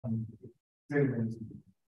And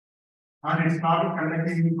it started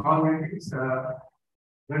conducting all meetings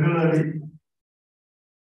regularly.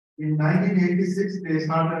 In 1986, they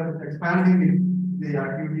started expanding the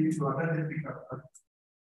activity to other district clusters.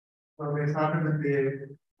 So they started with the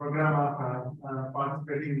program of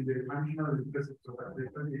participating in the functional research program.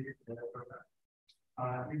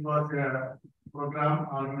 It was a program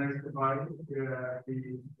organized by the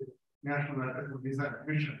National Research Design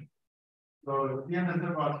Mission. So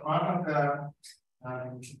CNSF was part of the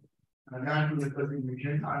National Research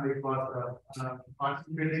Mission, and it was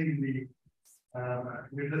participating in the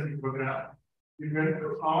literacy program. We went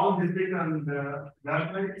to all districts, and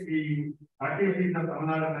that's why the activities of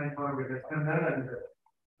Ramanathan were extended,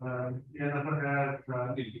 and CNSF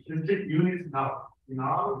has district units now. In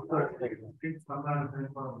all the districts, Ramanathan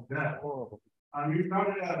was there. And we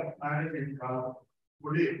started a magazine called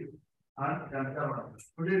Pudir and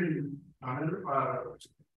Pudir is available for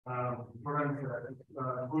students,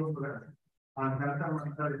 good students, and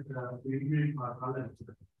Cancer is the English for college.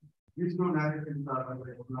 These two magazines are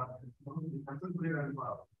successfully run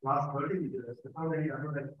for last 30 years. And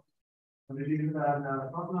it is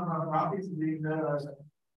total number of copies being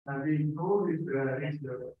sold is reached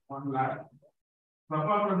 1 lakh. So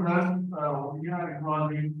apart from that, we are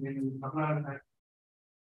involved in Ramanathan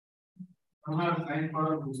Science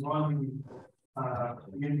Prize, involved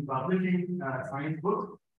in publishing science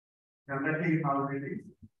books, conducting our meetings,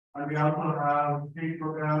 and we also have state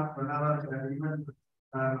programs whenever events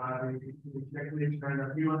checklist kind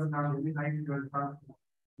of events come, any night events come,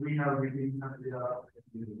 we have meetings and we are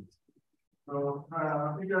meetings. So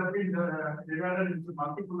it has been divided into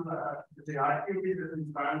multiple the activities in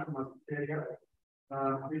span from multiple areas.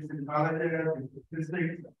 It's in colleges, in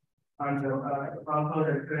districts, and also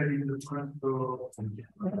encouraging the students to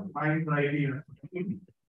find the idea.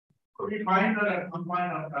 So we find that at some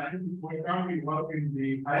point of time, we work in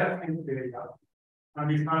the higher science area, and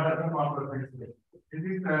we start as a corporate science area. This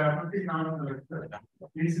is pretty common lecture.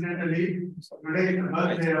 Incidentally, today is the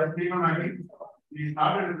birthday of Stephen Hawking. We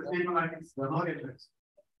started with Stephen Hawking's memorial.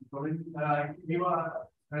 So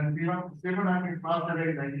Stephen Hawking passed away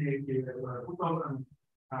in 1980,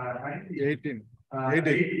 2018.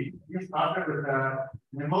 We started with a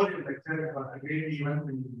memorial lecture. It was a great event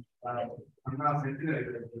in Anna Centenary.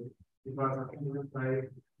 It was attended by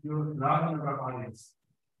large number of audience.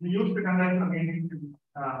 We used to conduct a meeting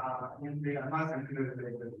in the Anna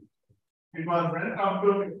Centenary. It was right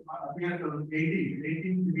after 18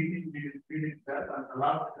 meetings we did that, and the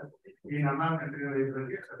last in Anna Centenary.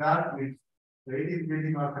 That means the 18th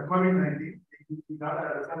meeting was the COVID-19. We got a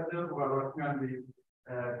researcher who was working on the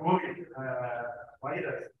COVID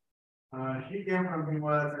virus. She came from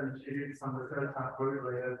US and she did some research on COVID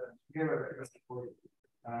virus, and she gave a request for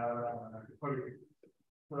COVID.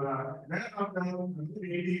 So then after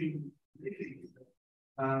 18 meetings,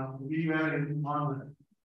 we were in on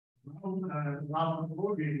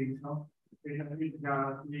 4 meetings. We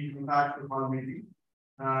came back to our meeting.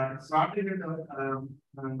 It started with the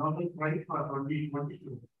Nobel Prize for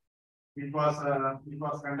 2022. It was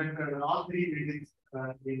conducted in all 3 meetings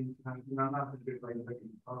in Anna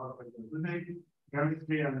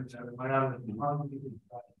chemistry and biology.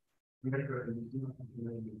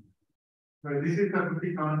 So this is a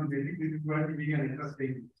pretty common meeting. This is going to be an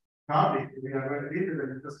interesting topic. We are going to deal with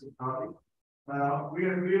an interesting topic. We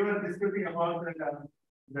were discussing about the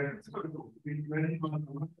principal group. It's very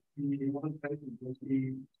common.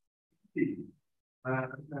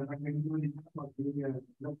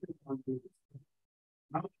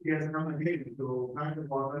 Now he has come again to talk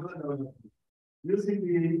about another development. Using the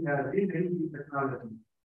gene editing technology,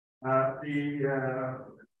 the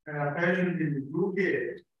patient in the UK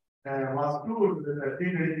was cured with the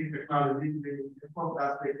gene editing technology, the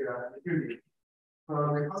Lymphoblastic leukemia. So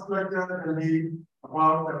the first lecture will be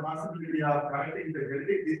about the possibility of correcting the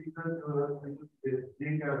genetic diseases with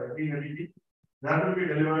gene editing. That will be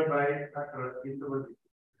delivered by Dr. Indumathi.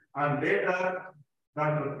 And later,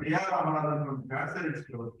 Dr. Priya Ramanathan from Cancer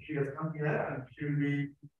Institute, she has come here and she will be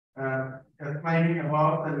explaining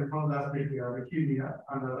about the lymphoblastic leukemia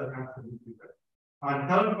and other cancer diseases. And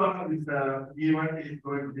third part of this event is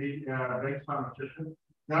going to be brainstorming session.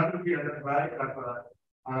 That will be attended by Dr.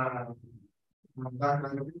 Aravindhan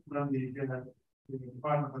from the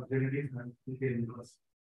Department of Genetics and CCMB.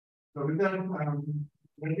 So with that,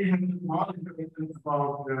 let me have small information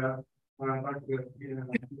about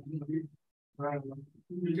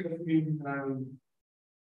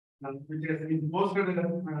which has been posted in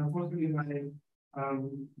my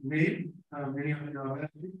mail, many of you are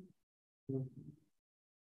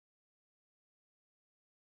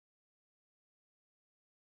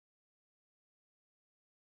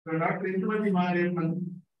So Dr. Indumathi Mariappan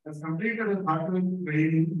has completed a doctoral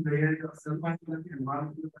training in the area of cell biology and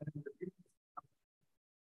molecular biology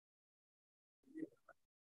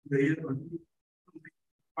in the year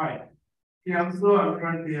 2005. He also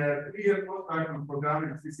underwent a 3-year post-doctoral program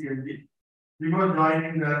in CCMB before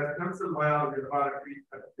joining the stem cell biology laboratory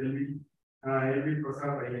at LV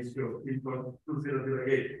Prasad in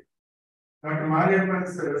 2008. Dr.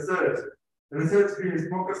 Mariappan's research field is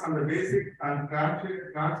focused on the basic and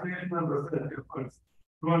translational research efforts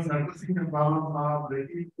towards addressing the problem of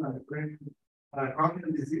retinal and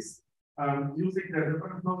corneal disease using the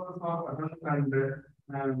different sources of adult and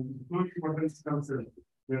pluripotent stem cells.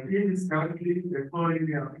 The team is currently exploring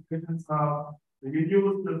the applications of the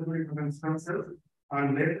induced pluripotent stem cells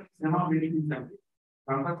and later genome them,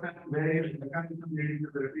 understanding various mechanisms leading to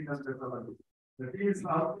the retinal pathology. The team is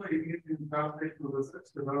also engaged in translational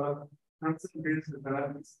research to develop stem cell-based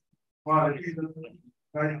therapies for retinal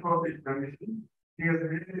dystrophic condition. He has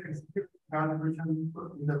made a significant contribution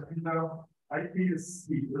in the field of iPSC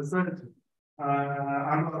research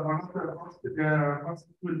and one of the first to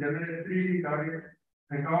generate 3D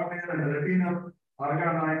corneal and retinal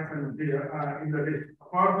organoids in the dish.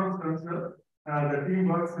 Apart from stem the team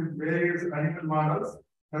works with various animal models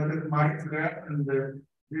such as mice, rats, and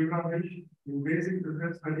zebrafish in basic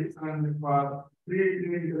research studies and for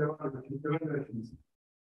pre-clinical evaluations.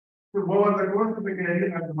 So over the course of the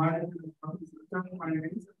career at the Mariappan system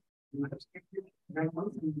findings in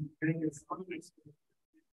animals and various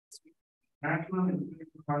national and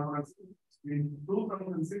clinical conference in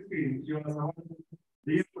 2016, she was awarded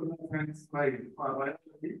the Birla Science Prize for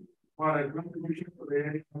biology for a contribution to the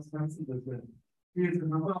area of stem cell research. He is a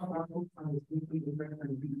member of the group and the Defects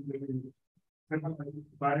and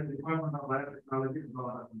by the Department of Biotechnology in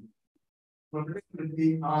Ramanathan. So today let me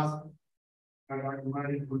ask Dr.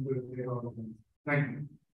 Mariappan to say all of them. Thank you.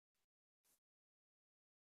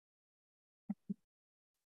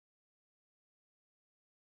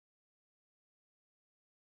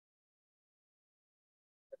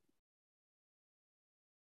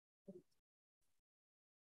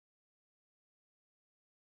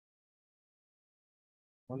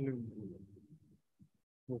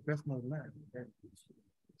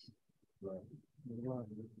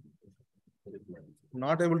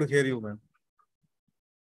 Not able to hear you, ma'am.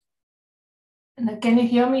 Can you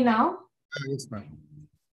hear me now? Yes, ma'am.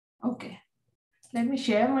 Okay. Let me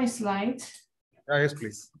share my slides. Yes,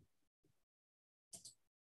 please.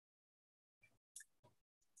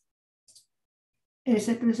 Is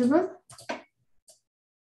it visible?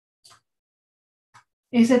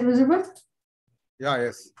 Is it visible? Yeah,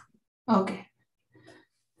 yes. Okay.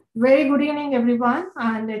 Very good evening, everyone.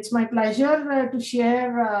 And it's my pleasure to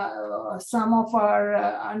share some of our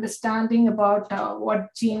understanding about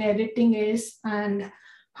what gene editing is and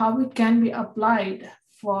how it can be applied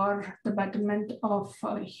for the betterment of,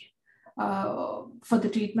 for the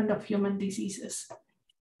treatment of human diseases.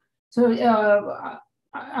 So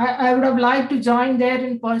I would have liked to join there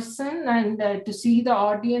in person and to see the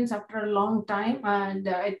audience after a long time. And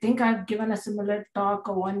I think I've given a similar talk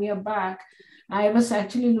 1 year back. I was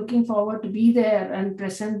actually looking forward to be there and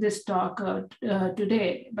present this talk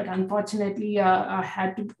today, but unfortunately I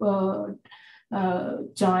had to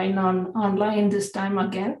join online this time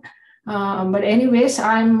again. But anyways,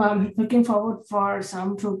 I'm looking forward for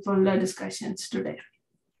some fruitful discussions today.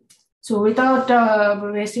 So without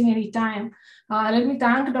wasting any time, let me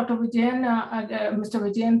thank Dr. Vijayan, Mr.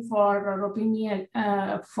 Vijayan for roping me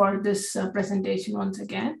for this presentation once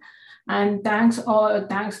again. And thanks to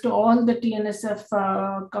all the TNSF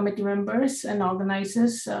committee members and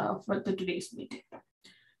organizers for today's meeting.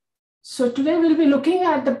 So today we'll be looking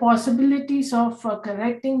at the possibilities of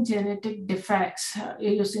correcting genetic defects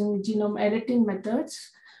using genome editing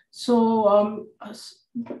methods. So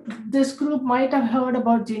this group might have heard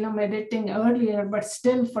about genome editing earlier, but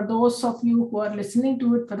still for those of you who are listening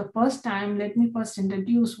to it for the first time, let me first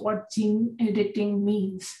introduce what gene editing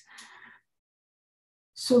means.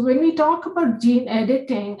 So when we talk about gene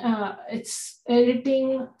editing, it's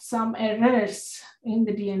editing some errors in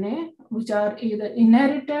the DNA, which are either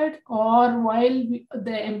inherited or while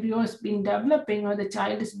the embryo is being developing or the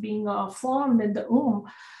child is being formed in the womb,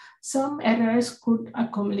 some errors could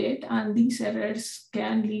accumulate, and these errors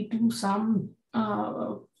can lead to some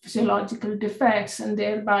physiological defects and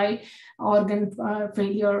thereby organ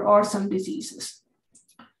failure or some diseases.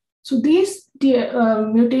 So these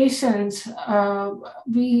mutations,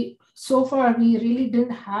 so far we really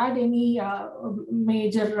didn't had any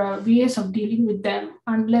major ways of dealing with them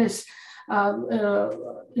unless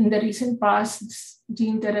in the recent past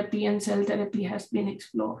gene therapy and cell therapy has been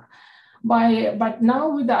explored. But now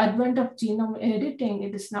with the advent of genome editing,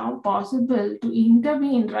 it is now possible to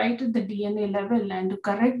intervene right at the DNA level and to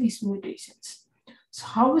correct these mutations. So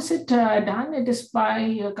how is it done? It is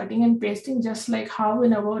by cutting and pasting, just like how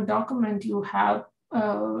in a Word document you have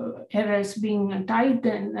errors being typed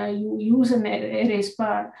in. You use an erase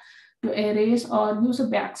bar to erase, or use a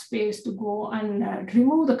backspace to go and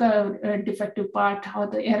remove the defective part or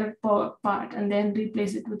the error part and then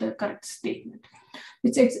replace it with the correct statement.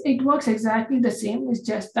 It works exactly the same. It's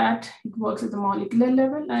just that it works at the molecular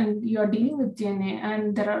level and you're dealing with DNA,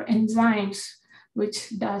 and there are enzymes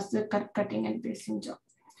which does the cutting and pasting job.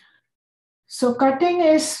 So cutting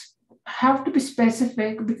have to be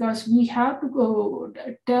specific, because we have to go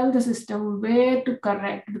tell the system where to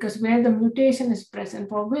correct, because where the mutation is present,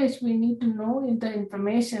 for which we need to know the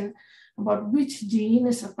information about which gene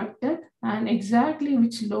is affected and exactly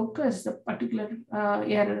which locus the particular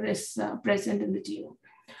error is present in the genome.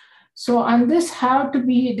 So, and this have to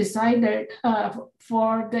be decided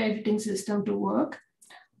for the editing system to work.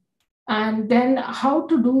 And then how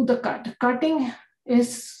to do the cut. Cutting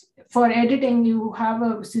is, for editing, you have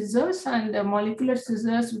a scissors and a molecular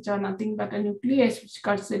scissors, which are nothing but a nuclease which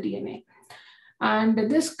cuts the DNA. And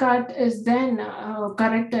this cut is then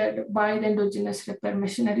corrected by the endogenous repair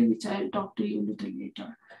machinery, which I'll talk to you a little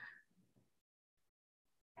later.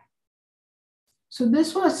 So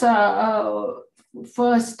this was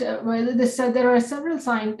first, there are several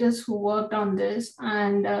scientists who worked on this,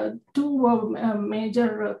 and two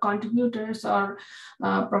major contributors are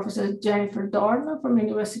Professor Jennifer Dorner from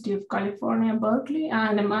University of California, Berkeley,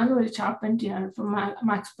 and Emmanuel Charpentier from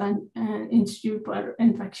Max Planck Institute for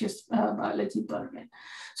Infectious Biology, Berlin.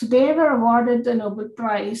 So they were awarded the Nobel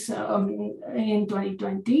Prize in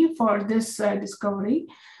 2020 for this discovery.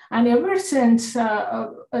 And ever since,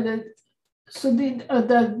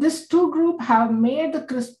 this two group have made the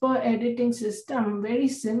CRISPR editing system very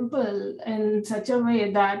simple in such a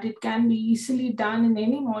way that it can be easily done in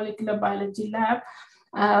any molecular biology lab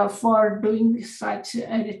for doing such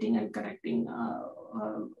editing and correcting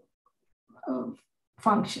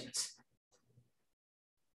functions.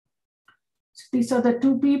 So these are the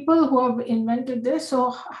two people who have invented this.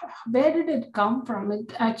 So where did it come from?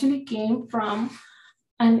 It actually came from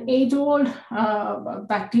an age-old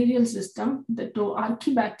bacterial system, the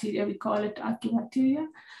archaebacteria, we call it archaebacteria.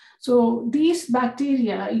 So these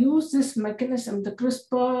bacteria use this mechanism, the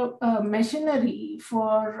CRISPR machinery,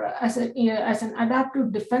 as an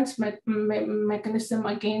adaptive defense mechanism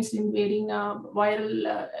against invading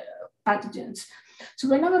viral pathogens. So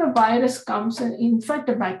whenever a virus comes and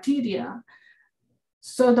infects a bacteria,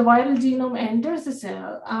 so the viral genome enters the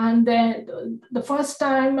cell, and then the first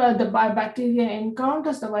time the bacteria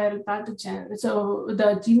encounters the viral pathogen, so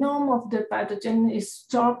the genome of the pathogen is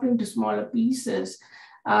chopped into smaller pieces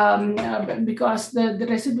because the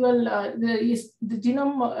residual, the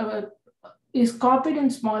genome is copied in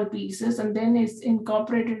small pieces and then is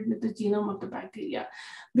incorporated with the genome of the bacteria.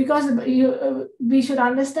 Because we should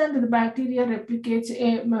understand that the bacteria replicates,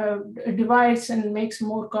 divides and makes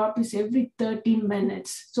more copies every 30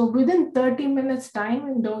 minutes. So within 30 minutes time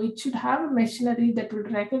window, it should have a machinery that will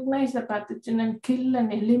recognize the pathogen and kill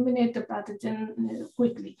and eliminate the pathogen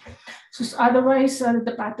quickly. So otherwise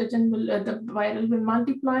the pathogen will, the viral will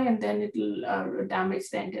multiply and then it will damage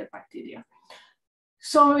the entire bacteria.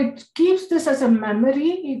 So it keeps this as a memory.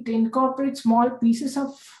 It incorporates small pieces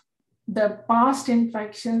of the past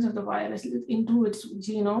infections of the virus into its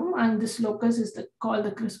genome, and this locus is called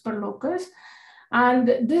the CRISPR locus.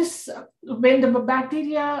 And this, when the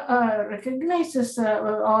bacteria recognizes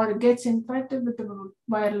or gets infected with the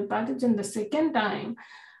viral pathogen the second time,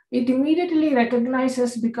 it immediately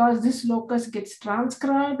recognizes, because this locus gets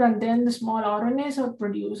transcribed and then the small RNAs are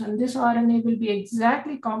produced, and this RNA will be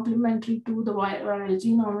exactly complementary to the viral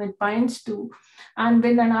genome it binds to. And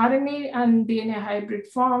when an RNA and DNA hybrid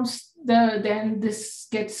forms, then this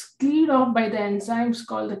gets cleared off by the enzymes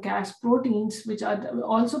called the Cas proteins, which are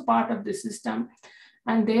also part of the system.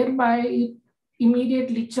 And thereby it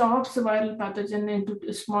immediately chops the viral pathogen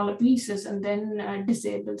into smaller pieces and then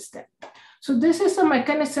disables them. So this is a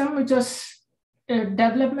mechanism which was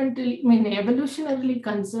developmentally, evolutionarily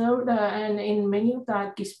conserved and in many of the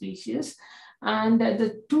archaea species. And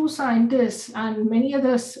the two scientists and many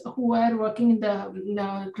others who are working in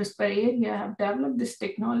the CRISPR area have developed this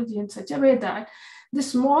technology in such a way that the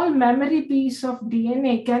small memory piece of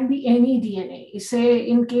DNA can be any DNA. Say,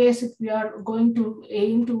 in case if we are going to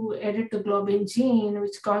aim to edit the globin gene,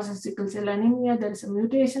 which causes sickle cell anemia, there is a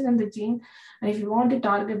mutation in the gene. And if you want to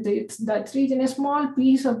target that region, a small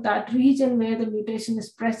piece of that region where the mutation is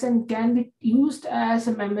present can be used as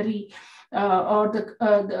a memory or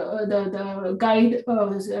the guide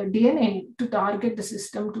DNA to target the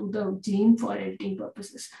system to the gene for editing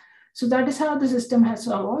purposes. So that is how the system has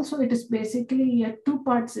evolved. So it is basically a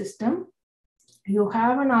two-part system. You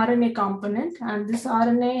have an RNA component, and this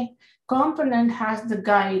RNA component has the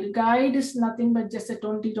guide. Guide is nothing but just a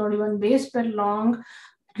 20-21 base pair long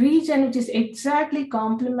region, which is exactly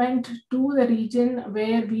complement to the region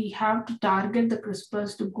where we have to target the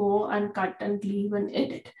CRISPRs to go and cut and cleave and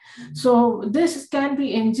edit. So this can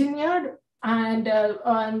be engineered, and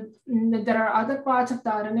there are other parts of the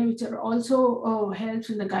RNA which are also helps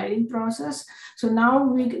in the guiding process. So now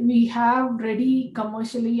we have ready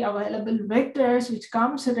commercially available vectors, which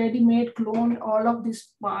comes ready-made clone, all of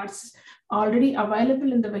these parts already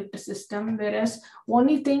available in the vector system, whereas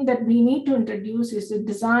only thing that we need to introduce is to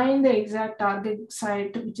design the exact target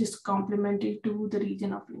site, which is complementary to the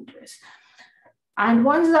region of interest. And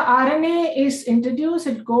once the RNA is introduced,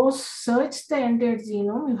 it goes search the entire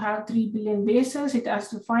genome. You have 3 billion bases. It has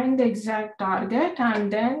to find the exact target,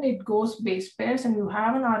 and then it goes base pairs, and you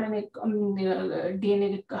have an RNA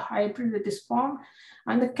DNA hybrid that is formed.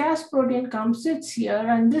 And the Cas protein sits here,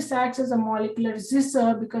 and this acts as a molecular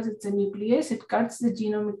scissor because it's a nuclease. It cuts the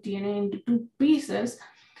genomic DNA into 2 pieces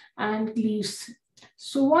and cleaves.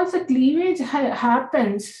 So once the cleavage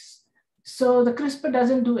happens, so the CRISPR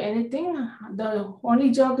doesn't do anything. The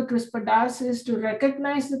only job the CRISPR does is to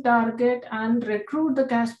recognize the target and recruit the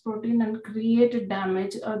Cas protein and create a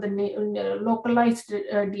damage or the localized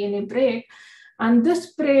DNA break. And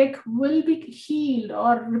this break will be healed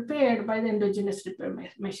or repaired by the endogenous repair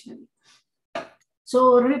machinery.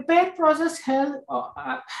 So repair process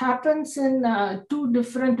happens in 2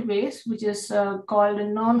 different ways, which is called a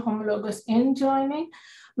non-homologous end joining,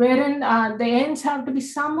 wherein the ends have to be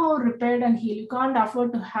somehow repaired and healed. You can't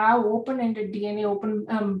afford to have open-ended DNA,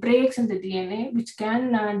 breaks in the DNA, which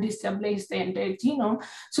can destabilize the entire genome.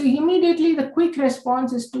 So immediately the quick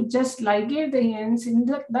response is to just ligate the ends. In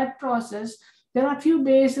that process, there are a few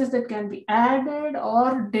bases that can be added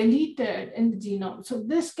or deleted in the genome. So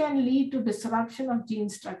this can lead to disruption of gene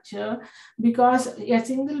structure because a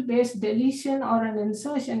single base deletion or an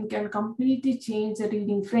insertion can completely change the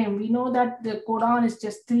reading frame. We know that the codon is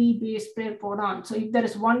just 3 base pair codon. So if there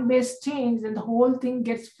is 1 base change, then the whole thing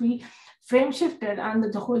gets frame shifted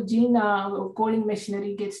and the whole gene coding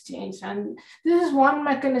machinery gets changed. And this is one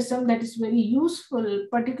mechanism that is very useful,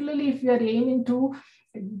 particularly if you are aiming to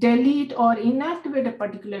delete or inactivate a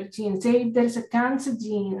particular gene. Say if there is a cancer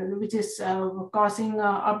gene which is causing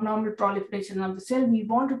abnormal proliferation of the cell, we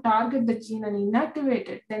want to target the gene and inactivate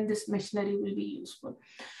it, then this machinery will be useful.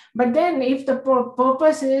 But then if the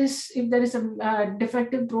purpose is, if there is a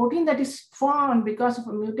defective protein that is formed because of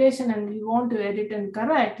a mutation and we want to edit and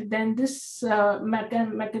correct, then this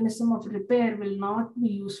mechanism of repair will not be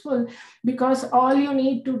useful because all you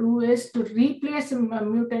need to do is to replace a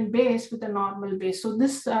mutant base with a normal base. So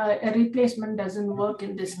this replacement doesn't work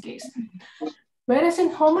in this case. Whereas in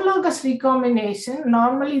homologous recombination,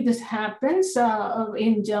 normally this happens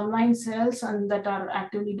in germline cells and that are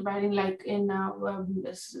actively dividing, like in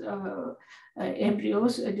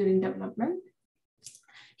embryos during development.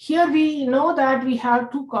 Here we know that we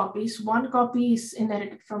have 2 copies. One copy is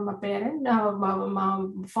inherited from a parent,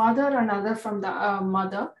 father, another from the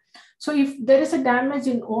mother. So if there is a damage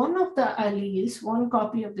in one of the alleles, one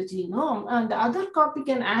copy of the genome, and the other copy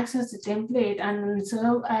can act as a template and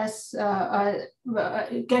serve as,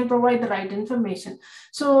 can provide the right information.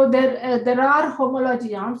 So there are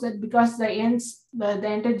homology arms that because the ends, the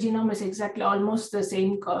entire genome is exactly almost the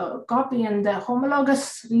same copy, and the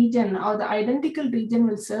homologous region or the identical region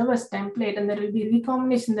will serve as template, and there will be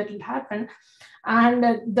recombination that will happen. And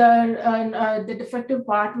the defective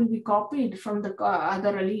part will be copied from the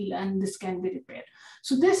other allele, and this can be repaired.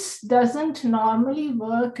 So this doesn't normally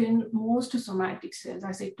work in most somatic cells.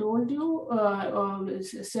 As I told you,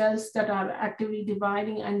 cells that are actively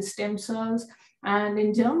dividing and stem cells, and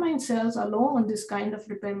in germline cells alone, this kind of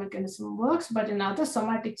repair mechanism works, but in other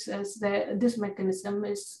somatic cells, this mechanism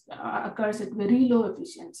occurs at very low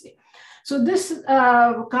efficiency. So this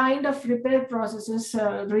kind of repair processes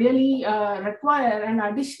really require an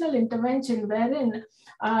additional intervention wherein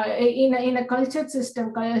in a cultured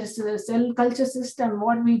system, cell culture system,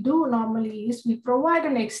 what we do normally is we provide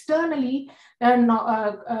an externally a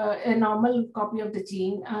normal copy of the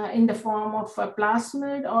gene in the form of a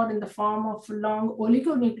plasmid or in the form of long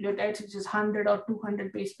oligonucleotides, which is 100 or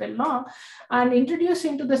 200 base pair long, and introduce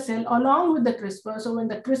into the cell along with the CRISPR. So when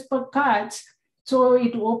the CRISPR cuts, So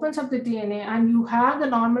it opens up the DNA and you have the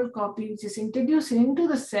normal copy which is introduced into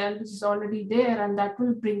the cell which is already there, and that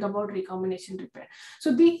will bring about recombination repair.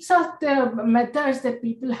 So these are the methods that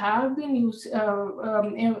people have been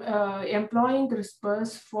employing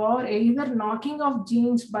CRISPRs for either knocking off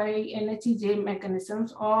genes by NHEJ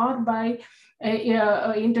mechanisms or by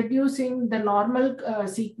introducing the normal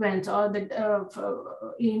sequence or the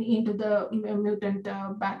into the mutant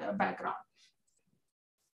background.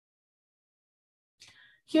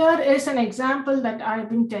 Here is an example that I've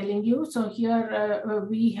been telling you. So here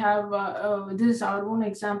we have, this is our own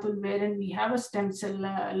example wherein we have a stem cell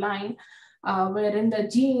line wherein the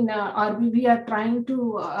gene we are trying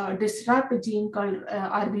to disrupt a gene called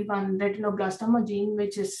RB1 retinoblastoma gene,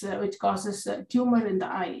 which causes a tumor in the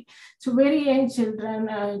eye. So very young children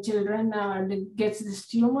gets this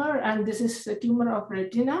tumor, and this is a tumor of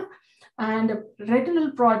retina. And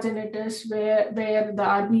retinal progenitors where the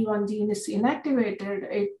RB1 gene is inactivated,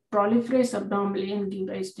 it proliferates abdominally and gives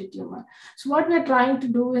rise to tumor. So what we're trying to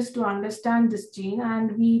do is to understand this gene,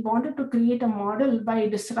 and we wanted to create a model by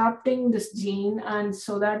disrupting this gene, and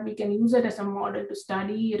so that we can use it as a model to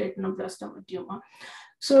study retinoblastoma tumor.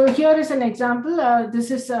 So here is an example.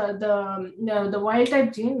 This is the wild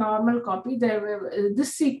type gene, normal copy.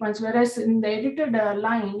 This sequence, whereas in the edited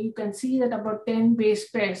line, you can see that about 10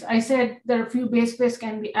 base pairs. I said there are a few base pairs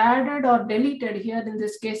can be added or deleted. Here in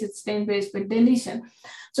this case, it's 10 base pair deletion.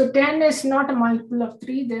 So 10 is not a multiple of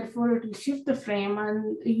 3, therefore it will shift the frame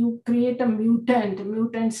and you create a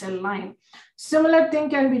mutant cell line. Similar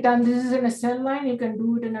thing can be done. This is in a cell line. You can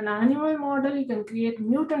do it in an animal model. You can create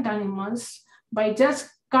mutant animals by just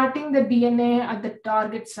cutting the DNA at the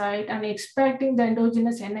target site and expecting the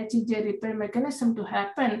endogenous NHEJ repair mechanism to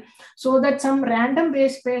happen so that some random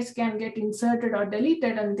base pairs can get inserted or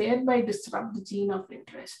deleted and thereby disrupt the gene of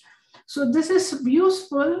interest. So this is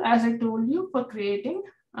useful, as I told you, for creating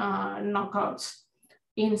knockouts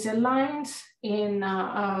in cell lines, in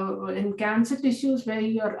cancer tissues where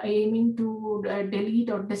you're aiming to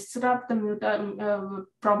delete or disrupt the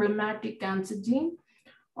problematic cancer gene,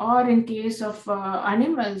 or in case of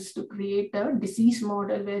animals to create a disease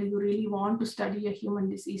model where you really want to study a human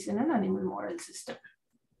disease in an animal model system.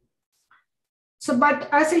 So, but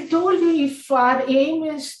as I told you, if our aim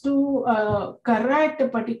is to correct a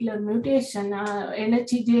particular mutation,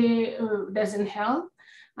 NHEJ doesn't help,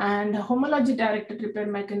 and homology-directed repair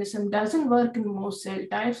mechanism doesn't work in most cell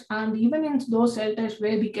types, and even in those cell types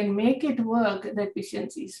where we can make it work, the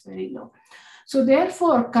efficiency is very low. So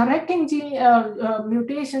therefore, correcting gene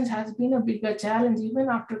mutations has been a bigger challenge even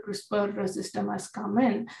after CRISPR system has come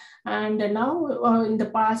in. And now in the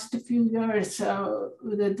past few years,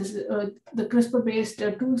 the CRISPR-based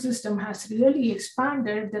tool system has really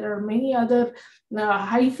expanded. There are many other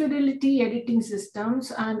high fidelity editing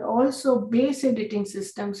systems and also base editing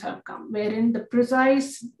systems have come, wherein the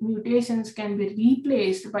precise mutations can be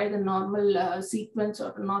replaced by the normal sequence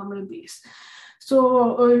or normal base.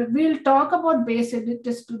 So we'll talk about base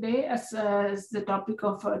editors today as the topic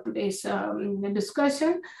of today's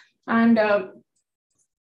discussion. And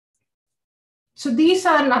so these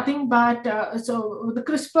are nothing but, so the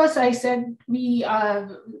CRISPRs, I said, we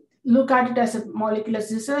look at it as a molecular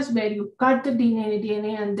scissors where you cut the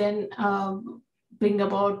DNA and then bring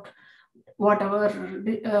about whatever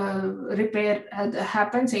repair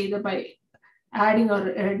happens either by adding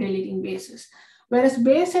or deleting bases. Whereas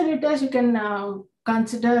base editors, you can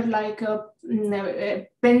consider like a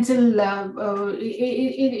pencil,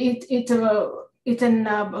 it's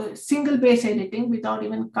a single base editing without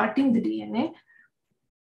even cutting the DNA.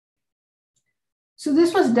 So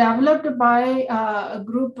this was developed by a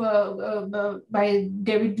group, by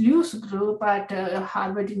David Liu's group at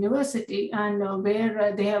Harvard University, and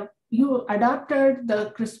where they have adapted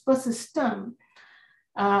the CRISPR system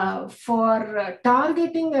for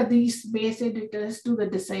targeting these base editors to the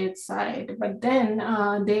desired site, but then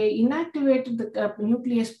they inactivated the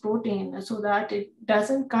nuclease protein so that it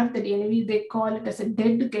doesn't cut the DNA. They call it as a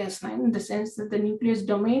dead Cas9 in the sense that the nucleus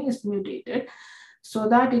domain is mutated so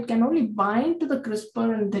that it can only bind to the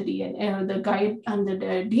CRISPR and the DNA, the guide and the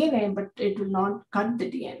DNA, but it will not cut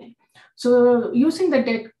the DNA. So using the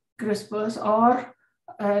dead CRISPRs or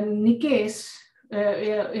nickase,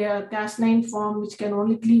 a Cas9 form which can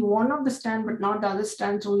only cleave one of the strand but not the other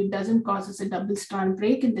strand, so it doesn't cause a double strand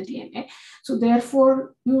break in the DNA. So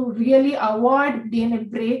therefore, you really avoid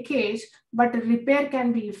DNA breakage, but repair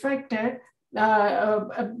can be effected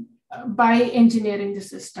by engineering the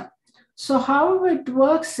system. So how it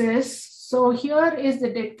works is, so here is the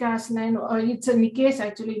dead Cas9, it's a nickase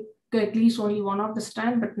actually, at least only one of the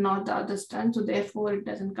strand but not the other strand, so therefore it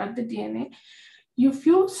doesn't cut the DNA. you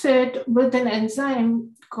fuse it with an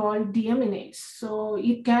enzyme called deaminase. So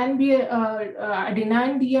it can be a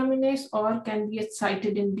adenine deaminase or can be a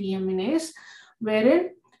cytidine deaminase,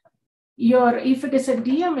 wherein if it is a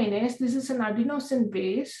deaminase, this is an adenosine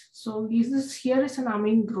base. So here is an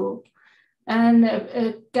amine group. And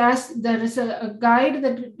there is a guide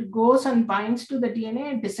that goes and binds to the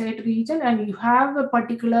DNA at desired region, and you have a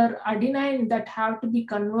particular adenine that have to be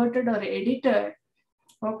converted or edited.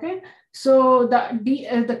 Okay, so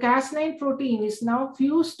the Cas9 protein is now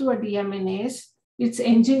fused to a deaminase. It's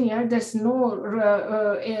engineered. There's no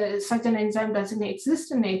such an enzyme doesn't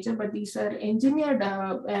exist in nature, but these are engineered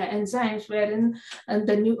enzymes wherein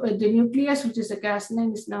the nucleus, which is a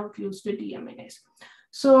Cas9, is now fused to deaminase.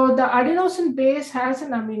 So the adenosine base has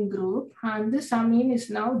an amine group, and this amine is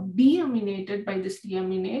now deaminated by this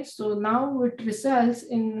deaminase. So now it results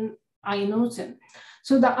in inosine.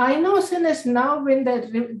 So the inosine is now when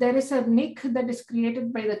there is a nick that is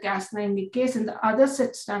created by the Cas9 nickase, and the other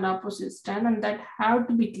set stand opposite stand, and that have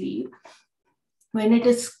to be cleaved. When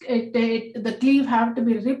the cleave have to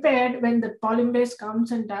be repaired, when the polymerase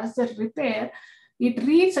comes and does the repair, it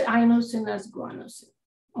reads inosine as guanosine.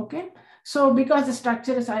 Okay, so because the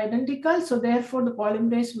structure is identical, so therefore the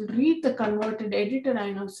polymerase will read the converted edited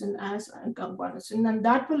inosine as guanosine, and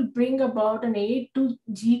that will bring about an A to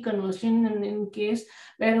G conversion. And in case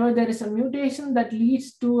wherever there is a mutation that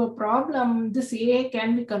leads to a problem, this A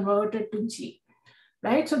can be converted to G.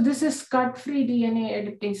 Right, so this is cut-free DNA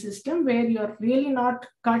editing system where you're really not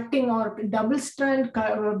cutting or double strand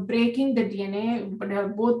breaking the DNA,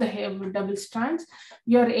 but both the double strands.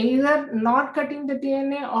 You're either not cutting the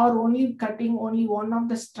DNA or only cutting only one of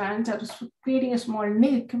the strands, or creating a small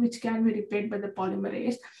nick which can be repaired by the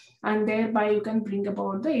polymerase, and thereby you can bring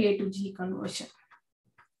about the A to G conversion.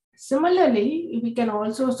 Similarly, we can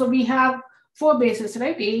also, so we have 4 bases,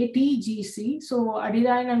 right? A, T, G, C. So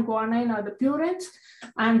adenine and guanine are the purines,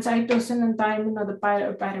 and cytosine and thymine are the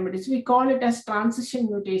pyrimides. We call it as transition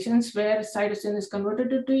mutations, where cytosine is converted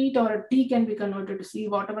to T, or T can be converted to C,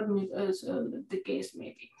 whatever the case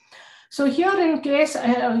may be. So here in case,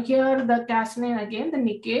 here the Cas9, again, the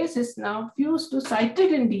nickase is now fused to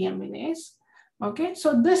cytidine deaminase. Okay,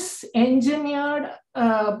 so this engineered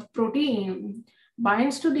protein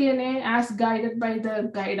binds to DNA as guided by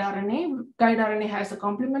the guide RNA. Guide RNA has a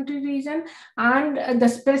complementary region, and the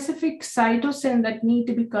specific cytosine that need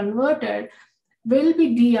to be converted will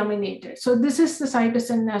be deaminated. So this is the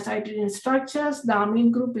cytidine structures. The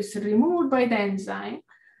amine group is removed by the enzyme,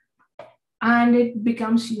 and it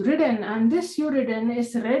becomes uridine. And this uridine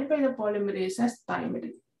is read by the polymerase as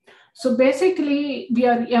thymidine. So basically, we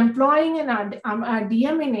are employing a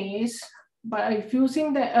deaminase by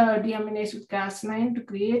fusing the deaminase with Cas9 to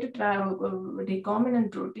create a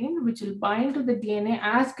recombinant protein, which will bind to the DNA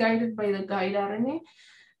as guided by the guide RNA.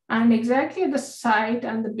 And exactly at the site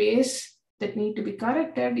and the base that need to be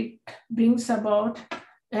corrected, it brings about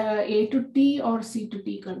A to T or C to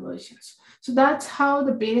T conversions. So that's how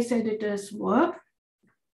the base editors work.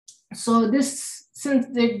 So since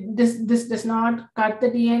this does not cut the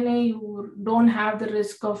DNA, you don't have the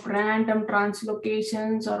risk of random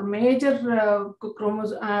translocations or major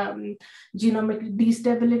genomic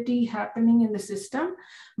destability happening in the system.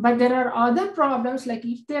 But there are other problems, like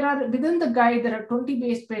if there are within the guide, there are 20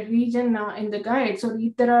 bases per region in the guide. So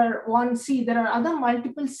if there are one C, there are other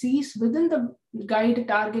multiple Cs within the guide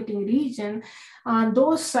targeting region,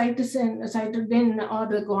 those cytidine or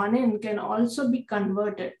the guanine can also be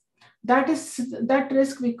converted. That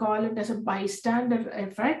risk, we call it as a bystander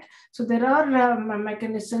effect. So there are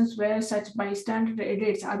mechanisms where such bystander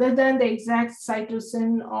edits, other than the exact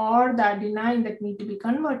cytosine or the adenine that need to be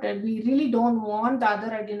converted, we really don't want the other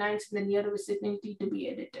adenines in the near vicinity to be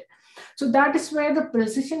edited. So that is where the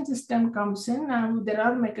precision system comes in. There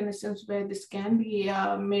are mechanisms where this can be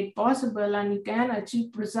made possible, and you can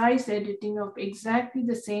achieve precise editing of exactly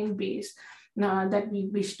the same base that we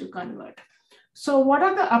wish to convert. So what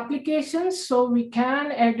are the applications? So we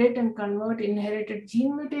can edit and convert inherited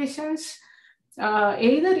gene mutations,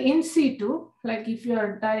 either in situ, like if you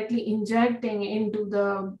are directly injecting into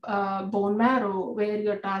the bone marrow where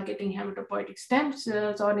you're targeting hematopoietic stem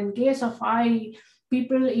cells, or in case of eye,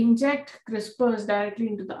 people inject CRISPRs directly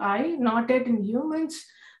into the eye, not yet in humans,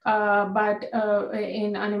 but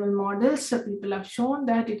in animal models, people have shown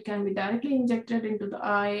that it can be directly injected into the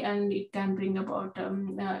eye, and it can bring about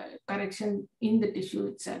correction in the tissue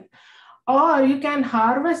itself. Or you can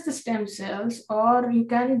harvest the stem cells, or you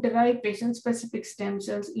can derive patient-specific stem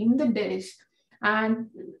cells in the dish and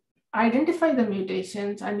identify the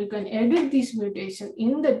mutations, and you can edit these mutations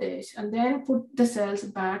in the dish and then put the cells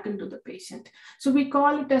back into the patient. So we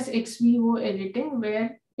call it as ex vivo editing,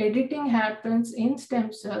 where editing happens in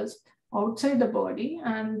stem cells outside the body,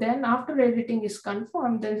 and then after editing is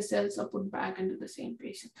confirmed, then the cells are put back into the same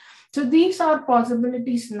patient. So these are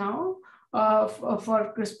possibilities now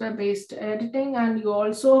for CRISPR-based editing, and you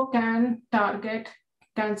also can target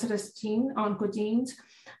cancerous oncogenes,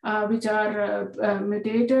 which are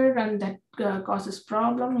mutated and that causes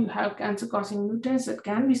problem. You have cancer-causing mutants that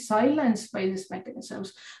can be silenced by these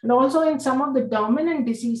mechanisms. And also in some of the dominant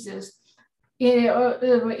diseases,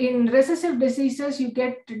 in recessive diseases, you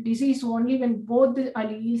get disease only when both the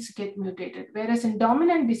alleles get mutated. Whereas in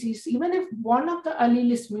dominant disease, even if one of the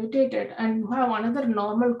allele is mutated and you have another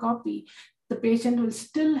normal copy, the patient will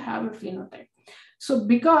still have a phenotype. So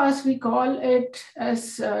because we call it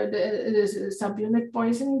as subunit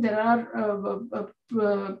poisoning, there are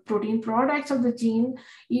protein products of the gene.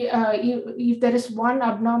 If there is one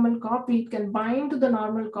abnormal copy, it can bind to the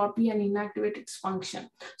normal copy and inactivate its function.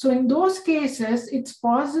 So in those cases, it's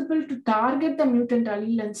possible to target the mutant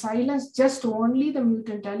allele and silence just only the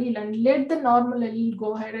mutant allele and let the normal allele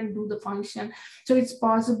go ahead and do the function. So it's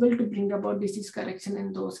possible to bring about disease correction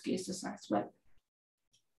in those cases as well.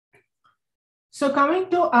 So coming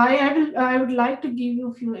to I would like to give you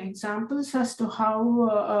a few examples as to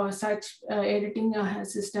how such editing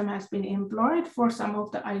system has been employed for some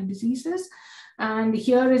of the eye diseases. And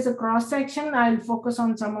here is a cross section. I'll focus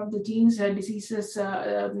on some of the genes, diseases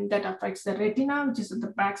that affects the retina, which is at the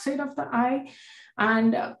backside of the eye.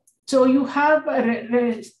 And so you have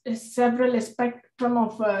several spectrum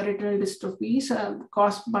of retinal dystrophies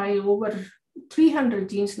caused by over 300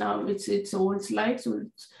 genes now. It's old slide, so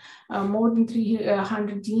it's more than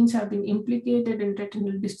 300 genes have been implicated in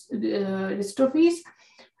retinal dystrophies.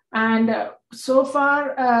 And so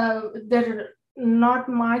far, there are not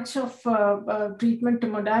much of treatment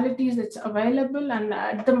modalities that's available. And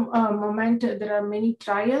at the moment, there are many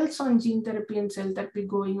trials on gene therapy and cell therapy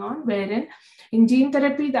going on, wherein in gene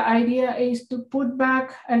therapy, the idea is to put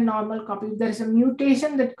back a normal copy. If there is a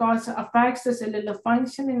mutation that affects the cellular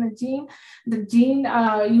function in a gene, the gene,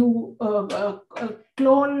 you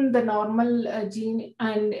clone the normal gene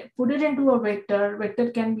and put it into a vector.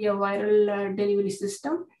 Vector can be a viral delivery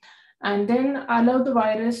system, and then allow the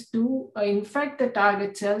virus to infect the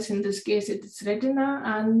target cells. In this case, it's retina,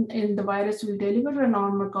 and the virus will deliver a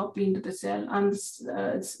normal copy into the cell, and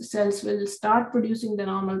cells will start producing the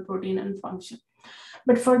normal protein and function.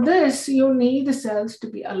 But for this, you need the cells to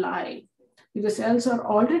be alive. If the cells are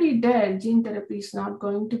already dead, gene therapy is not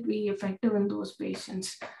going to be effective in those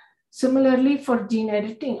patients. Similarly, for gene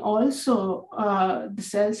editing, also the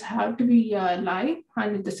cells have to be alive,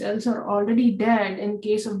 and if the cells are already dead, in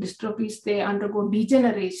case of dystrophies, they undergo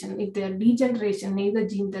degeneration. If they are degeneration, neither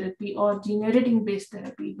gene therapy or gene editing based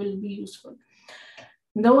therapy will be useful.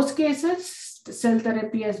 In those cases, the cell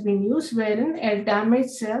therapy has been used, wherein a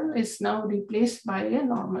damaged cell is now replaced by a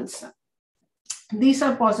normal cell. These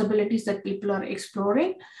are possibilities that people are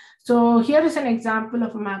exploring. So here is an example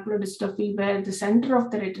of a macular dystrophy where the center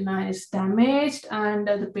of the retina is damaged and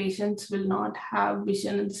the patients will not have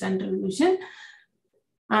vision in the central vision.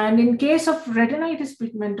 And in case of retinitis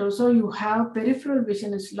pigmentosa, you have peripheral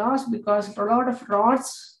vision is lost because a lot of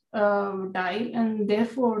rods die, and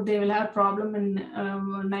therefore they will have problem in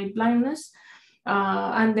night blindness.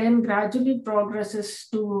 And then gradually progresses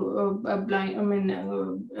to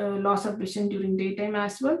loss of vision during daytime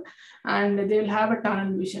as well, and they'll have a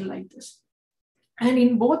tunnel vision like this. And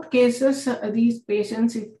in both cases, these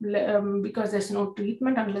patients, because there's no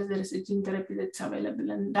treatment unless there is a gene therapy that's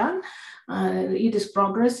available and done, it is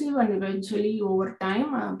progressive, and eventually over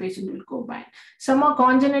time, a patient will go by. Some are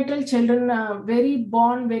congenital children,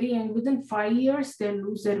 born very young, within 5 years, they'll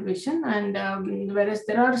lose their vision. And whereas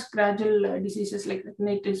there are gradual diseases like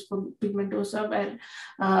retinitis pigmentosa,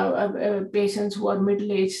 where patients who are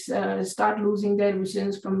middle-aged start losing their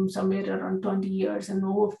visions from somewhere around 20 years, and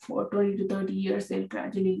over 20 to 30 years, they'll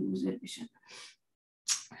gradually lose their vision.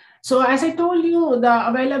 So as I told you, the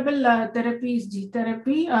available therapy is gene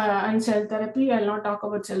therapy and cell therapy. I'll not talk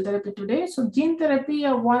about cell therapy today. So gene therapy,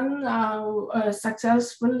 one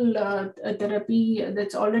successful therapy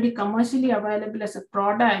that's already commercially available as a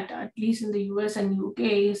product, at least in the US and UK,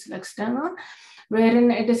 is Luxturna,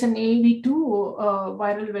 wherein it is an AAV2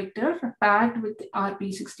 viral vector packed with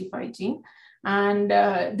RP65 gene. And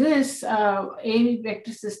this AAV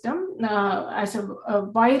vector system, as a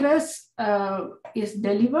virus is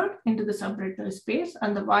delivered into the subretinal space,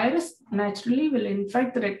 and the virus naturally will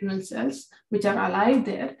infect the retinal cells, which are alive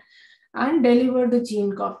there, and deliver the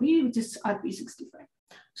gene copy, which is RP65.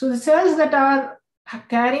 So the cells that are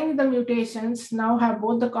carrying the mutations now have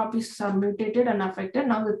both the copies are mutated and affected.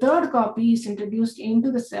 Now the third copy is introduced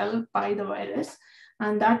into the cell by the virus,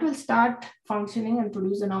 and that will start functioning and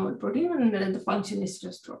produce a normal protein, and then the function is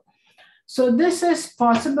restored. So this is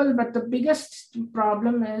possible, but the biggest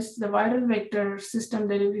problem is the viral vector system,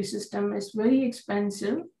 delivery system is very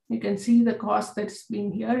expensive. You can see the cost that's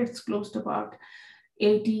been here. It's close to about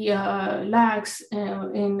 80 lakhs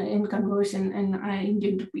in conversion in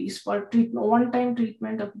Indian rupees for one-time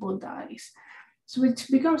treatment of both the eyes. So which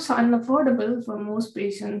becomes unaffordable for most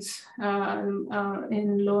patients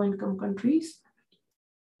in low-income countries.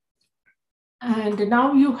 And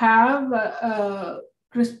now you have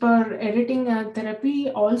CRISPR editing therapy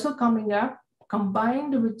also coming up,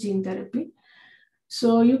 combined with gene therapy.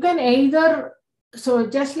 So you can either, so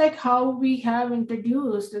just like how we have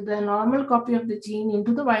introduced the normal copy of the gene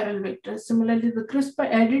into the viral vector, similarly, the CRISPR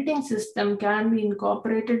editing system can be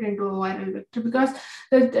incorporated into a viral vector, because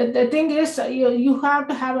the thing is, you have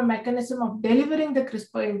to have a mechanism of delivering the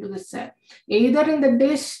CRISPR into the cell, either in the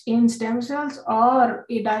dish, in stem cells, or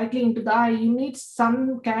directly into the eye. You need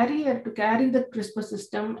some carrier to carry the CRISPR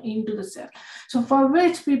system into the cell. So for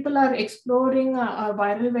which people are exploring a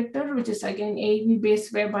viral vector, which is again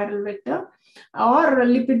AAV-based viral vector, or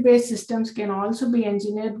lipid-based systems can also be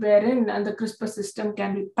engineered, wherein the CRISPR system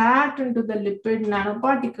can be packed into the lipid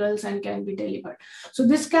nanoparticles and can be delivered. So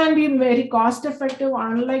this can be very cost-effective,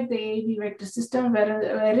 unlike the AAV vector system,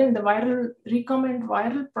 wherein the recombinant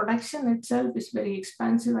viral production itself is very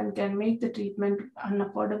expensive and can make the treatment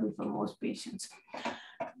unaffordable for most patients.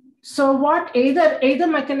 So what either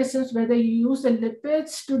mechanisms, whether you use the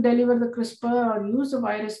lipids to deliver the CRISPR or use the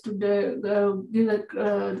virus to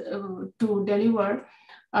deliver,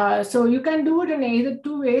 so you can do it in either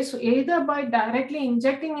two ways, either by directly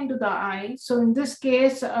injecting into the eye. So in this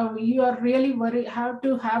case, you are really have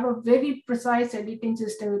to have a very precise editing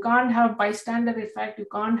system. You can't have bystander effect. You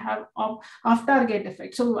can't have off-target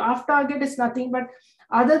effect. So off-target is nothing but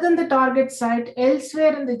other than the target site,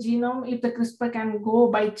 elsewhere in the genome, if the CRISPR can go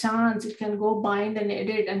by chance, it can go bind and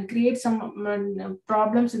edit and create some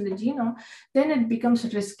problems in the genome, then it becomes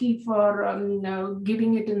risky for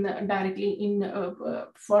giving it directly in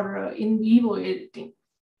vivo editing.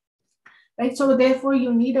 Right? So therefore,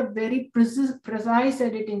 you need a very precise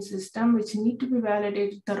editing system, which need to be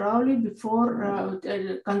validated thoroughly before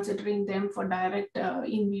considering them for direct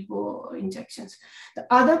in vivo injections. The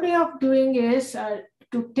other way of doing is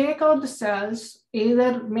to take out the cells,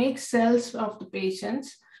 either make cells of the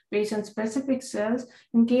patient-specific cells.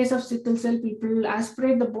 In case of sickle cell, people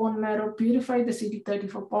aspirate the bone marrow, purify the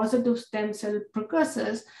CD34 positive stem cell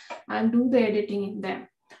precursors, and do the editing in them.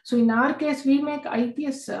 So in our case, we make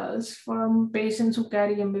iPS cells from patients who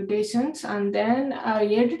carry mutations, and then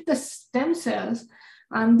edit the stem cells.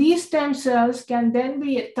 And these stem cells can then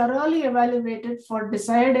be thoroughly evaluated for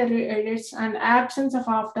desired edits and absence of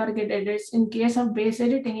off-target edits. In case of base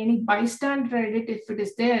editing, any bystander edit, if it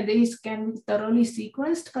is there, these can be thoroughly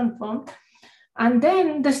sequenced, confirmed. And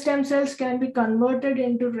then the stem cells can be converted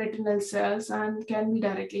into retinal cells and can be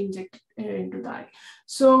directly injected into the eye.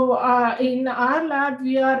 So in our lab,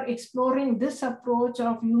 we are exploring this approach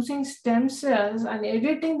of using stem cells and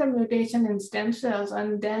editing the mutation in stem cells,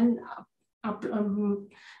 and then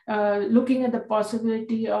looking at the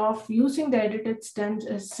possibility of using the edited stem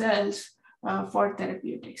cells for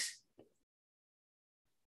therapeutics.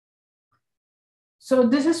 So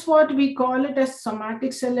this is what we call it as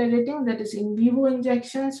somatic cell editing, that is in vivo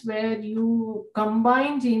injections, where you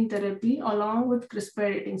combine gene therapy along with CRISPR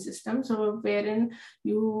editing system. So wherein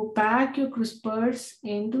you pack your CRISPRs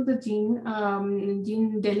into the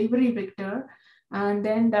gene delivery vector and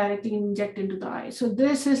then directly inject into the eye. So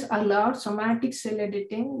this is allowed somatic cell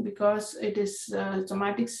editing because it is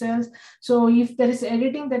somatic cells. So if there is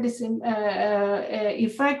editing that is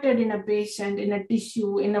effected in a patient, in a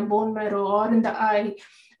tissue, in a bone marrow, or in the eye,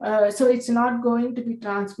 so it's not going to be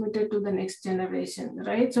transmitted to the next generation,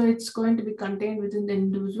 right? So it's going to be contained within the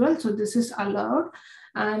individual. So this is allowed.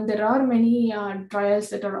 And there are many trials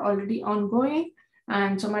that are already ongoing.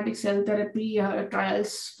 And somatic cell therapy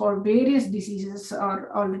trials for various diseases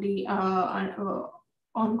are already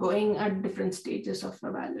ongoing at different stages of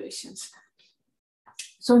evaluations.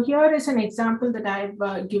 So here is an example that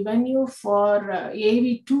I've given you for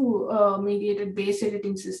AAV2 mediated base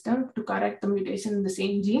editing system to correct the mutation in the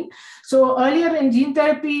same gene. So earlier in gene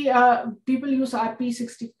therapy, people use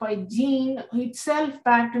RP65 gene itself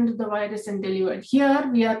packed into the virus and delivered. Here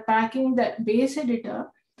we are packing the base editor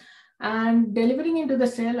and delivering into the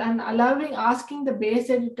cell and asking the base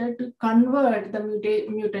editor to convert the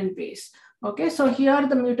mutant base. Okay, so here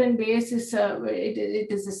the mutant base is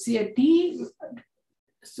it is a CT.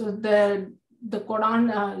 So the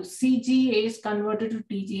codon CGA is converted to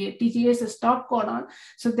TGA. TGA is a stop codon.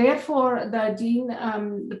 So therefore, the gene,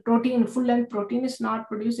 the protein, full-length protein is not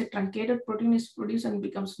produced. A truncated protein is produced and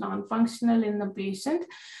becomes non-functional in the patient.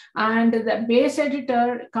 And the base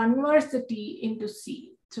editor converts the T into C.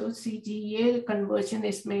 So CGA conversion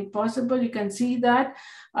is made possible. You can see that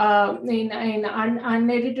in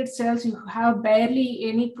unedited cells, you have barely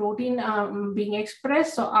any protein being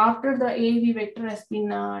expressed. So after the AAV vector has been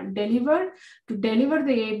delivered, to deliver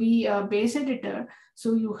the AB base editor,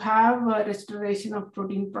 so you have a restoration of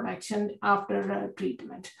protein production after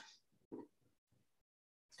treatment.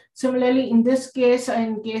 Similarly, in this case,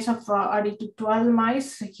 in case of RD12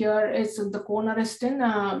 mice, here is the conarestin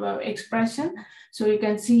expression. So you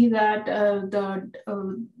can see that the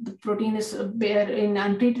protein is bare in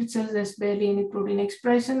untreated cells. There's barely any protein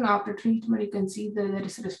expression. After treatment, you can see that there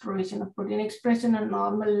is restoration of protein expression and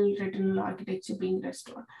normal retinal architecture being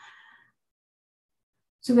restored.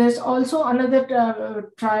 So there's also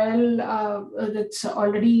another trial that's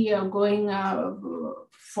already going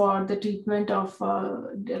for the treatment of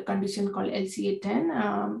the condition called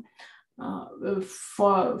LCA10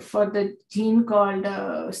 for the gene called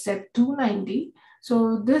CEP290.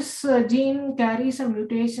 So this gene carries a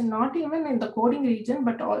mutation not even in the coding region,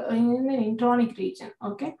 but in an intronic region,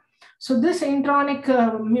 okay? So this intronic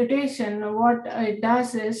mutation, what it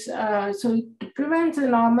does is, so it prevents the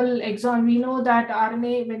normal exon. We know that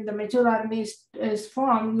RNA, when the mature RNA is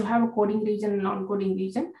formed, you have a coding region and non-coding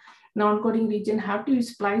region. Non-coding region have to be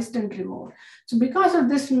spliced and removed. So because of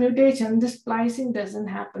this mutation, this splicing doesn't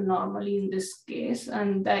happen normally in this case,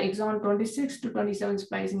 and the exon 26 to 27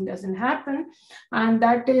 splicing doesn't happen, and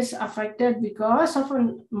that is affected because of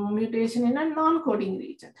a mutation in a non-coding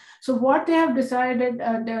region. So what they have decided,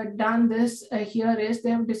 done this here is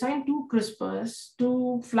they have designed 2 CRISPRs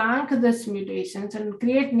to flank this mutations and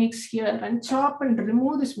create nicks here and chop and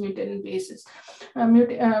remove this mutant bases,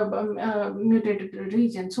 mutated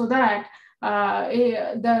region, so that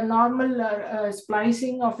the normal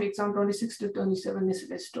splicing of exon 26 to 27 is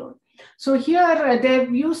restored. So here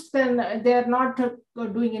they've used, they're not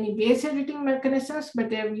doing any base editing mechanisms,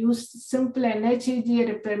 but they've used simple NHAGA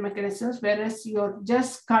repair mechanisms, whereas you're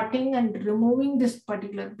just cutting and removing this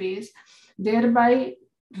particular base, thereby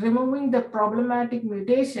removing the problematic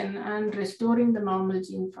mutation and restoring the normal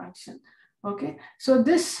gene function. Okay, so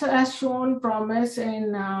this has shown promise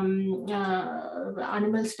in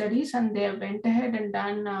animal studies, and they went ahead and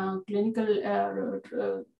done clinical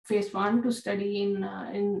phase 1 to study in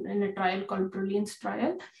a trial called Brilliance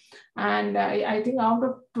trial. And I think out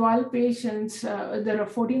of 12 patients, there are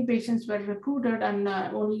 14 patients were recruited, and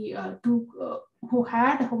only 2 who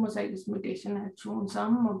had homozygous mutation had shown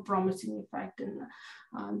some promising effect in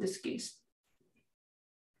this case.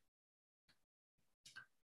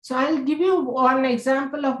 So I'll give you one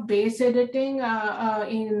example of base editing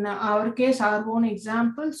in our case, our own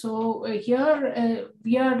example. So here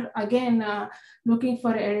we are again looking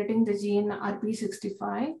for editing the gene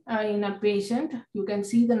RP65 in a patient. You can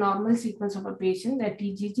see the normal sequence of a patient. That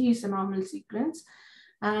TGG is the normal sequence.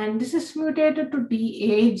 And this is mutated to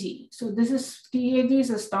TAG. So this is TAG is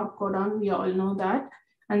a stop codon. We all know that.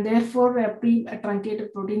 And therefore a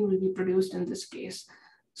truncated protein will be produced in this case.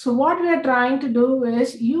 So what we are trying to do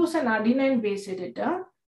is use an adenine base editor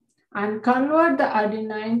and convert the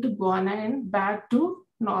adenine to guanine back to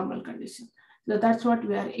normal condition. So that's what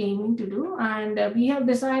we are aiming to do. And we have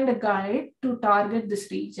designed a guide to target this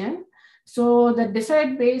region. So the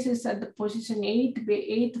desired base is at the position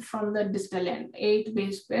 8 from the distal end, 8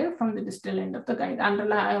 base pair from the distal end of the guide.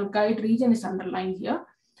 Guide region is underlined here.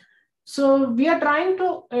 So we are trying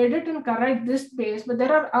to edit and correct this base, but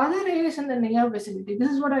there are other areas in the near vicinity. This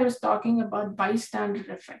is what I was talking about, bystander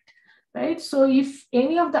effect, right? So if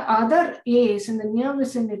any of the other A's in the near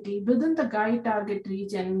vicinity within the guide target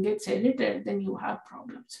region gets edited, then you have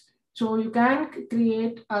problems. So you can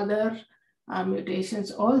create other mutations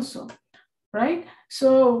also, right?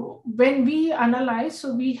 So when we analyze,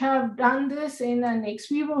 so we have done this in an ex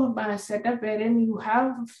vivo setup wherein you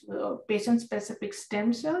have patient-specific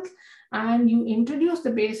stem cells, and you introduce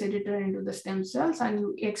the base editor into the stem cells, and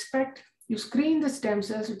you screen the stem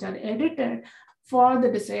cells which are edited for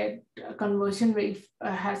the desired conversion wave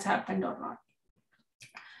has happened or not.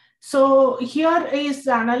 So here is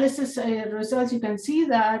the analysis results. You can see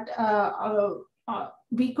that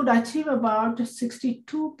we could achieve about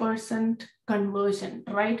 62% conversion,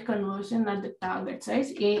 right conversion at the target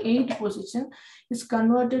size. A8 position is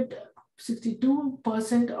converted,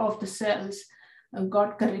 62% of the cells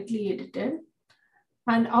got correctly edited.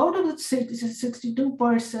 And out of the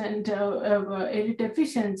 62% edit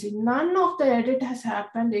efficiency, none of the edit has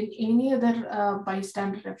happened in any other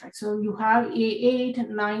bystander effect. So you have 8,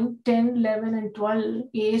 9, 10, 11, and 12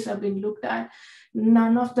 A's have been looked at.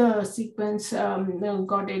 None of the sequence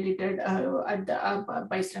got edited at the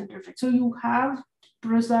bystander effect. So you have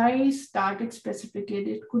precise target specific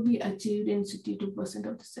edit could be achieved in 62%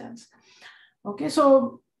 of the cells. Okay,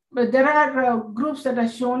 so but there are groups that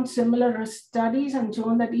have shown similar studies and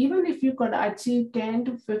shown that even if you could achieve 10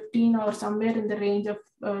 to 15 or somewhere in the range of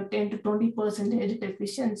 10 to 20% edit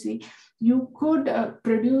efficiency, you could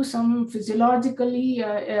produce some physiologically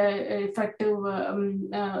effective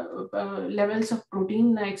levels of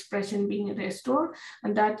protein expression being restored,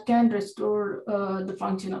 and that can restore the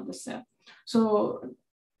function of the cell. So,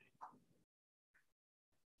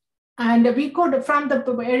 and we could, from the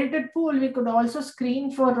edited pool, we could also screen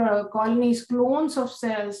for colonies, clones of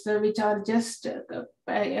cells, which are just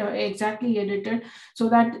exactly edited, so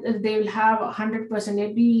that they will have 100%.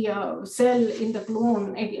 Every cell in the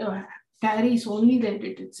clone carries only the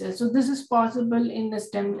edited cells. So this is possible in the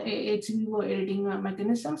stem ex vivo editing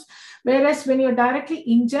mechanisms. Whereas when you're directly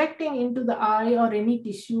injecting into the eye or any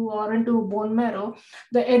tissue or into bone marrow,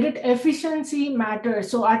 the edit efficiency matters.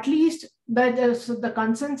 So at least so the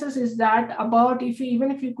consensus is that about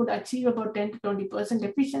even if you could achieve about 10 to 20%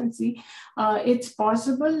 efficiency, it's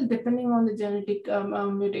possible depending on the genetic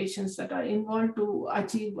mutations that are involved to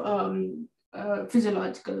achieve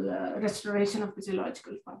physiological restoration of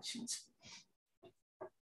physiological functions.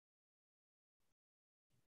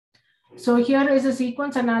 So here is a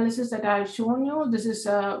sequence analysis that I've shown you. This is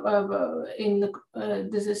in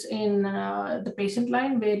the patient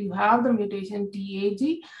line where you have the mutation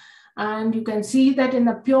TAG. And you can see that in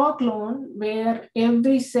the pure clone, where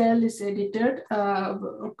every cell is edited,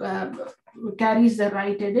 carries the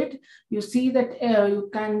right edit, you see that you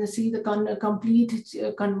can see the complete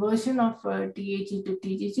conversion of TAG to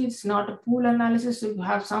TGG. It's not a pool analysis, so you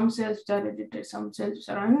have some cells which are edited, some cells which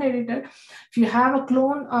are unedited. If you have a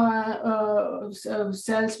clone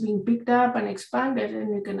cells being picked up and expanded,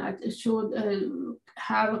 and you can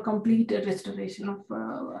have a complete restoration of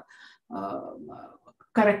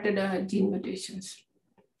corrected gene mutations.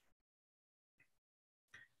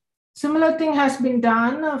 Similar thing has been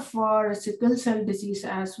done for sickle cell disease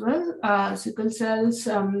as well. Sickle cells,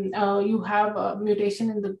 you have a mutation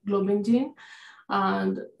in the globin gene,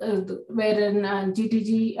 and wherein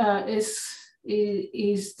GTG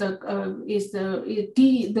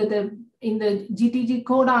in the GTG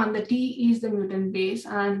codon, the T is the mutant base,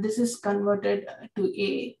 and this is converted to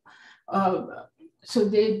A. So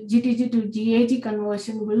the GTG to GAG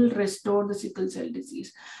conversion will restore the sickle cell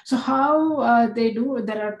disease. So how they do,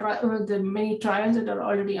 there are many trials that are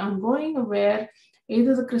already ongoing where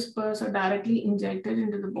either the CRISPRs are directly injected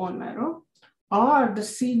into the bone marrow, or the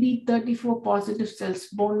CD34 positive cells.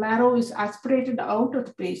 Bone marrow is aspirated out of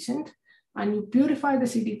the patient, and you purify the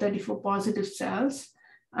CD34 positive cells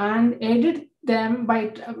and edit them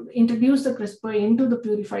by introduce the CRISPR into the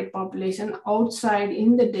purified population outside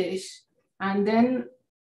in the dish, and then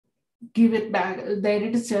give it back. The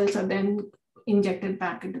edited cells are then injected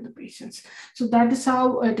back into the patients. So that is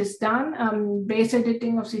how it is done. Base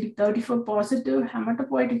editing of CD34 positive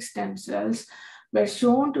hematopoietic stem cells were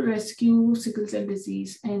shown to rescue sickle cell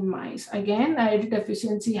disease in mice. Again, edit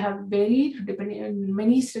efficiency have varied, depending.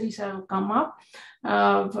 Many studies have come up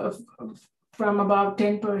from about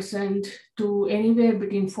 10% to anywhere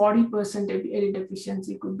between 40% edit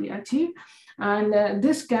efficiency could be achieved. And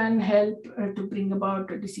this can help to bring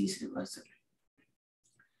about a disease reversal.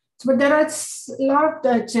 So, but there are a lot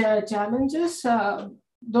of challenges.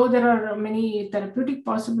 Though there are many therapeutic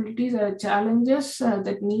possibilities, there are challenges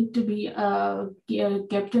that need to be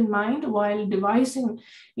kept in mind while devising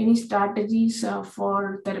any strategies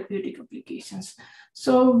for therapeutic applications.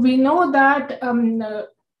 So we know that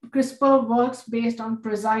CRISPR works based on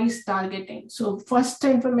precise targeting. So first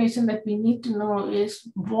information that we need to know is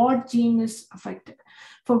what gene is affected,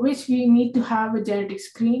 for which we need to have a genetic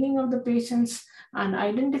screening of the patients and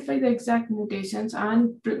identify the exact mutations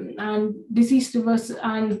and disease reversal,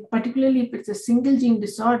 and particularly if it's a single gene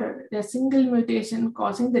disorder, a single mutation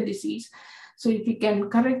causing the disease. So if we can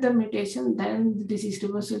correct the mutation, then the disease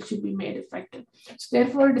reversal should be made effective. So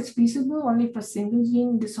therefore, it is feasible only for single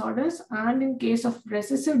gene disorders, and in case of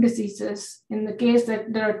recessive diseases, in the case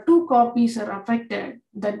that there are 2 copies are affected,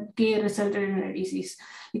 that resulted in a disease.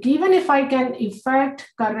 Even if I can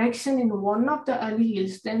effect correction in one of the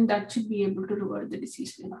alleles, then that should be able to revert the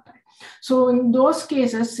disease phenotype. So in those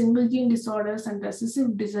cases, single gene disorders and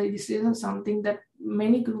recessive diseases are something that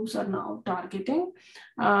many groups are now targeting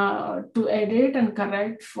to edit and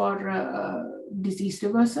correct for disease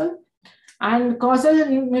reversal. And causal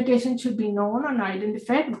mutation should be known and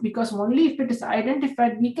identified, because only if it is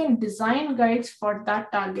identified, we can design guides for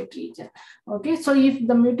that target region. Okay, so if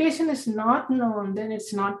the mutation is not known, then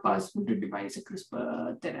it's not possible to devise a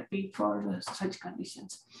CRISPR therapy for such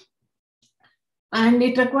conditions. And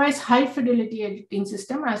it requires high fidelity editing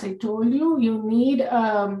system. As I told you, you need,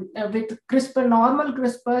 with CRISPR, normal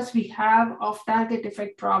CRISPRs, we have off-target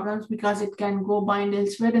effect problems because it can go bind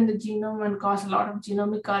elsewhere in the genome and cause a lot of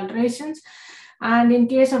genomic alterations. And in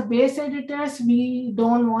case of base editors, we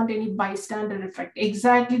don't want any bystander effect.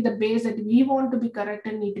 Exactly the base that we want to be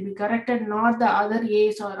corrected need to be corrected, not the other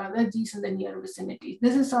A's or other G's in the near vicinity.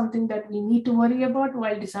 This is something that we need to worry about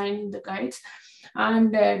while designing the guides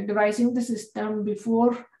and devising the system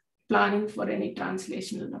before planning for any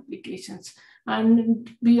translational applications. And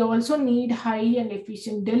we also need high and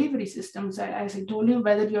efficient delivery systems. As I told you,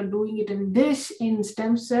 whether you're doing it in dish, in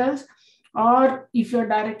stem cells, or if you're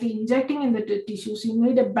directly injecting in the tissues, you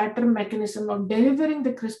need a better mechanism of delivering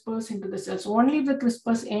the CRISPRs into the cells. Only if the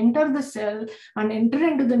CRISPRs enter the cell and enter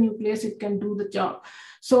into the nucleus, it can do the job.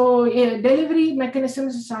 So delivery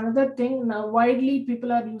mechanisms is another thing. Now, widely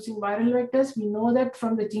people are using viral vectors. We know that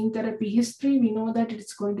from the gene therapy history, we know that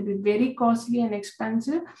it's going to be very costly and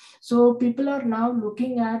expensive. So people are now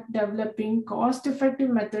looking at developing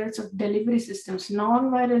cost-effective methods of delivery systems,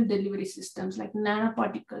 non-viral delivery systems like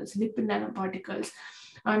nanoparticles, lipid nanoparticles,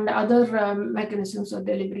 and other mechanisms of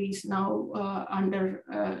delivery is now under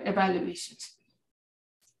evaluations.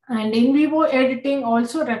 And in vivo editing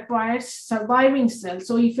also requires surviving cells.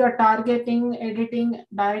 So if you're targeting editing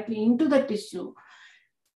directly into the tissue,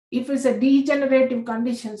 if it's a degenerative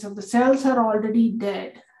condition, so the cells are already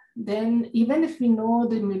dead, then even if we know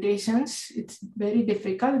the mutations, it's very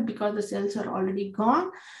difficult because the cells are already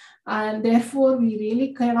gone. And therefore, we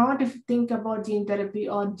really cannot think about gene therapy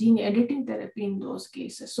or gene editing therapy in those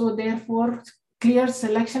cases. So therefore, clear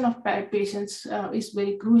selection of patients is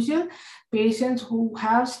very crucial. Patients who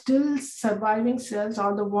have still surviving cells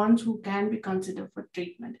are the ones who can be considered for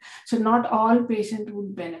treatment. So not all patients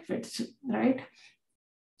would benefit, right?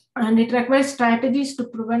 And it requires strategies to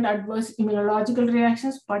prevent adverse immunological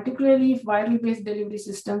reactions, particularly if viral-based delivery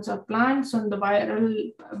systems are planned. So in the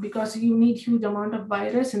viral, because you need huge amount of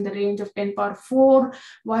virus in the range of 10 power 4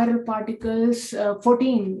 viral particles,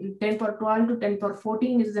 10 power 12 to 10 power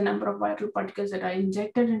 14 is the number of viral particles that are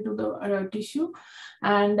injected into the tissue.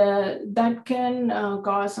 And that can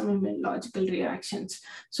cause some immunological reactions.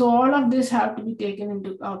 So all of this have to be taken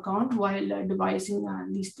into account while devising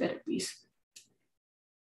these therapies.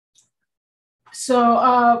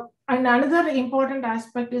 So, and another important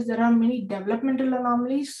aspect is there are many developmental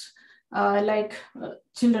anomalies, like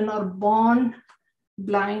children are born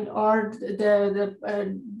blind, or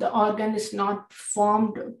the organ is not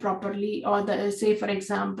formed properly, or say for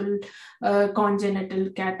example congenital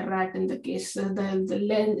cataract. In the case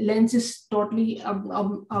the lens is totally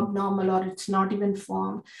abnormal, or it's not even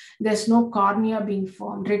formed. There's no cornea being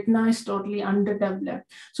formed. Retina is totally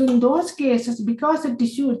underdeveloped. So in those cases, because the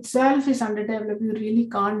tissue itself is underdeveloped, you really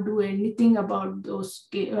can't do anything about those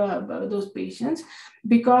patients,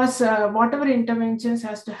 because whatever interventions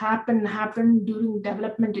has to happen during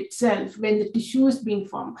development itself when the tissue is being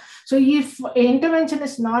formed. So if intervention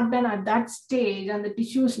is not done at that stage and the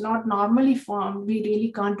tissue is not normally formed, we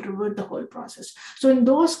really can't revert the whole process. So in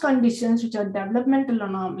those conditions, which are developmental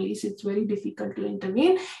anomalies, it's very difficult to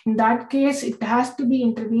intervene. In that case, it has to be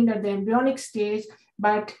intervened at the embryonic stage,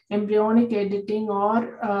 but embryonic editing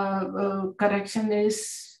or correction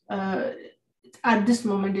is at this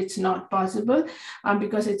moment, it's not possible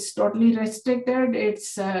because it's totally restricted.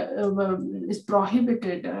 It's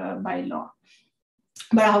prohibited by law.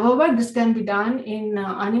 But however, this can be done in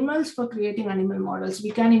animals for creating animal models.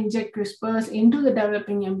 We can inject CRISPRs into the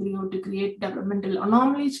developing embryo to create developmental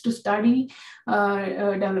anomalies to study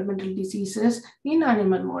developmental diseases in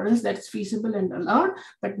animal models. That's feasible and allowed,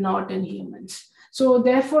 but not in humans. So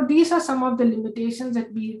therefore, these are some of the limitations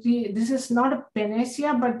that this is not a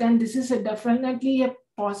panacea, but then this is definitely a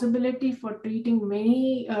possibility for treating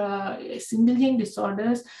many single gene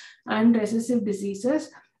disorders and recessive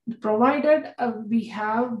diseases, provided we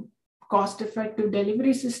have cost-effective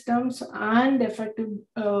delivery systems and effective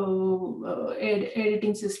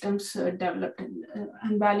editing systems developed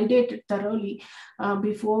and validated thoroughly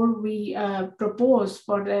before we propose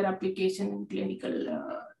for their application in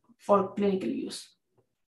for clinical use.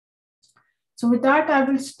 So with that, I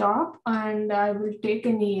will stop and I will take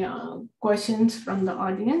any questions from the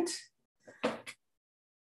audience.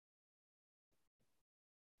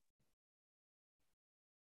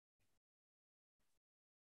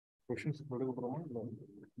 Questions?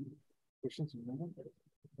 Questions?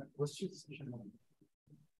 Questions?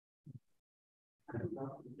 I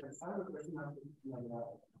have a question on the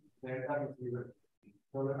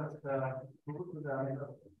so let us move to the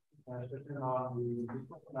session on the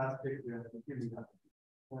Lymphoblastic leukemia.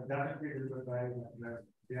 That is by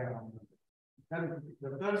then the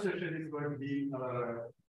third session is going to be our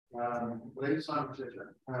brainstorming session.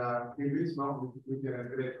 In which now we can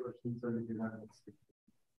encourage questions and we can answer.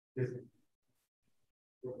 Yes.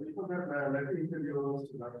 So before that, let me introduce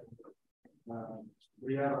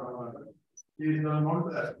Priya. She is known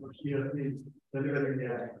as she has been delivering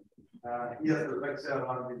he has a lecture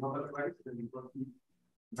on the Nobel Prize in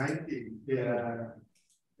 2019,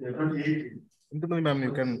 2018. Indumathi ma'am,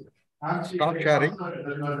 you can stop sharing.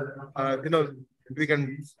 We can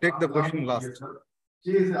take the question last.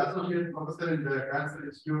 She is associate professor in the Cancer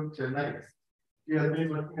Institute, Chennai. She has been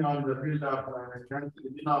working on the field of cancer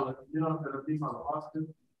immunotherapy for the past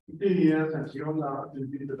 15 years, and she also has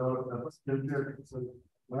been developed the therapeutics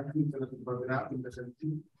vaccine therapy program in the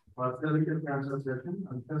country for cervical cancer session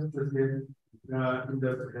and test the same in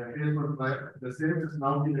the phase 1 trial. The same is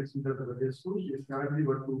now being extended to the phase 2. She is currently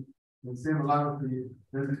working in the same along with the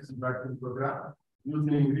therapeutics vaccine program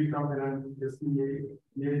using recombinant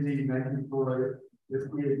SPAG94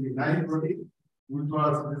 SPAG9 which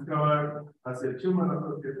was discovered as a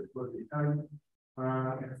tumor-associated protein.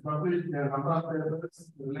 It's published in a number of papers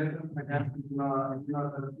related to the cancer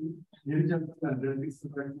immunotherapy, injections and genetics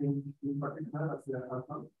vaccine in particular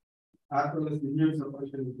as well as immune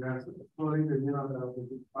suppression in cancer, exploring the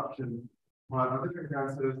immunotherapeutic option for other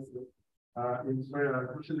cancers in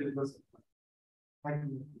crucial interest. Thank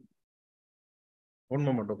you. One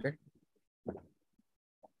moment, okay?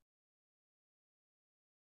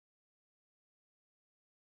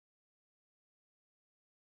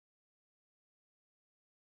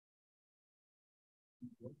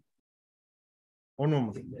 One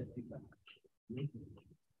moment.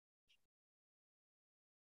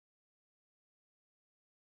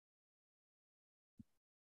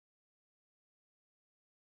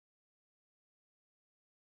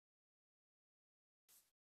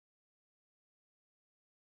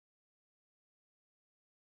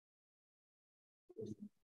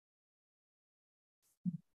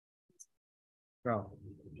 Yeah.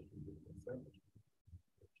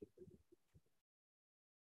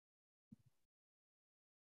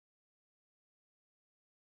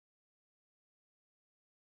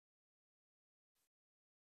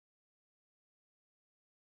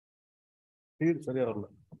 சரியா வரல.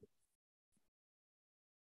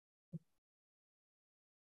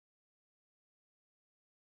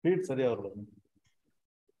 சரியா வரல.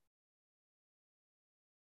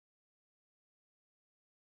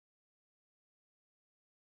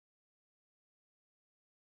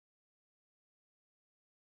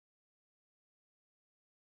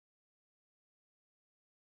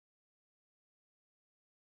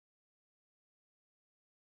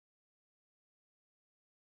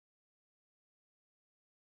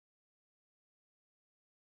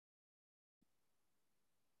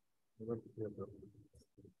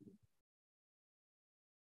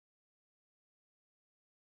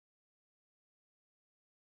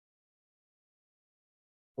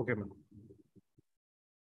 Okay, ma'am.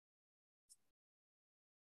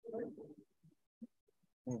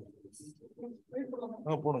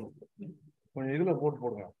 போடுங்க. கொஞ்சம் இதுல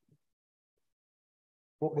போடுங்க.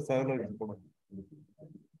 Focus அதுல போடுங்க.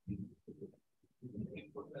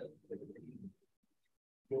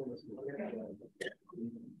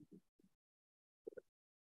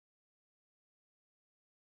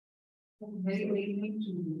 Very good evening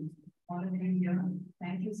to all of you here.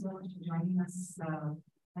 Thank you so much for joining us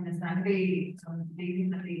on a Sunday day in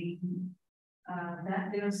the evening. That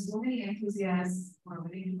there are so many enthusiasts who are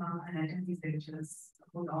willing to come and attend these lectures,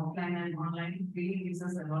 both offline and online, really gives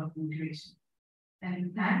us a lot of motivation. And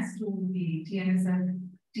thanks to the TNSF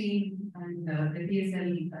team and the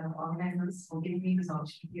PSL organizers for giving me this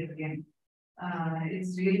opportunity again.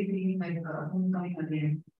 It's really feeling like homecoming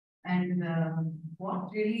again. And what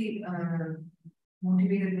really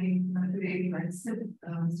motivated me to really accept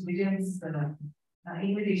Vijay's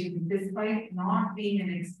invitation, despite not being an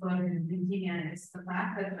expert in leukemia, it's the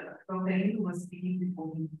fact that Dr. Indu was speaking before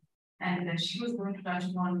me, and she was going to touch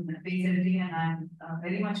on base editing, and I'm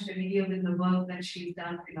very much familiar with the work that she's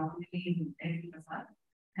done phenomenally in Hyderabad.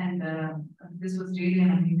 And this was really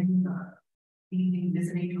an amazing evening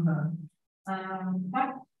listening to her.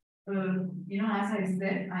 But as I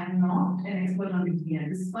said, I'm not an expert on leukemia.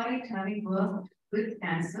 Despite having worked with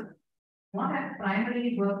cancer, what I've primarily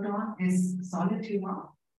worked on is solid tumor,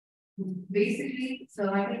 basically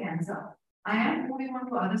cervical cancer. I am moving on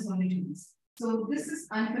to other solid tumors. So this is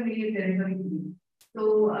unfamiliar territory to me.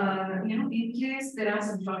 So, in case there are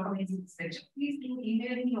some shortcomings in this lecture, please do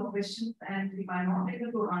email me your questions, and if I'm not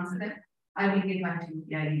able to answer them, I will get back to you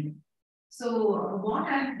via email. So, what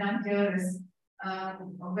I've done here is,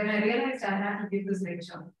 when I realized I had to give this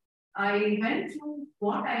lecture, I went through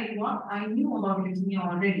what I knew about leukemia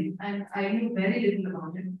already, and I knew very little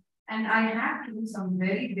about it. And I had to do some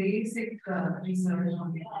very basic research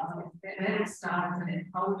on where it starts and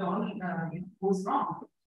how it all goes wrong.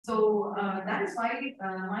 So that is why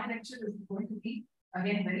my lecture is going to be,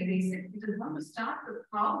 again, very basic. It is going to start with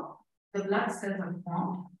how the blood cells are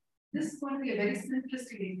formed. This is going to be a very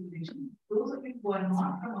simplistic explanation. Those of you who are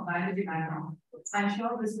not from a biology background, I'm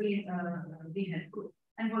sure this will be helpful.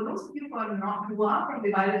 And for those of you who are from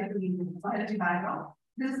the biology background,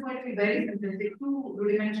 this is going to be very simplistic, too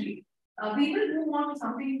rudimentary. We will move on to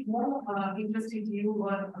something more interesting to you,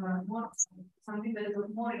 or something that is of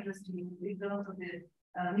more interest to you in terms of the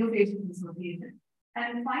mutations associated.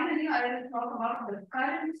 And finally, I will talk about the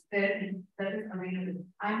current therapy that is available.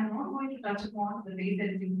 I'm not going to touch upon the base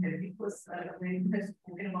editing therapy because Ramanathan has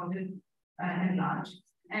spoken about it at large.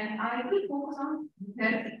 And I will focus on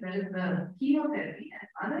therapy, that is the chemotherapy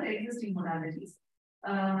and other existing modalities,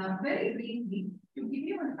 very briefly to give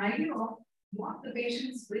you an idea of what the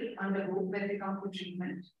patients will undergo when they come for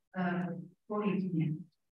treatment for leukemia.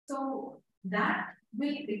 So that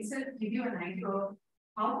will itself give you an idea of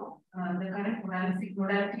how the current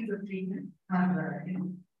modalities of treatment are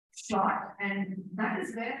short, and that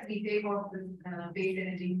is where we take off the base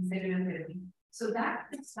editing, cellular therapy. So that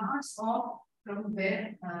starts off from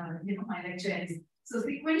where my lecture ends. So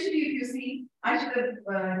sequentially, if you see, I should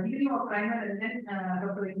have given you a primer, and then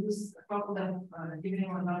Dr. Induced talk about giving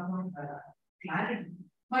you a lot more clarity.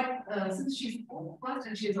 But since she spoke first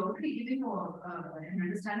and she has already given you an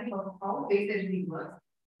understanding of how base editing works,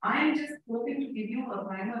 I am just hoping to give you a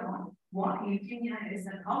primer on what leukemia is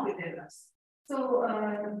and how it develops. So,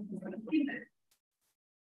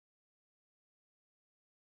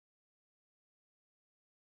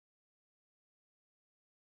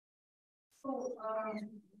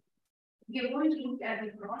 we are going to look at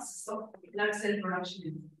the process of blood cell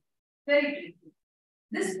production very briefly.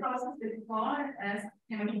 This process is called as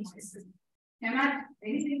hematopoiesis.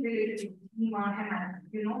 Anything related to hemat,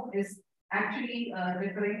 is actually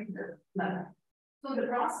referring to the blood. So the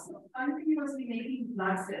process of continuously making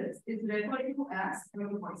blood cells is referred to as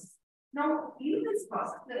hematopoiesis. Now, in this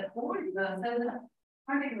process, the whole cells are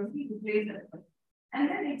continuously replaced at birth. And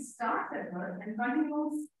then it starts at birth and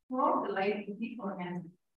continues throughout the life of the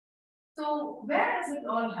organism. So where does it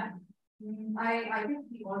all happen? I think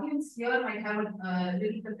the audience here might have a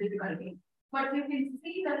little bit difficulty, but you can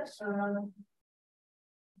see that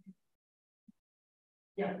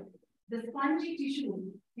the spongy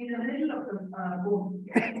tissue in the middle of the bone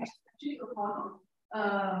is actually a hollow,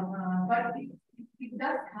 but it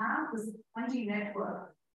does have this spongy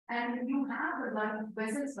network, and you have the blood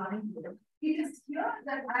vessels running through it. It is here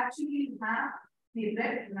that actually you have the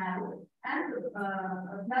red marrow and the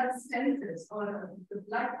blood stem cells, or the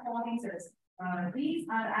blood forming cells. These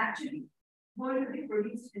are actually going to be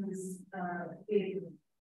produced in this area.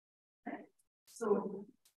 Right? So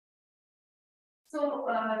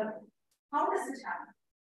how does it happen?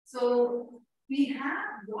 So we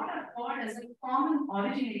have what are called as a common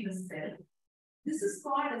originator cell. This is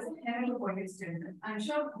called as a hematopoietic stem cell. I'm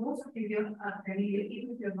sure most of you here are familiar,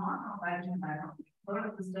 even if you're not from biology background, heard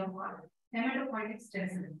of this term called hematopoietic stem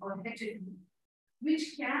cell, or HSC,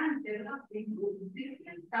 which can develop into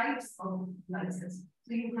different types of blood cells.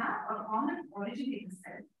 So you have a common originator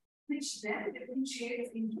cell, which then differentiates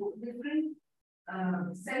into different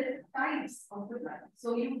cell types of the blood.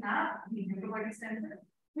 So you have the hematopoietic stem cell,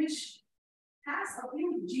 which has a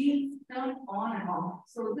few genes turned on and off.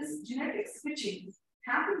 So this genetic switching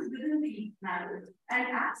happens within the marrow, and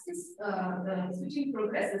as this the switching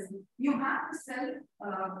progresses, you have the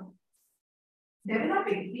cell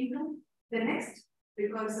developing into the next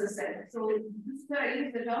precursor cell. So this is where I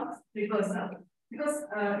use the term precursor, because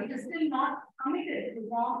it is still not committed to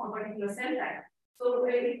form a particular cell type. So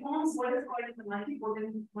it forms what is called the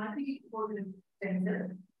multipotent stem cell,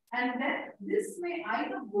 and then this may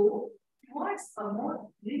either go towards a more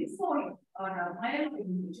lymphoid or a myeloid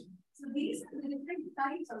individual. So these are the different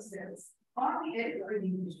types of cells, or the erythroid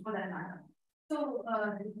individual for that matter. So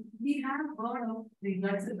we have heard of the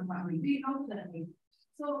blood cell compartment. We know that.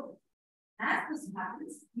 So as this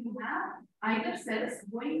happens, you have either cells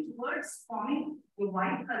going towards forming your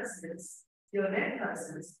white blood cells, your red blood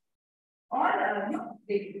cells, or your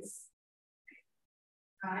platelets.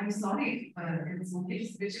 I'm sorry, it's okay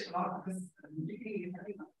to switch it off because really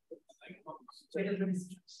having Right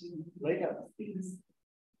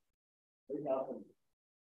up.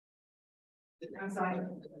 I'm sorry.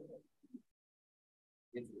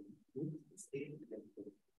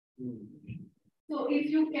 So if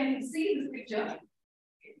you can see this picture,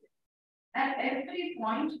 at every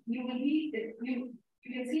point you will be you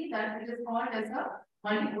can see that it is called as a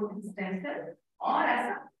multipotent stem cell or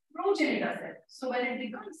as a progenitor cell. So when it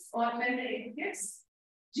becomes or when it gets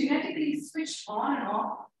genetically switched on and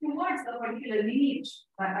off towards a particular lineage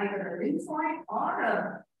by either a lymphoid or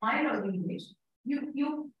a myeloid lineage,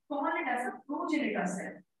 you call it as a progenitor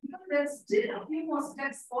cell. Because there's still a few more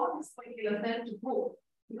steps for this particular cell to go.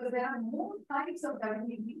 Because there are more types of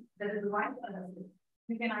WBB that is the white color cell.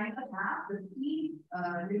 You can either have the T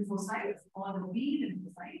lymphocytes or the B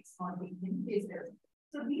lymphocytes or the NK cells.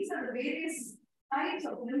 So these are the various types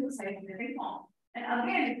of lymphocytes that they form. And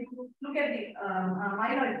again, if you look at the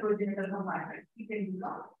myeloid progenitor compartment, you can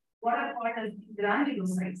become what are called as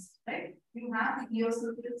granulocytes, right? You have the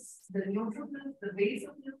eosinophils, the neutrophils, the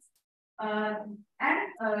basophils, and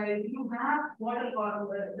you have what are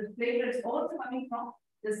called the platelets also coming from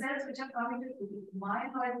the cells which are coming to the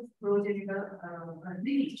myeloid progenitor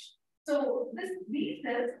lineage. So these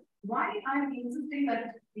cells, why I'm insisting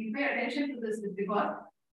that we pay attention to this is because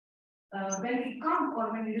when we come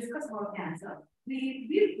or when we discuss about cancer,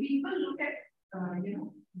 we will look at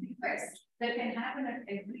defects that can happen at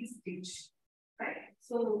every stage, right?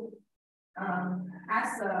 So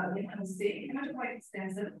as I was saying, hematopoietic stem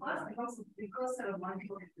cell first becomes a precursor of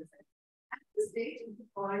multipotent cell. At this stage, it is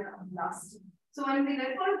called blast. So when we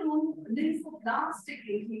refer to lymphoblastic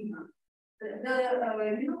leukemia, the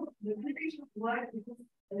connotation of the word is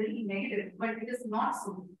really negative, but it is not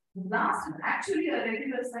so. Blast is actually a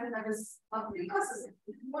regular cell that is a precursor cell.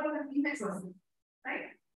 It's more of an immature cell,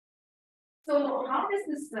 right? So how does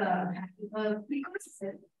this precursor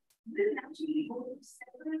cell will actually go to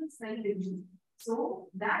several cell divisions? So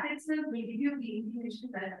that itself will give you the indication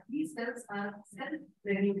that these cells are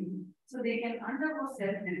self-renewing. So they can undergo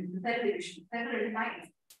cell division several times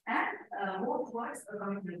and move towards a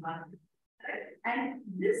coming environment. Right? And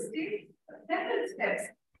this takes several steps. A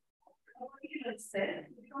particular cell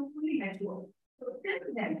becomes fully mature. So till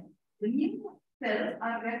then, the new cells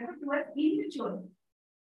are referred to as immature.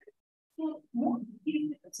 So most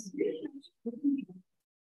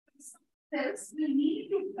cells will need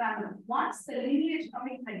to travel once the lineage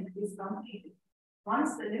coming is completed.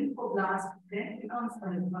 Once the lymphoblast then becomes a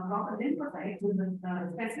proper lymphocyte with a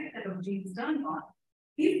specific set of genes turned on,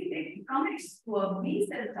 if it commits to a B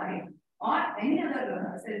cell type or any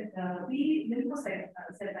other B lymphocyte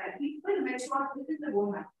cell type, it will mature within the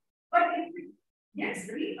bone marrow. But if it gets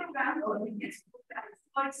reprogrammed or it gets programmed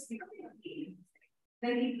towards becoming a B,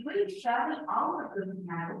 then it will travel out of the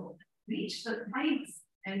marrow, reach the thymus,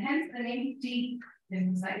 and hence the name T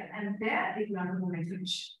lymphocyte, and there it will undergo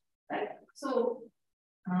maturation, right? So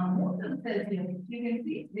most of the cells here, you can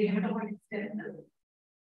see the hematopoietic stem cell,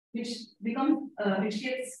 which becomes which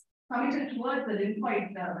gets committed towards the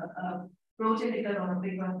lymphoid progenitor or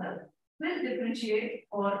precursor, will differentiate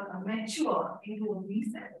or mature into a B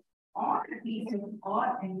cell or a T cell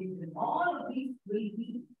or NK cell. All of these will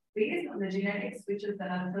be based on the genetics switches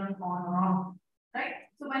that are turned on or off, right?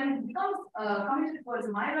 So when it becomes committed towards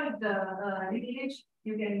myeloid lineage,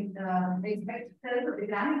 you can expect cells of the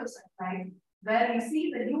granulocyte type, where you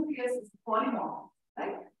see the nucleus is polymorph,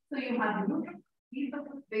 right? So you have the nucleus, these are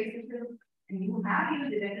the basophils, and you have even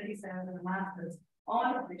the dendritic cells and the mast cells, all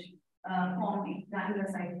of which form the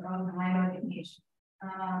granulocyte or the myeloid lineage.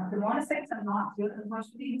 The monocytes are not here,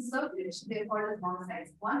 unfortunately, in circulation, they are called as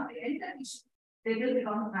monocytes. Once they enter tissue, they will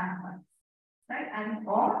become macrophages, right? And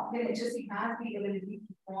or the HSC has the ability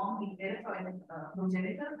to form the erythroid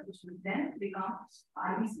progenitor, which will then become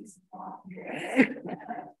iPSCs.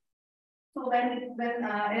 So when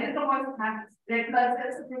erythropoiesis have red blood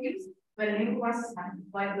cells produced, when leukocytes have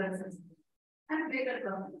white blood cells, and later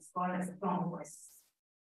term is called as thrombopoiesis.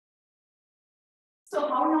 So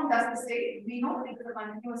how long does this take? We know it is a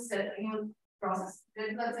continuous cell renewal process.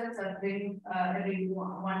 Red blood cells are draining every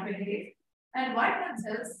 120 days. And white blood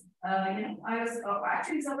cells, I was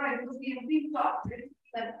actually surprised because we have been taught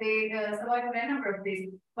that they survive for a number of days.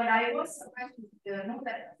 But I was surprised to know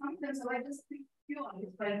that some of them survive just a few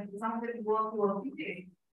hours, but some of them work for a few days.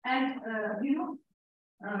 And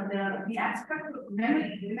the aspect of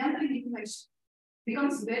memory, remembering information,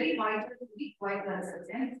 becomes very vital to the white blood cells.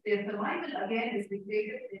 And their survival again is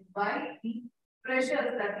dictated by the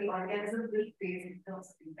pressures that the organism will face in terms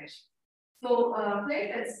of infection. So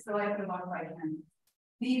platelets survive for about 5 minutes.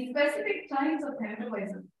 The specific types of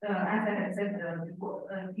hematopoiesis, as I had said before,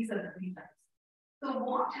 these are the 3 types. So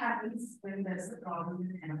what happens when there's a problem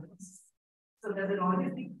with hematopoiesis? So does it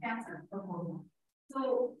always be cancer or hormone?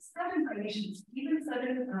 So certain conditions, even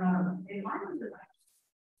certain environmental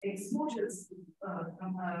exposures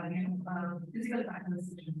from physical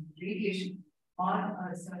factors, radiation, or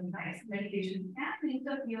certain types of medication can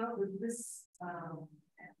interfere with this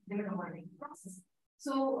hematopoietic process.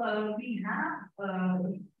 So we have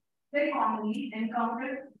very commonly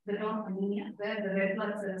encountered the term anemia, where the red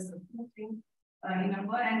blood cells are moving in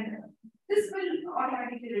number, and this will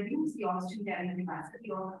automatically reduce the oxygen carrying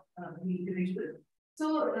capacity of the individual.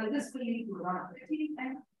 So this will lead to a lot of fatigue,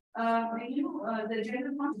 and the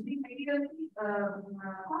general quantity medically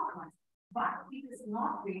compromised. But it is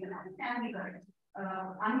not fatal and can be corrected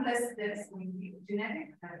unless there is going to be a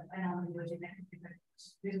genetic anomaly or genetic defect,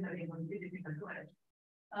 which is going to be difficult to correct.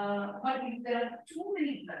 But if there are too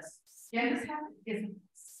many bloods, this happens.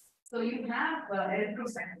 So you have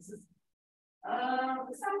erythrocytosis.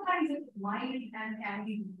 Sometimes it's mild and can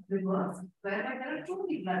be reversed, whereby there are too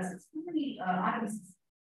many bloods, too many RBCs.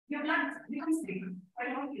 Your blood becomes thick,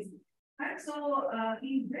 quite obviously. Right? So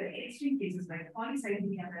in very extreme cases like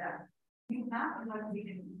polycythemia vera, you have blood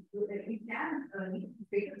bleeding. It can lead to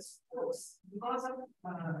fatal strokes because of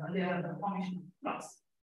the formation of clots.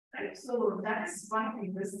 Right? So that is one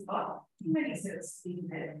thing. This is about too many cells being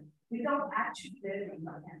there without actually there being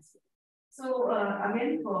blood cancer. So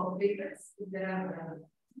again, for platelets, if there are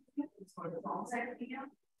it's called thrombocytopenia,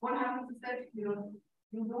 what happens is that you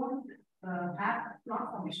don't have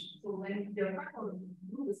clot formation. So when you're not going to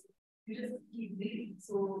do this, you just keep bleeding.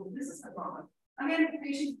 So this is the problem. Again,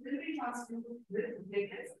 patients will be transferred with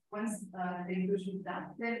platelets once the infusion is done.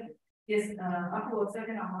 Then yes, up to a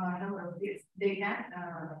certain number of days, they can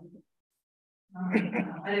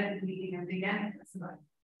arrest bleeding and they can survive.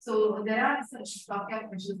 So there are such stopgap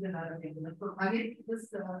measures that are available. So again,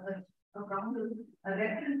 this a problem, a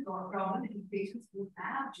recurrent problem in patients who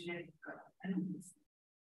have genetic anomalies.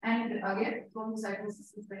 And again,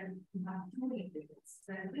 thrombocytosis is when you have too many platelets.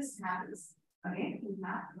 When this happens, again, you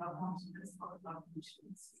have blood functions or blood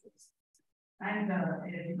functions. And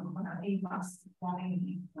influx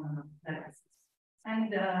forming dialysis.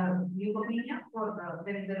 And leukemia, for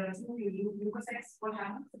when there are two leukocytes, what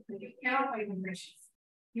happens? You cannot fight infections.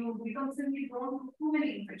 You become simply prone to too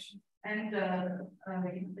many infections and the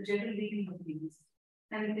general bleeding of disease.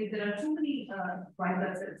 And if there are too many white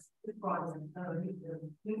blood cells, it causes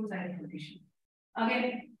leukocyte inflammation.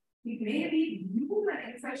 Again, it may be due to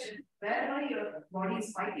an infection whereby your body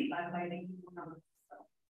is fighting by the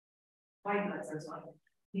white blood cells or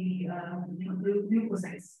the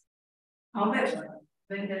leukocytes. However,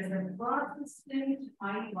 when there is a persistent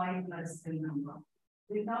high white blood cell number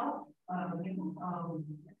without a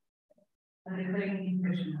recurring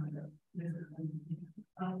infection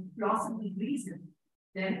plausible reason,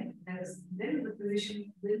 then the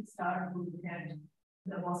physician will start to look at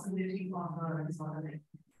the possibility of a disorder like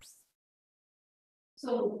this.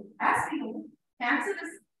 So, as we know, cancer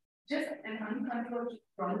is just an uncontrolled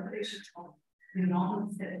proliferation of the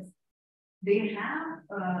normal cells. They have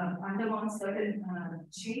undergone certain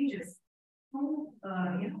changes to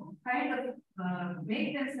kind of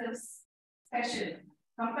make themselves special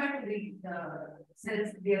compared to the cells,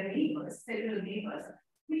 their neighbors, cellular neighbors,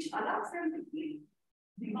 which allows them to keep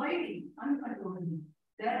dividing uncontrollably,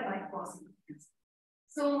 thereby causing cancer.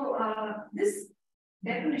 So this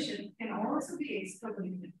definition can also be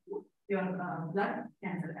extrapolated to your blood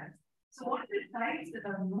cancer types. So what the types that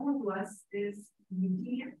are known to us is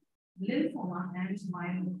leukemia, lymphoma, and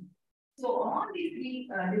myeloma. So all these three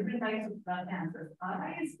different types of blood cancers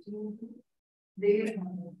arise due to their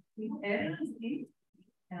errors in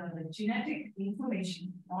genetic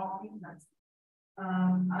information of the blood.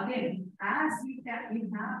 Again, as you have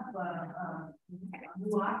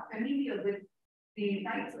who are familiar with the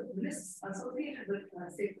types of risks associated with,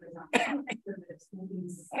 say, for example,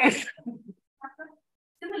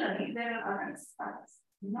 similarly, there are other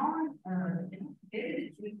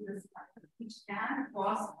non-hereditary risk factors which can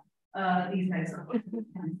cause these types of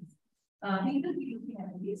cancers. We will be looking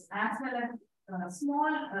at these as well as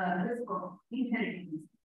small risk of inheritance.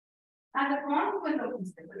 And the consequence of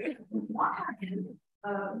this, what happens, if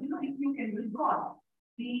you can recall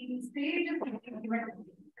the stages of development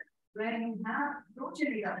where you have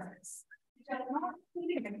progeny cells which are not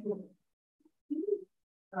fully mature,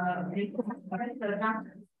 the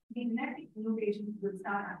genetic mutations will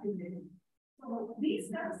start accumulating. So these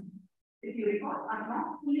cells, if you recall, are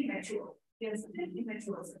not fully mature. They are still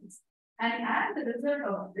immature cells. And as a result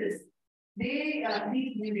of this, these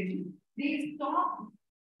mutations, they stop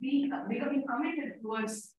becoming committed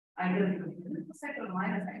towards either the lymphocyte or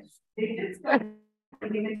myelocyte. They did start,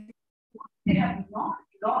 they have not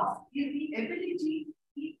lost is the ability to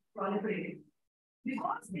keep proliferating.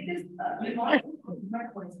 Because it is revolving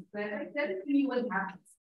where I tell you what happens.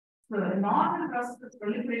 So the normal process of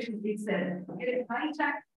proliferation itself is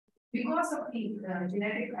hijacked because of the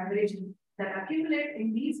genetic aberration that accumulate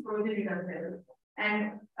in these progenitor cells.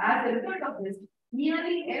 And as a result of this,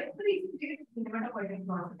 nearly every hematopoietic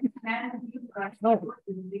process can be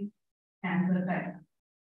using cancer type.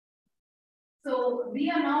 So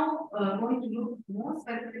we are now going to look more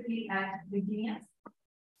specifically at leukemias.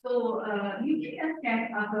 So leukemias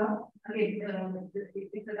can occur, again,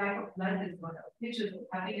 it's a type of blood disorder, which is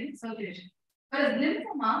happening in circulation. Whereas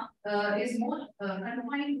lymphoma is more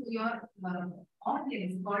confined to your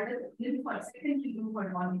organs called lymphoid, secondary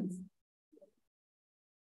lymphoid organs.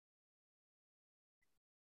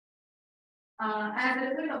 As a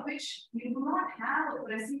result of which you do not have a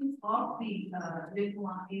presence of the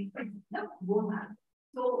lymphoma in the bone marrow.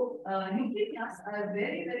 So leukemias are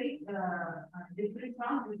very, very different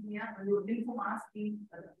from lymphomas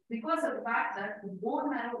because of the fact that the bone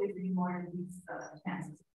marrow is involved in these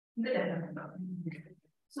cancers in the development of leukemia.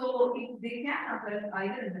 So they can occur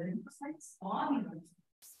either in the lymphocytes or in the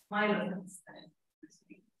myelocytes.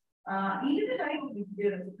 Either type of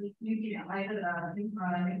leukemia, either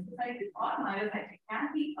lymphocytic or myelocytic, can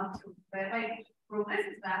be observed whereby it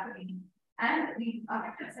progresses rapidly and the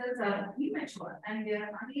affected cells are immature and they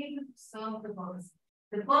are unable to serve the purpose.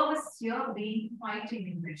 The purpose here being fighting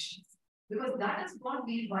infections, because that is what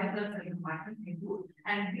the white blood cell compartment can do.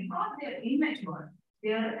 And because they are immature,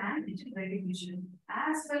 their antigen recognition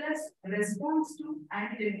as well as response to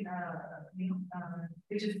antigen,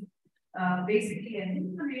 which is basically an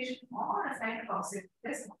inflammation or a cytotoxic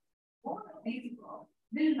response, both of these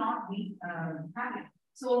will not be happening.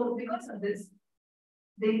 So because of this,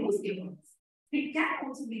 they lose capabilities. It can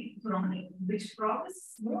also be chronic, which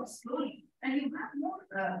progresses more slowly, and you have more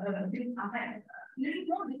little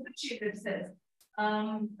more differentiated cells.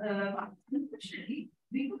 Unfortunately,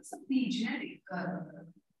 because of the genetic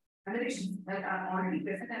aberrations that are already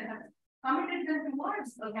present and have committed them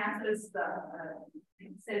towards a cancerous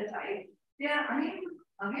cell type, they are unable to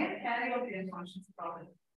again carry out their functions properly.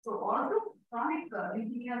 So although chronic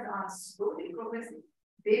leukemias are slowly progressing,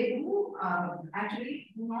 they do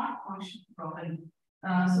actually do not function properly.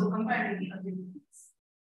 So compared to the other diseases.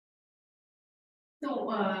 So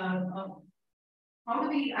how do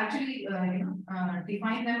we actually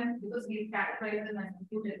define them? Because we categorize them as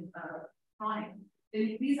acute and chronic.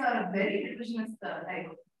 These are a very heterogeneous type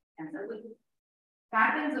of cancer with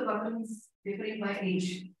patterns of occurrence differing by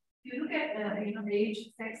age. If you look at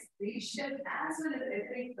age, sex, racial as well as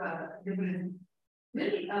ethnic difference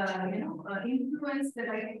will influence the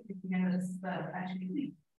type of leukemias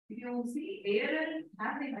actually. If you see ALL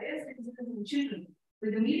has the highest incidence in children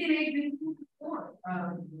with the median age being 2 to 4,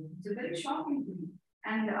 it's a very shocking to me.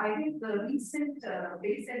 And I think the recent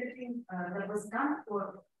base editing that was done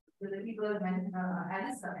for the people when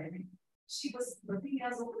Alice, I think she was 13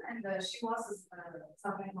 years old and she was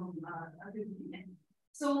suffering from leukemia.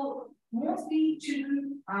 So mostly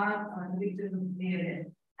children are victims of ALL,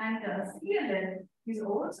 and CLL is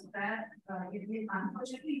also that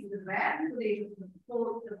unfortunately it is rare in the age of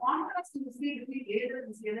 24. The contrast you see between ALL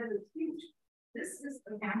and CLL is huge. This is a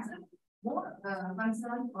cancer more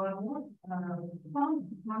concerned or more found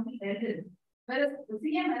among the elderly, whereas the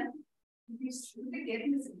CML, if you should be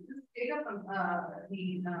getting this data from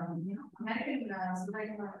the American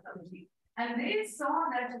Society of Pathology, and they saw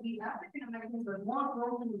that the African Americans were more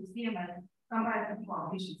prone to CML compared to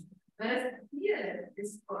Caucasians. Whereas here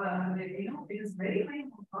is it is very high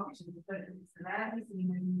in Caucasians, but it's rarely seen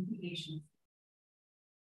in the Asians.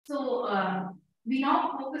 So we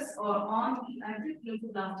now focus on the acute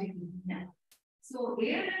lymphoblastic leukemia. So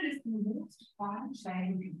ALL is the most common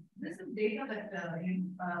child leukemia. This is data that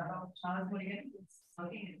Charles Morgan is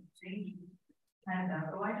working at changing and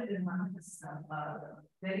provided in one of his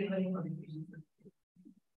very publications,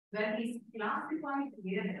 where he's classified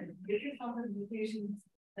ALL based on the mutations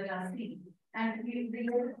that are seen. And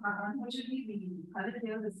unfortunately, the color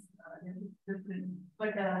here is different.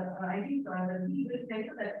 But I think he will tell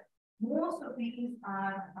you that most of these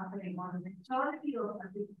are happening on the majority of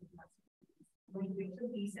going to be the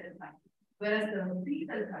B cell type, whereas the B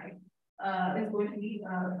cell type is going to be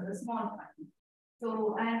a small type.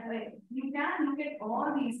 So, and you can look at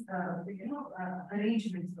all these,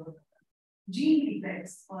 arrangements of gene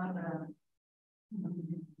defects or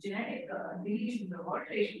genetic deletions or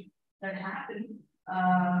alterations that happen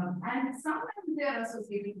And sometimes they are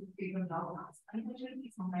associated with fatal outcomes.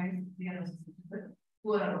 Unfortunately, sometimes they are associated with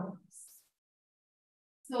poor outcomes.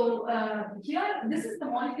 So here, this is the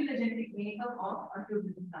molecular genetic makeup of acute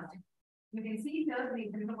lymphoblastic. You can see here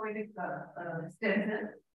the lymphopoietic stem cell.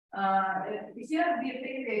 Here we have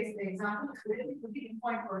taken the example where we put the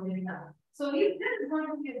endpoint coordinator. So if there is going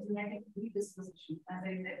to be a genetic predisposition, as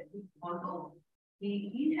I said, although the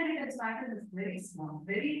inheritance pattern is very small,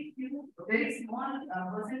 very small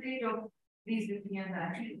percentage of these leukemias are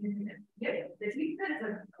actually inherited. Yet, if there is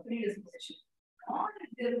a predisposition, or if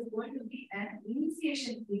there is going to be an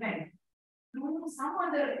initiation event through some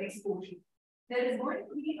other exposure, there is going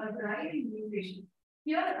to be a driving mutation.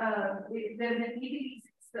 Here, there is an EDD6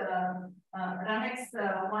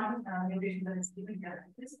 RUNX1 mutation that is given here.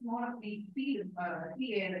 This is more of the PA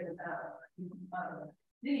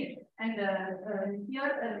lineage. And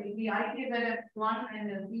here, the IKZF1 and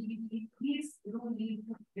the EBP, these do lead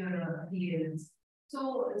to your PAs.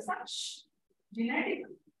 So, such genetic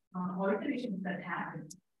alterations that happen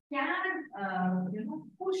can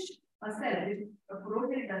push a cell, a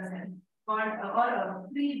progenitor cell, or a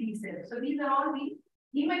pre-B cell. So these are all the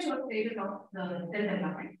immature stages of the cell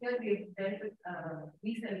development. Here we have dealt with B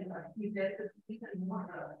cell, we've dealt with B cell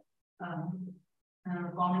more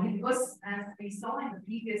commonly, because as we saw in the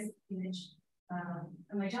previous image,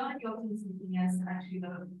 a majority of these leukemias actually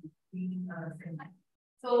develop the cell line.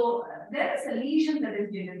 So there is a lesion that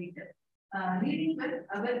is generated, leading with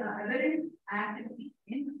aberrant activity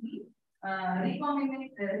in the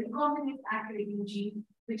recombinant activating gene,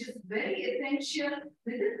 which is very essential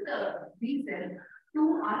within the B cell to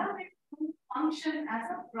allow it to function as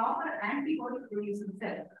a proper antibody producing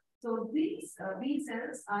cell. So these B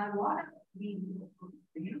cells are what the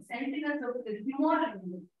sentinels of the humoral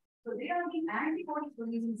immune. So they are the antibody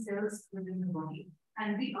producing cells within the body.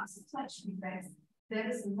 And because of such defects, there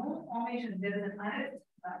is no formation, there is an arrest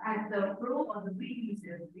at the pro or the pre-B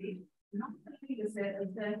cell stage, not the cell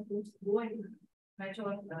itself to go into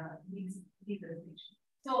mature these stage.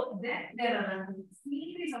 So then there are a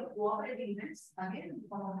series of cooperating events, again, in the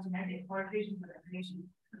form of genetic alteration or regulation,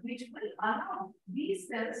 which will allow these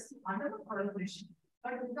cells to undergo proliferation,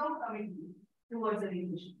 but without coming towards the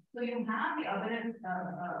lesion. So you have the aberrant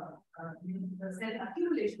cell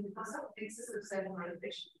accumulation because of excessive cell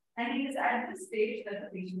proliferation. And it is at this stage that the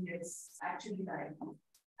patient gets actually diagnosed.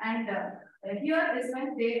 And here is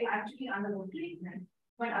when they actually undergo treatment.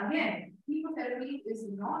 But again, chemotherapy is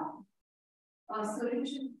not a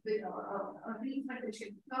solution with a treatment which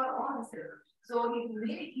can cure all the cells. So it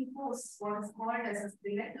may impose what is called as a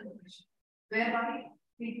selective operation, whereby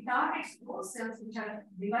it targets those cells which are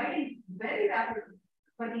dividing very rapidly,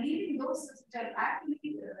 but leaving those cells which are actually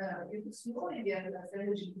slow in their cell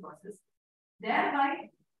division process, thereby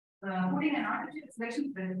putting an artificial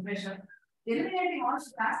selection pressure, eliminating all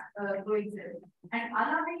fast growing cells, and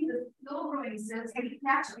allowing the slow growing cells to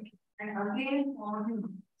catch up and again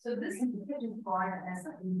form. So this is called as a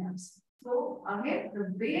relapse. So again, the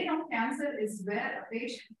vein of cancer is where a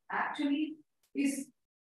patient actually is,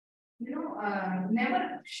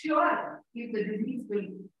 never sure if the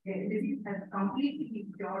disease has completely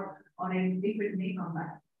been cured or if it may come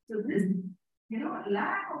back. So this,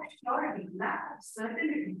 lack of surety, lack of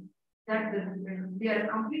certainty that they are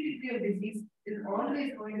completely free of disease is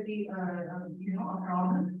always going to be, a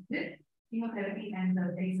problem with chemotherapy and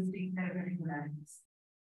the existing therapeutic modalities.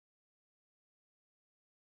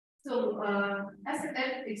 So, as I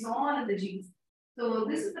said, it's all in the genes. So,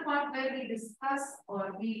 this is the part where we discuss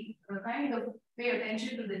or we kind of pay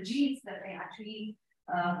attention to the genes that may actually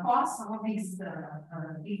cause some of these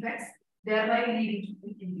defects, thereby leading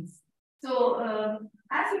to disease. So,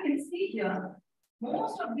 as you can see here,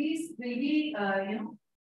 most of these will be,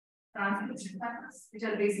 transcription factors, which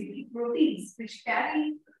are basically proteins which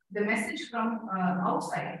carry the message from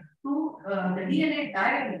outside to the DNA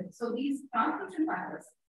directly. So, these transcription factors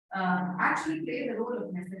actually play the role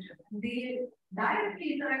of messenger. They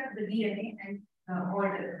directly interact with the DNA and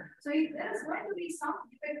alter. So if there is going to be some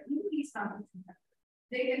defect in these transcription factors,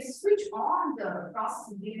 they can switch on the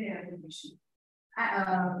process of DNA replication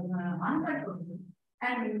uncontrollably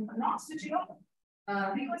and not switch it off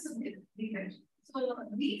because of the defect. So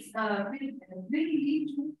these will lead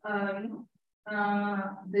to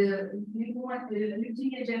the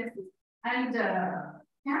leukemia genesis and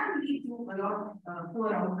can lead to a lot of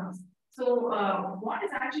poor outcomes. So what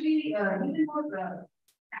is actually even more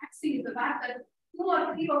taxing is the fact that 2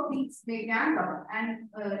 or 3 of these may gang up and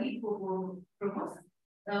lead to prognosis.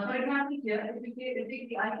 For example, here, if we take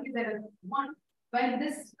the iPSC1, when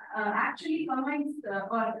this actually combines,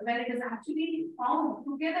 or when it is actually found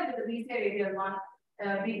together with the BCR1,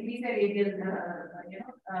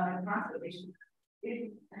 transformation.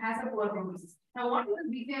 It has a poor prognosis. Now, what is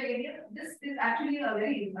the area? This is actually a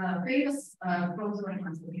very famous chromosomal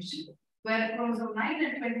transformation, where chromosome 9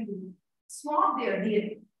 and 22 swap their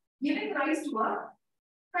DNA, giving rise to a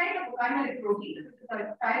kind of chimeric protein,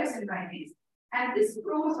 tyrosine kinase. And this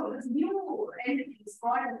chromosome, this new entity is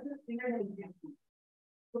called as the fingernail.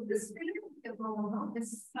 So this fingernail chromosome is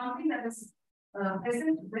something that is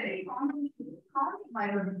present very commonly in chronic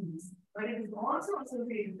viruses, but it is also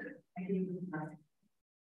associated with acute.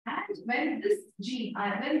 And when this gene,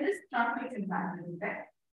 when this transcription factor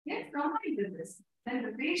gets combined with this, then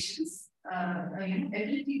the patient's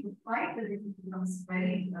ability to fight the disease becomes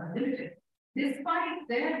very limited. Despite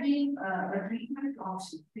there being a treatment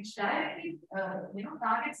option which directly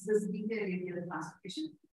targets this detailed radial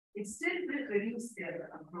transcription, it still will reduce their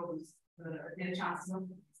progress, their chances of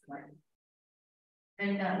survival.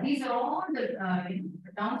 And these are all the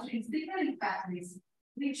downstream signaling pathways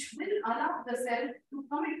which will allow the cell to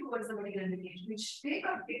commit towards the particular lineage, which they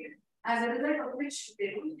committed, as a result of which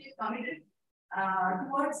they will be committed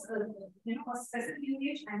towards a specific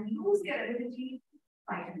lineage and lose their ability to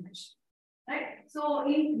fight infection. Right? So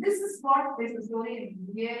this is what this is going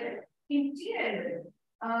here in TL.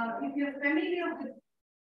 If you're familiar with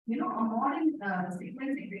a modern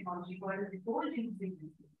sequencing technology called the whole gene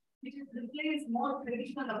sequencing, which is replaced more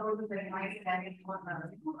traditional approaches that might have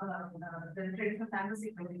the traditional sample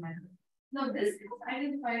sequencing method. Now, this has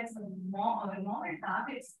identified some novel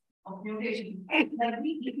targets of mutation like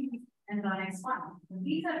VPPs and RNX1.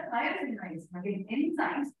 These are tyrosine kinase, again,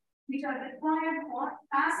 enzymes which are required for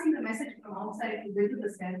passing the message from outside to within the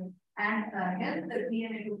cell and help the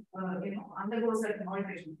DNA to undergo certain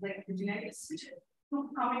alterations, like the genetic switch to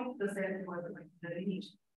come into the cell for the lineage.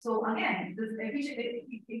 So again, this efficient,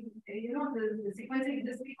 the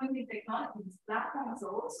sequencing technology, this platforms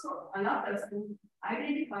also allow us to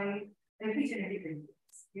identify epigenetic variants,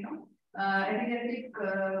 epigenetic,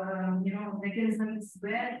 mechanisms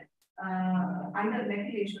where either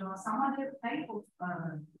methylation or some other type of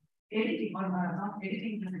editing or not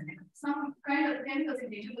editing, some kind of chemical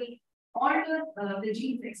signature will alter the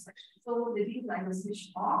gene's expression. So the genes either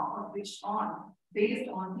switched off or switched on based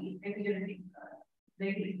on the epigenetic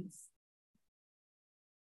regulations.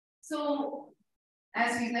 So,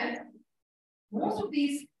 as we said, most of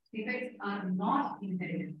these defects are not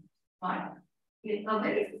inherited, but a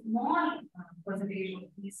very small percentage of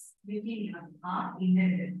these leukemia are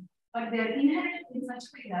inherited. But they are inherited in such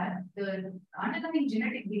a way that the underlying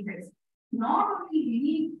genetic defects not only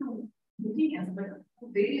lead to leukemias, but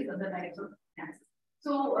to various other types of cancers.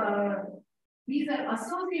 So, these are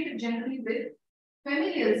associated generally with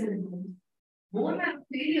familial syndromes, bone marrow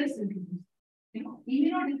failure syndromes,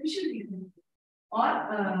 immunodeficiency syndrome, or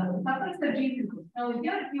suppressor gene syndrome. Now,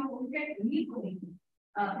 here if you look at Lymphoblastic,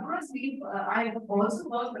 because I have also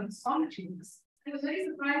worked on solid tumors. I was very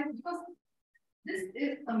surprised because this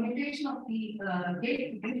is a mutation of the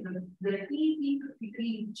gate inhibitor, the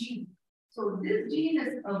TP53 gene. So this gene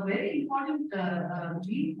is a very important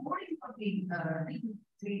gene coding for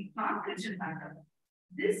the transcription factor.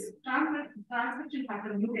 This transcription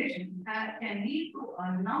factor mutation can lead to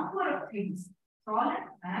a number of things, solid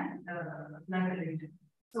and blood related.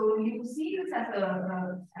 So you see this as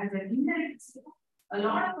an inherent. A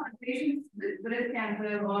lot of our patients with breast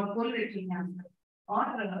cancer or colorectal cancer or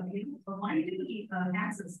multiple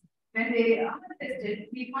cancers, when they are tested,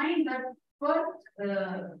 we find that first,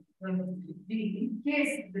 in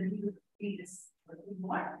case the disease is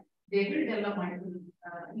what they will develop multiple.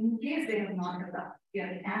 In case they have not developed,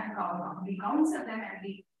 we counsel them and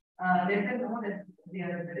we let them know that they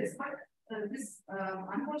are at risk. But this,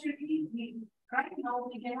 unfortunately, right now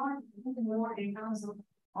we cannot do more in terms of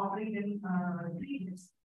offering them treatments.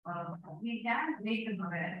 We can make them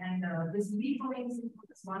aware, and this Lymphoblastic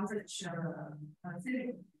is one such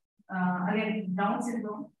syndrome. Again, Down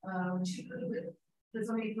syndrome, which people with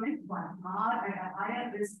trisomy 21 are at a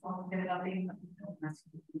higher risk of developing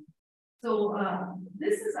masculinity. So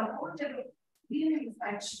this is a portable DNA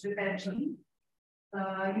repair gene.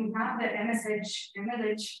 You have the MSH,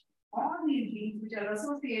 MLH, all these genes which are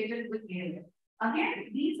associated with ALS. Again,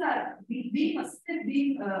 these are being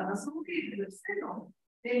associated with syndrome.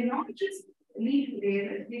 They not just lead to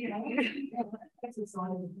ALS, they can also lead to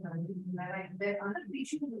solid there are other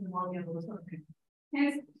issues involved here also.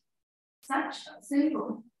 Hence, such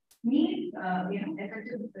syndrome need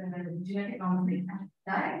effective genetic counseling and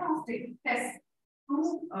diagnostic tests to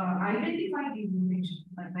identify these mutations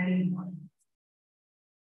are very important.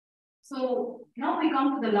 So now we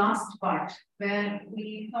come to the last part where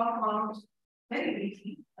we talk about very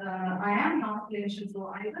briefly, I am not clinician, so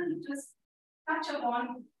I will just touch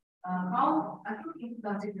upon how acute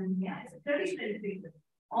lymphoblastic leukemia is a traditional treatment.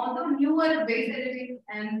 Although newer base editing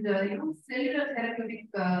and cellular therapeutic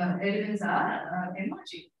elements are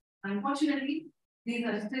emerging, unfortunately, these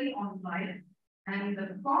are still on trial, and the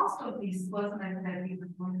cost of these personalized therapies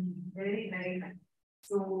is going to be very, very high.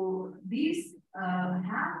 So these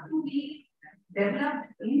have to be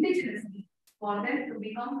developed indigenously for them to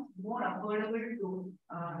become more affordable to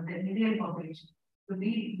the Indian population, to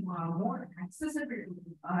be more accessible to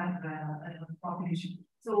our population.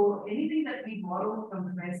 So anything that we borrow from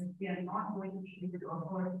the West, we are not going to be able to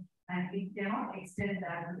afford, and we cannot extend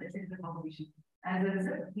that to the central population. As a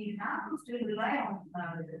result, we have to still rely on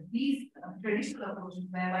these traditional approaches,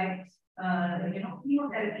 whereby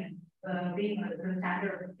chemotherapy being the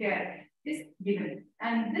standard of care is given,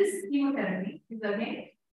 and this chemotherapy is again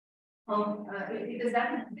it is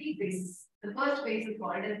done in 3 phases. The first phase is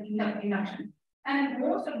called as induction, and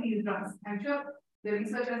most of these drugs, I'm sure the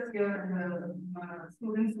researchers here and the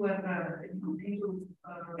students who are into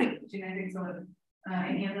genetics or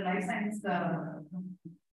any other life science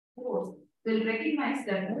course will recognize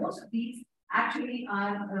that most of these actually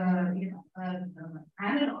are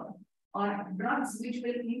analog or drugs which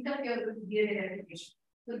will interfere with DNA replication.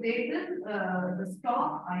 So they will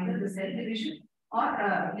stop either the cell division or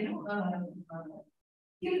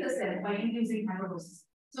kill the cell by inducing fibrosis.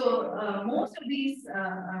 So most of these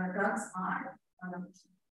drugs are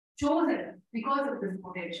chosen because of this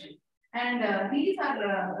potential, and these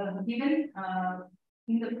are given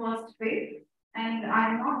in the first phase. And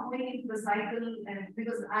I'm not going into the cycle, and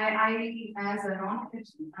because I as a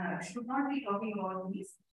non-clinician should not be talking about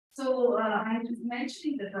these. So I'm just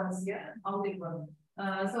mentioning the drugs here, how they work.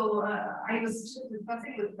 So I was just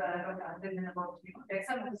discussing with Dr. Aravindhan about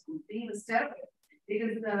dexamethasone being a steroid. It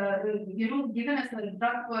is given as a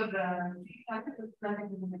drug for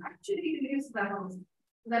actually it reduces fibrosis.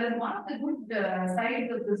 That is one of the good sides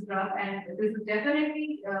of this drug, and this is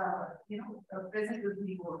definitely present with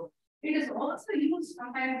the board. It is also used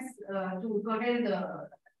sometimes to curtail the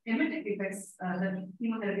emetic effects that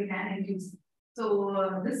chemotherapy can induce. So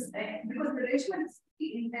this because the regimen is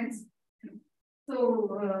intense. So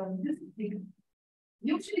this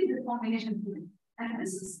usually this combination is good. And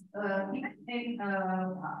this is given in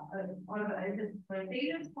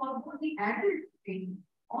tailored for both the adult patient.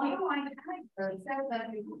 Although I have said that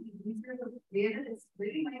research of data is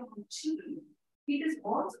very minor on children, it is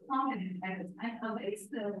also found in adults, and a very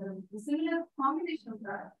similar combination of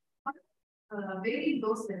that, very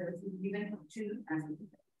low levels is given for children as well.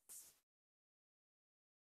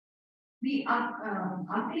 The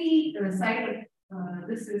ugly side of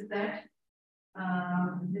this is that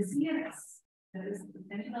the CNS, that is the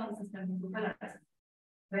central nervous system,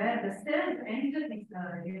 where the cells enter the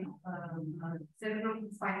cerebral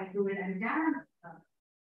spinal fluid and can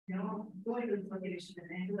go into the circulation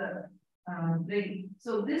and enter the brain.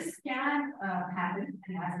 So this can happen,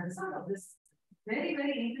 and as a result of this very,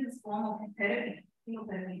 very intense form of therapy,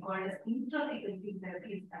 chemotherapy called as intrathecal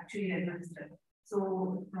chemotherapy is actually administered. So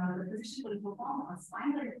the physician will perform a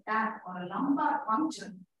spinal tap or a lumbar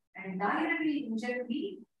puncture and directly inject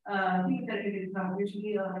the chemotherapy drug,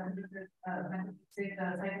 usually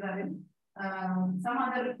cyclosporine. Some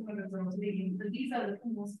other drugs also being, so these are the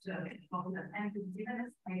two most popular, and given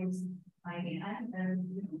as iPSC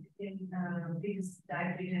and it is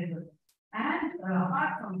dietary. And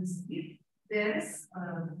apart from this, if there is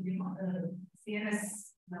CNS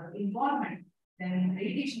involvement, then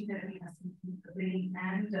radiation therapy has to be the brain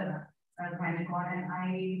and spinal cord. And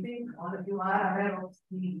I think all of you are aware of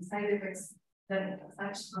the side effects that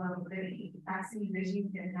such very taxing regime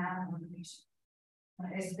can have on the patient,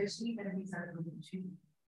 especially when these are treatment.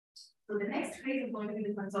 So the next phase is going to be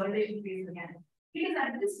the consolidation phase again. It is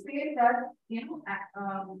at this phase that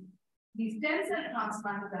the stem cell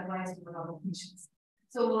transplant is advised to a lot of patients.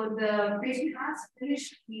 So the patient has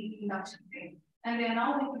finished the induction phase, and they are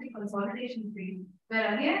now into the consolidation phase,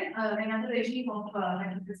 where again another regime of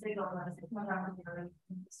metastatic or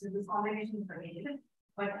so this combination is available.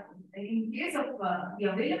 But in case of the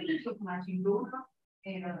availability of matching donor,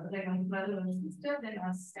 like a brother or sister, then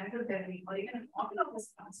a standard therapy or even an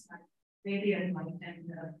autologous transplant may be advised.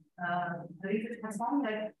 And the research has found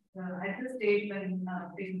that at this stage, when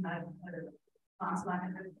patients are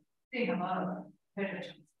transplanted, they have a better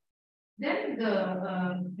chance. Then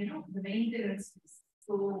the maintenance.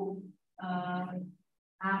 So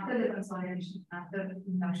after the consolidation, after the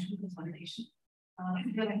induction consolidation,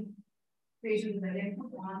 the patients are then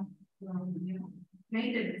put on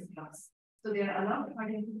maintenance drugs. So they are allowed to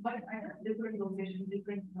participate, but at different locations,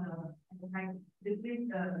 different have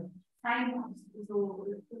different time points, so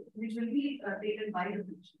which will be taken by the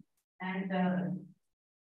patient, and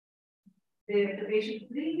the patient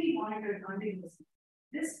will be monitored continuously.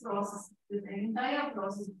 This process, this entire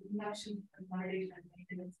process of induction, consolidation, and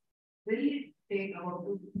maintenance will take about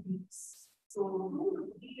 2 weeks. So 2 to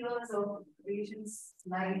 3 years of patient's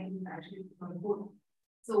life is actually good.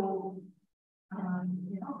 So,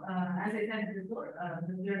 as I said before,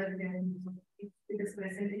 the period if it is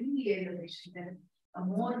present in the area of the patient, then a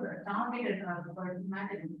more targeted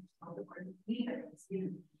mechanism of the defect is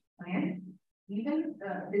given. And even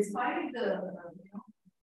despite the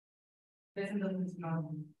presence of this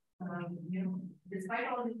problem, despite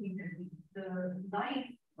all the things, the life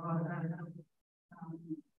or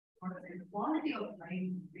the quality of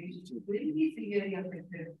life patients will be severely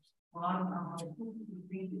affected for 2 to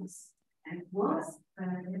 3 years. And worse, it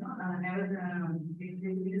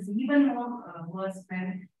is even more worse when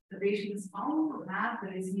the patient is found to have the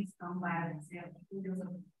disease come back, say, after 2 years of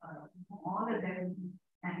all the therapy,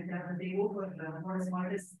 and they go for what is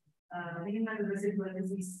called as minimal residual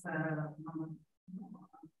disease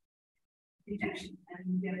detection,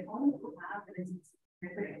 and they are found to have the disease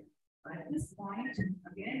prepared. But at this point,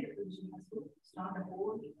 again, the patient has to start a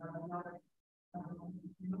whole lot of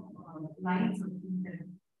lines of treatment.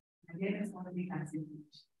 Again, it's going to be considered.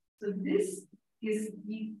 So this is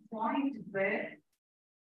the point where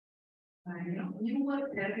newer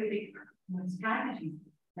therapeutic strategies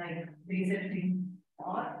like base editing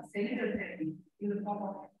or cellular therapy in the form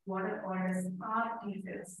of what are called as CAR-T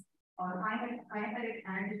cells or chimeric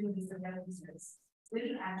antigen receptor cells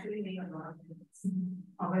will actually make a lot of difference.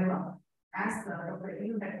 However, as Dr.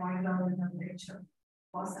 Ilu had pointed out in her lecture,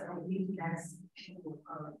 costs around 8 lakhs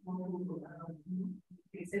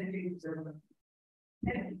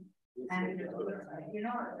and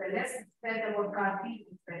the less said about CAR-T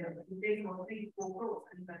is better. It takes about 3-4 crores,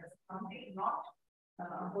 and that is something not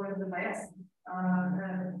affordable by us.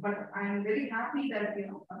 But I'm very happy that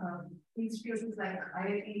institutions like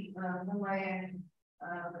IIT Mumbai and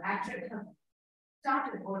actually have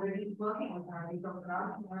started already working on CAR-T. Dr.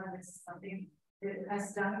 Ramanathan is something that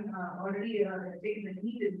has done already taken the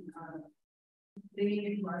lead in bringing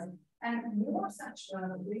it to us, and more such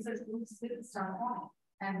research groups will start on.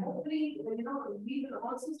 And hopefully, we will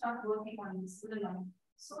also start working on this line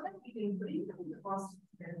so that we can bring down the cost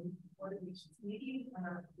for the patients. Maybe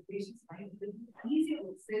the patients find it will be easier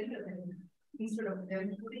with cellular therapy instead of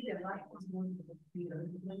them putting their life on hold for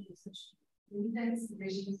such intense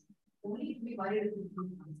patients only to be worried with.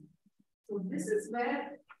 So this is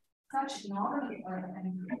where such novel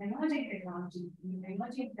and emerging technology,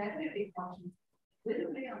 emerging therapeutic options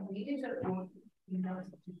will play a major role in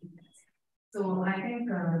terms of treatment. So I think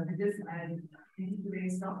with this, I need to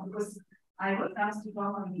raise stop because I was asked to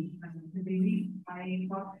talk on the baby. I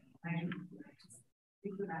thought I should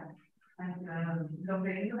stick to that. And Dr.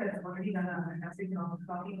 Ilu has already done a fantastic job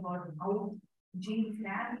talking about how genes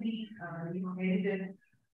can be edited.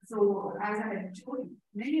 So as I had shown,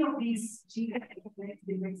 many of these gene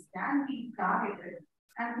defects can be targeted,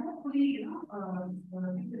 and hopefully,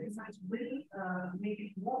 the research will make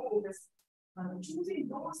it more focused. Choosing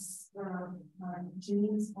those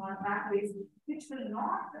genes or pathways which will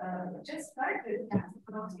not just correct the cancer,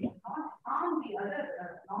 but also not harm the other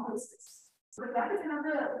normal cells. So that is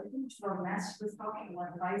another huge problem. As she was talking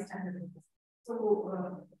about bystander. So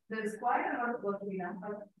there is quite a lot of work to be done,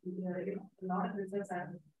 but a lot of results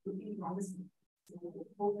are looking promising. So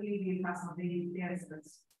hopefully we'll have something there as well.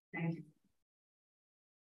 Thank you.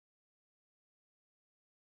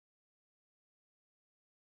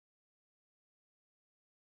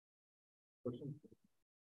 Question?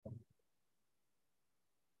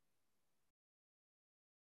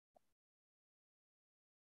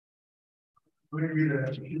 Going to be the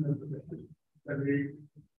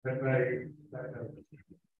that by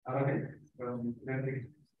Aravindhan from Genetics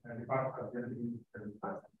and Department of Biotechnology.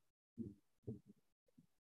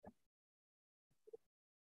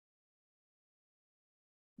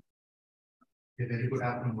 A very good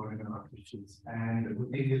afternoon, officials. And the good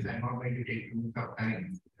thing is I'm not going to take too much of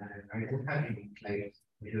time. And I don't have any slides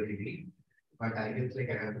majorly, but I guess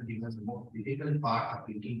I have to give us the most difficult part of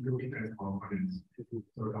thinking two different components.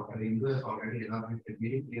 So Dr. Ilu has already elaborated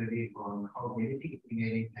very clearly on how genetic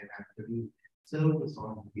engineering can actually serve to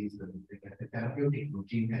solve these the therapeutic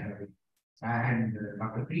gene therapy. And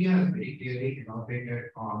Dr. Priya has very clearly elaborated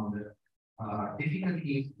on the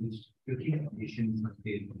difficulties which treating conditions must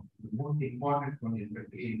face. The most important one is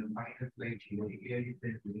that in the final slide, she very clearly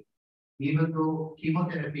said, even though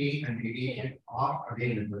chemotherapy and radiation are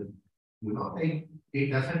available, You know, like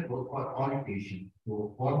it doesn't work for all patients.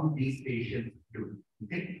 So what do these patients do?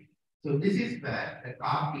 Okay. So this is where the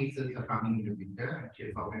CAR T cells are coming into the picture, and she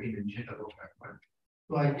has already mentioned about that one.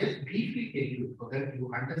 So I just briefly tell you so that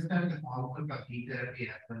you understand the concept of gene therapy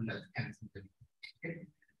as well as cancer therapy. Okay.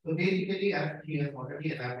 So basically, as she has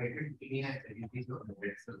already elaborated, leukemia is a disease of the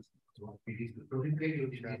red cells. So it is the proliferative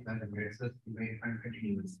disease and the red cells remain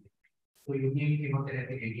continuously. So you need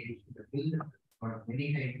chemotherapy radiation to kill them, but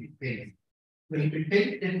many times it fails. So if it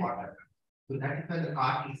fails, then what happens? So that is where the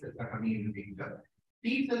CAR T cells are coming into the picture.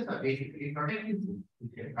 T cells are basically protective cells,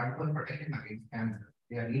 which can confer protection against cancer.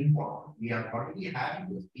 They are important. We are already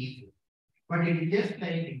having those T cells. But it is just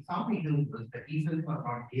like in some individuals, the T cells are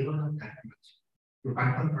not developed that much to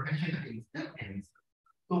confer protection against the cancer.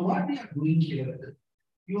 So what we are doing here is,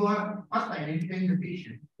 you are first identifying the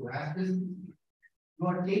patient who has this disease. You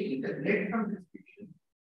are taking the blood from this patient,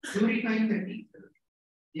 purifying the T cells,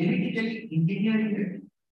 genetically engineering the T cells.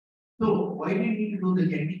 So why do we need to do the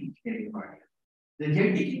genetic engineering part here? The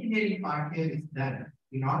genetic engineering part here is done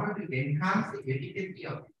in order to enhance the efficacy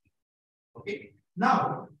of the T cells. Okay.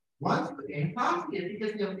 Now, once you enhance the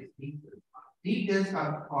efficacy of these T cells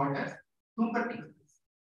are called as super T cells.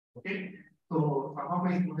 Okay. So some of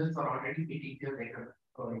my students are already sitting here, like,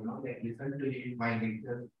 you know, they listen to my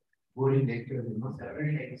lectures, boring lectures, you know,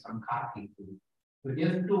 several times on CAR T cells. So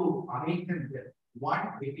just to make them there,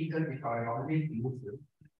 one epithet which I always use is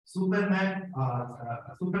Superman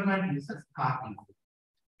uses CAR T cells.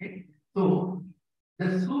 Okay. So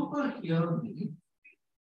the super here means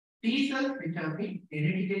T cells which have been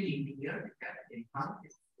genetically engineered, which are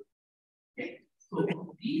enhanced. Okay.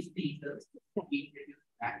 So these T cells we introduce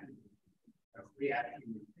back into the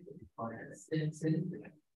reaction called as cell.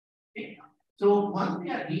 Okay. So once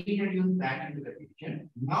they are reintroduced back into the picture,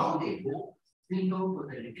 now they go single to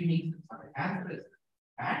the leukemic cells or the cancerous cells.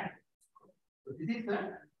 And so this is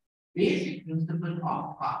the basic principle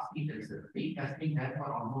of CAR T cell therapy. It has been done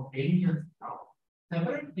for almost 10 years now.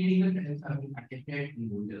 Several clinical trials have been conducted in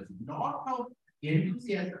New Jersey. Lot of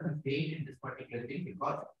enthusiasm has stayed in this particular thing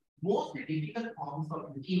because most difficult forms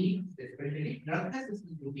of leukemia, especially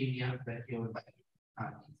drug-resistant leukemia, were cured by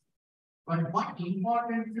CAR T cells. But one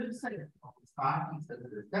important flip side of this CAR T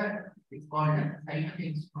cells is that it's called a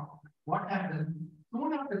cytokine storm. What happens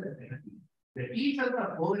soon after the therapy? The T cells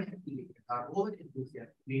are overactivated, are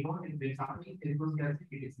over-enthusiastic. We know that when somebody is enthusiastic,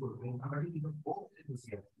 it is good. When somebody is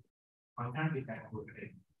over-enthusiastic, one can't be that good.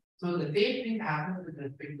 So the same thing happens with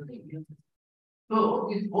respect to the immune system. So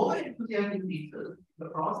this over-enthusiastic T cells, the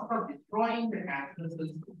process of destroying the cancer cells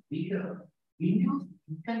leader induce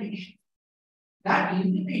inflammation. That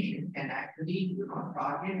inflammation can actually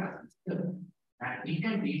target our system and it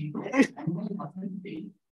can lead to muscle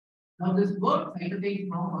pain. Now, this word cytokine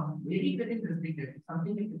storm is very, very restricted. It's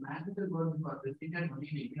something like a magical word because restricted only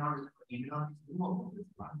in immunology do this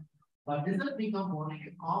one. But this has become more like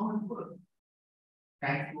a common word.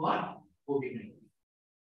 Thanks to what? COVID-19.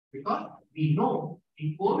 Because we know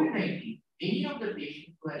in COVID-19, any of the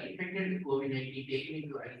patients who are infected with COVID-19 taken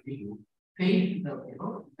into ICU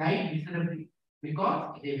failed, died miserably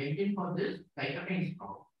because they went in for this cytokine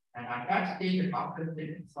storm. And at that stage, the doctor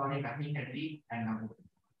said, sorry, nothing can be and now.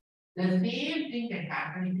 The same thing can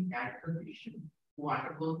happen in the cancer patient who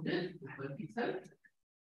undergoes this itself.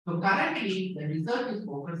 So currently, the research is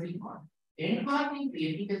focusing on enhancing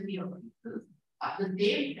the efficacy of cells at the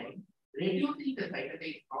same time reducing the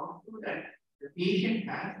cytokine storm so that the patient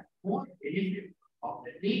has more benefit of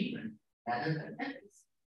the treatment rather than this.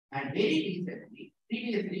 And very recently,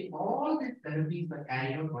 previously, all these therapies were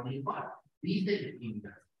carried out only for research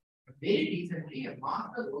leukemia. Very recently, a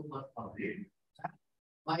master work was published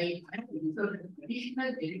by use of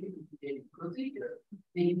traditional genetic engineering procedure.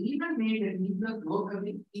 They even made a research work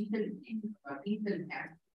with T-cell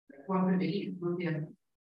cancer. That was a very enthusiastic.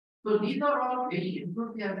 So these are all very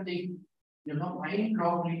enthusiastic,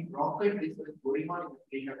 mind-boggling rocket research going on in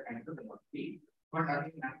the field of cancer therapy. But I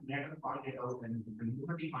think that never pointed out and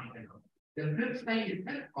nobody pointed out. The flip side is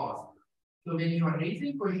the cost. So when you are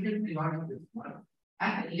raising questions regarding this one,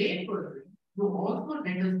 as a lay person, you also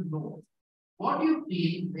let us know what do you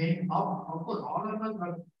feel when, of course, all of us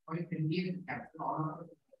are quite familiar with cancer, all of us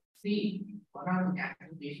see what are the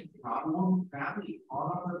cancer patients in our own family,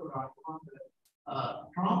 all of us are on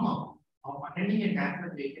the trauma of attending a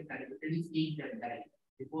cancer patient and literally seeing them die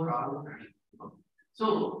before our own time.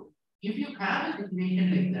 So, if you have a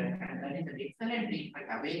situation like that, and that is an excellent treatment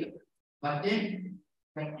available, but then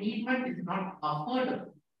the treatment is not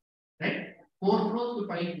affordable, right? 4 crores to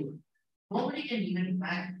 5 crores. Nobody can even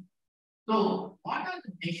imagine. So, what are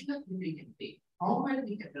the measures we can take? How well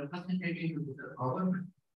we can represent it to the government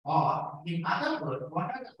Or in other words, what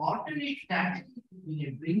are the alternate strategies we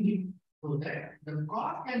can bring in so that the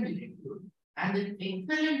cost can be reduced and the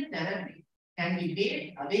excellent therapy can be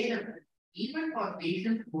made available even for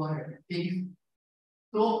patients who are at stage.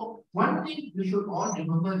 So one thing we should all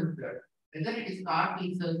remember is that whether it is CAR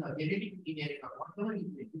T cells or genetic engineering or whatever it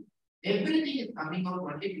may be, everything is coming out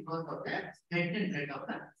only because of the strength and breadth of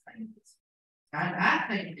the scientists. And as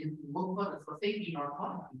scientists, we work for the society, not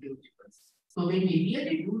for individuals. So when we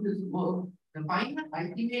really do this work, the final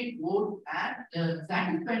ultimate goal and the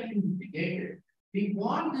satisfaction we get, we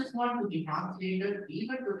want this one to be translated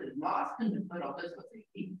even to the last member of the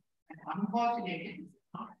society. And unfortunately, this is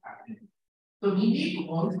not happening. So we need to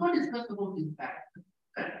also discuss about this fact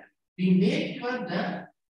that we make sure the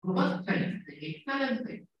robust science, the excellent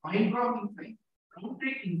science, mind-blowing science,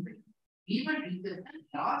 groundbreaking science, even research and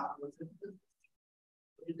last versus the.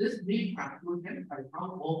 With this brief conclusion, I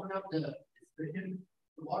now open up the discussion.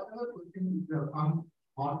 Whatever questions come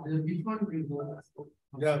on the which one will go.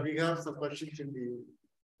 Yeah, we have some questions in the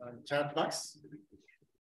chat box.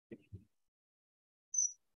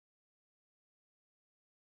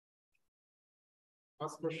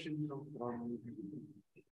 First question comes from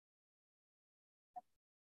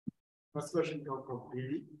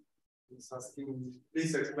PV. He's asking,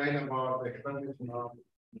 please explain about the explanation of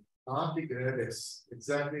tardigrades.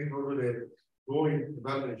 Exactly how do they go in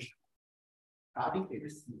evaluation?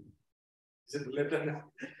 Tardigrades. Is it related?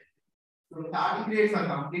 So tardigrades are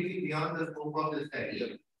completely beyond the scope of the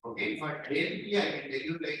study. Okay, but basically I can tell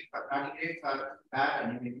you like tardigrades are bad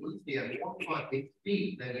animals. They are known for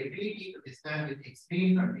extreme, the ability to withstand with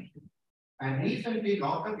extreme conditions. And recently, a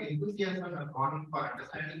lot of enthusiasm have gone for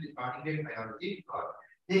understanding the tardigrade biology because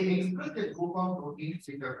they express a group of proteins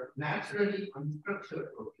which are naturally unstructured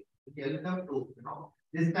proteins, which help them to,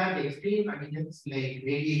 withstand extreme conditions like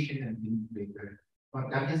radiation and things like that. But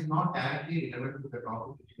that is not directly relevant to the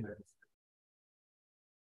topic which we are discussing.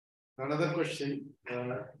 Another question, I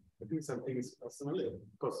think something is personal,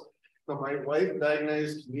 of course. So my wife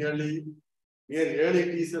diagnosed near early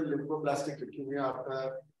T-cell lymphoblastic leukemia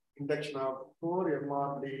after induction of 4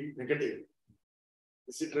 MRD negative.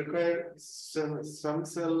 Does it require stem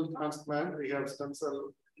cell transplant? We have stem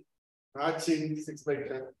cell matching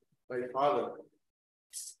 6/10 by father.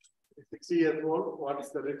 60-year-old, what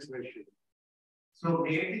is the risk ratio? So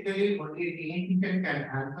basically, only the clinician can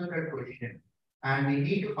answer that question. And we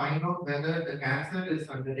need to find out whether the cancer is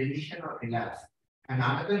under remission or relapse. And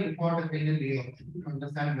another important thing is we have to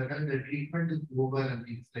understand whether the treatment is over and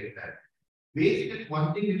things like that. Basically,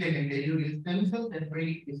 one thing which I can tell you is stem cell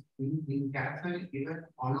therapy is in cancer is given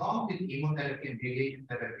along with chemotherapy and radiation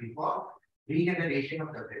therapy for regeneration of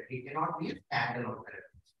the blood. It cannot be a standalone therapy.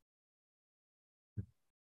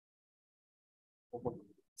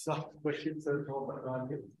 Some questions are from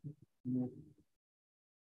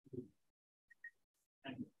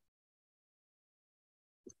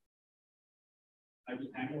I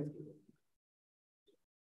will handle it.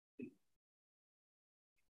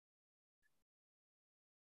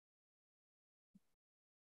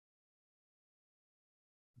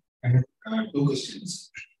 I have 2 questions.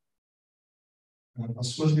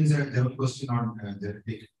 First question is a general question on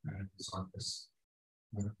genetic disorders.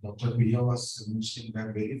 Dr. Priya was mentioning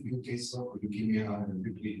that very few cases of leukemia are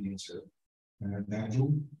hereditary in nature. That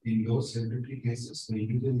too, in those hereditary cases, the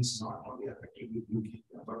individual is not only affected with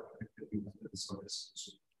leukemia, but affected with other disorders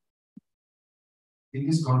also. In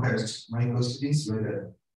this context, my question is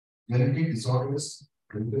whether genetic disorders,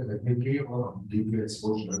 whether hereditary or due to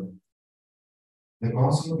exposure, the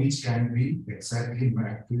cause of which can be exactly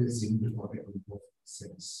mapped to a single or a group of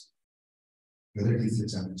cells, whether it is a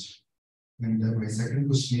challenge. And my second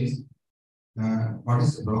question is, what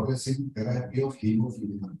is the progressive therapy of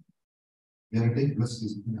hemophilia, genetic plus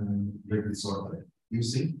blood disorder,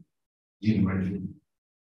 using gene editing?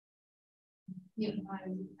 Yeah, I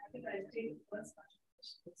think I'll take the first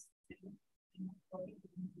question.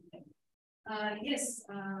 Yes,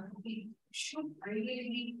 we should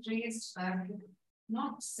ideally trace back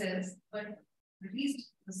not cells, but at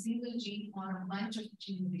least a single gene or a bunch of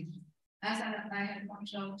gene regions. As I had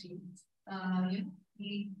pointed out to you,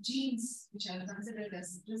 the genes which are considered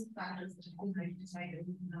as risk factors that have been identified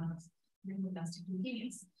in lymphoblastic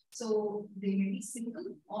leukemias. So they may be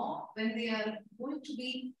single, or when they are going to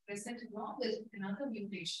be present along with another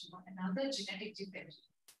mutation or another genetic defect,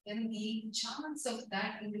 then the chance of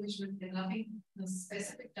that individual developing a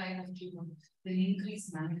specific type of tumor will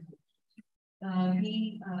increase manifold.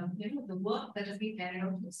 The work that has been carried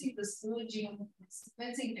out using the whole genome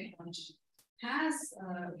sequencing technology has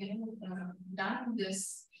done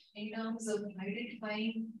this in terms of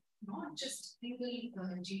identifying not just single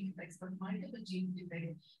gene defects, but multiple gene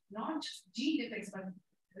defects, not just gene defects, but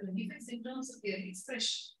defects in terms of their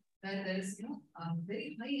expression, where there is, a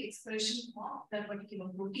very high expression of that particular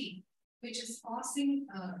protein, which is causing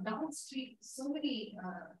downstream so many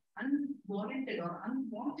unwarranted or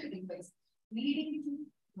unwanted effects, leading to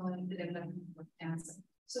the development of cancer.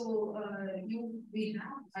 So we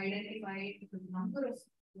have identified the number of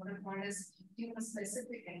what are called as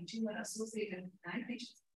tumor-specific and tumor-associated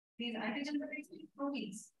antigens. These antigens are actually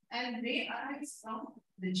proteins, and they arise from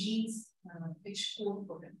the genes which code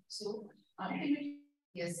for them. So ultimately,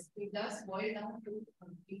 yes, it does boil down to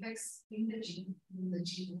defects in the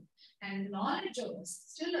genome, and knowledge of this.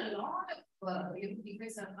 Still, a lot of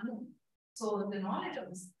defects are unknown. So the knowledge of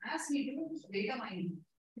this, as we do data mining,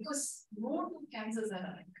 because no two cancers are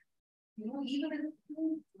alike. Even if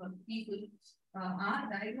two people are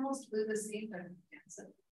diagnosed with the same type of cancer,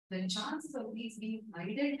 the chances of these being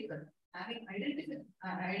identical, having identical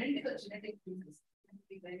genetic features, can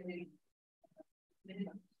be very, very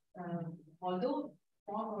minimal. Although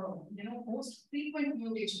most frequent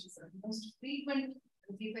mutations, most frequent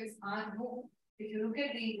defects are known. If you look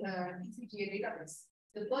at the TCGA database,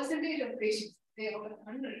 the percentage of patients, they are over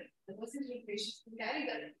 100. The percentage of patients who carry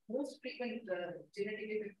the most frequent genetic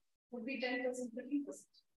defect would be 10%, 15%.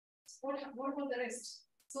 What about the rest?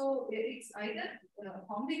 So it's either a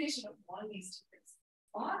combination of all these defects,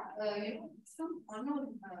 or some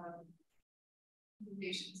unknown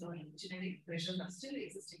mutations or genetic pressures are still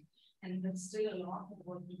existing, and there's still a lot of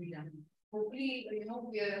work to be done. Hopefully, the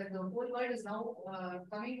whole world is now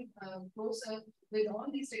coming closer with all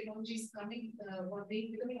these technologies coming or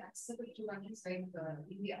becoming accessible to countries like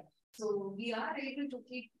India. So we are able to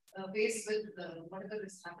keep pace with whatever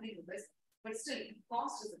is happening with this, but still,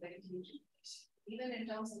 cost is a very huge issue, even in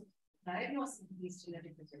terms of diagnosing these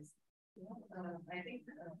genetic defects. I think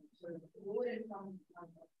for lower income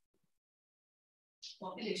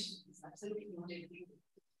population is absolutely not able to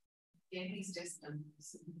get these tests done.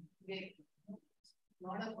 So, a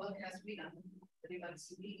lot of work has to be done with regards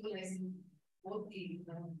to equalizing both the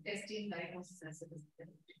testing, diagnosis, as well as the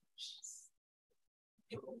options.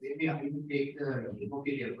 Maybe I will take the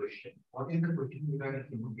hemophilia question. What is the question regarding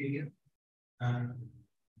hemophilia?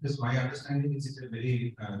 Because my understanding is it's a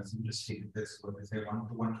very simplistic. That's what they say,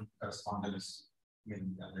 one-to-one correspondence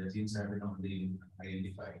when the genes have been already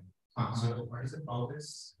identified. So what is the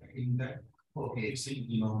progress in that? Okay, it's in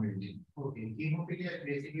hemophilia. Okay, hemophilia is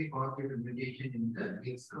basically caused by mutation in the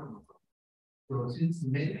X chromosome. So since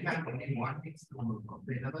men have only one X chromosome,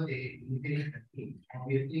 whenever they inherit a gene,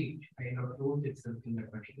 obviously it kind of shows itself in a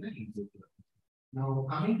particular individual. Now,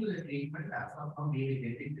 coming to the treatment, as of now, we are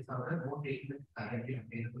getting disorder, more treatment currently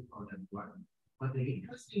available for that one. But the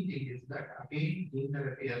interesting thing is that, again, gene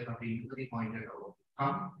therapy, as Aravindhan pointed out,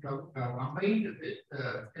 combined with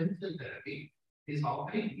stem cell therapy, is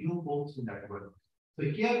offering new hopes in that world. So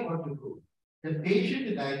here, what to do? The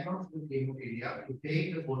patient diagnosed with hemophilia to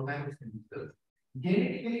take the bone marrow stem cells,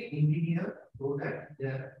 genetically engineer so that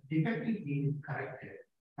the defective gene is corrected,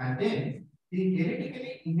 and then the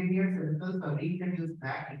genetically engineered stem cells are reintroduced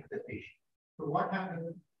back into the patient. So what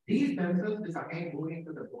happens? These stem cells is again going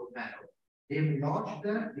to the bone marrow. They will launch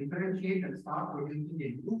the differentiate and start producing a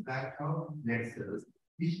new batch of blood cells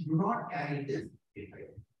which do not carry this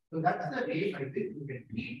defect. So that's the way by which you can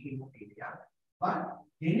treat hemophilia. But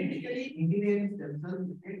genetically engineering stem cells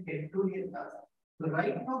can get to the us. So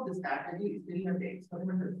right now the strategy is still at the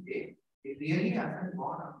experimental stage. It really hasn't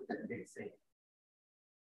gone up to the next stage.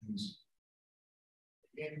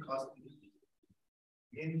 The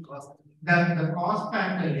cost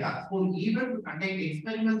factor, yeah. So even to conduct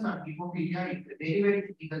experiments on hemophilia is a very, very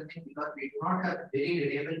difficult thing because we do not have very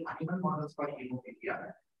reliable animal models for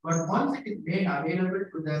hemophilia. But once it is made available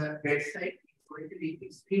to the bedside, it's going to be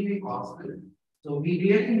extremely costly. So we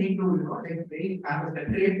really need to, have a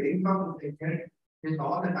separate brainstorming session with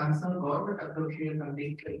all the concerned government associations and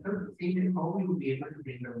things like that to see how we will be able to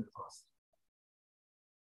bring down the cost.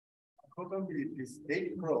 How come it is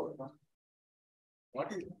 8 crore?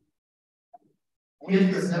 What is?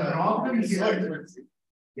 Yes, the problem is so expensive.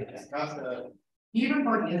 Yes. Because, even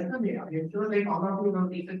for yesterday, I'm sure like all of you have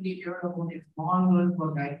recently heard about a small girl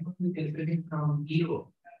for diagnosis yesterday from Europe.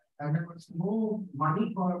 And there was no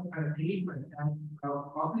money for treatment, and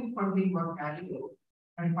public funding was carried out.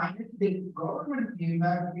 And finally, the government came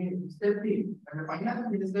back and stepped in, and the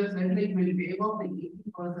finance minister said like will waive off the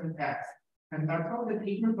 80% tax, and that's how the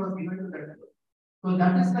treatment was given to that girl. So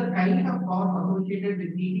that is the kind of cost associated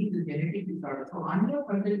with treating the genetic disorder. So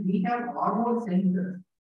until we have hormone sensors,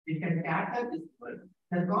 we can cater this world.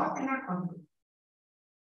 The cost cannot come.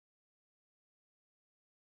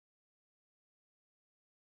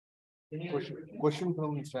 Question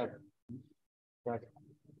from chat.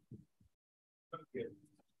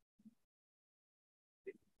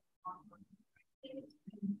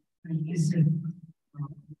 Yes, sir.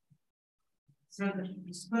 Sir,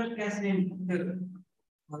 CRISPR-Cas9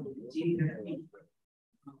 gene therapy.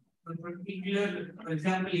 For particular, for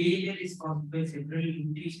example, ALL is caused by several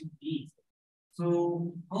mutation genes.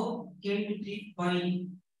 So, how can we treat by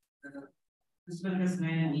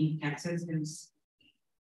CRISPR-Cas9 in cancer cells?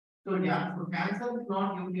 So yeah, so cancer is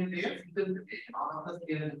not unique rare, single mutation. All of us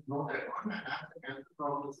here know that one, and as the cancer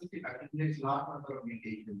progresses, it accumulates large number of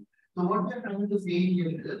mutations. So what we are trying to say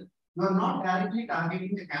here is, you are not directly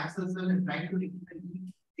targeting the cancer cell and trying to remove the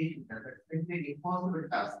mutation. That's an impossible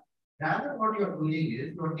task. Rather, what you are doing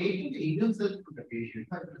is, you are taking the immune cells to the patient.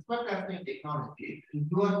 But CRISPR-Cas9 technology,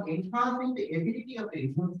 you are enhancing the ability of the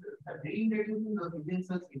immune cells and reintroducing those immune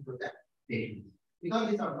cells into the patient.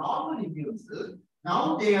 Because these are normal immune cells,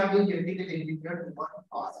 now they have been genetically engineered to work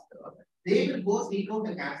faster. They will go seek out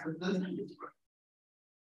the cancer cells and destroy.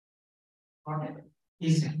 Got it?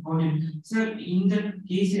 Yes, sir. Okay. Sir, in the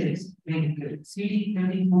cases like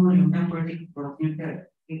CD34 lymphocytic progenitor,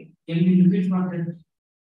 can we look it for the?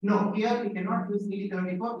 No, here we cannot use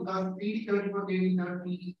CD34 because CD34,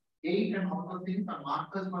 CD38 and all those things are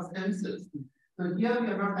markers for stem cells. So here we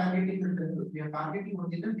are not targeting the stem cells, we are targeting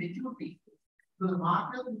only the mature T cells. So the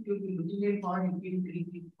markers which will be looking at for including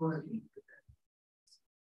 334.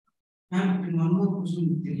 And one more question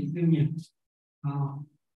with the leukemia.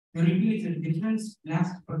 There will be a difference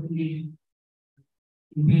blast percentage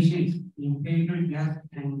in patients in peripheral blast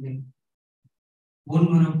and bone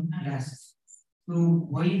marrow blast. So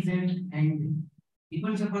why is that? And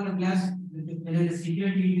depends upon the blast whether the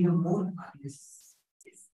security in the bone or this.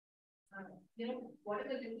 What are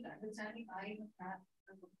the little understanding I have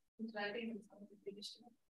interacting with some of the division?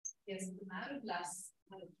 Yes, the marrow blasts.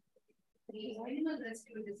 The animal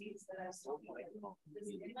rescue disease that I was talking about,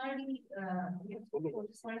 this MRD,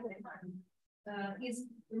 is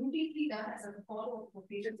routinely done as a follow-up for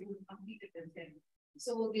patients who completed their therapy.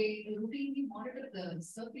 So they routinely monitor the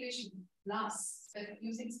circulation blasts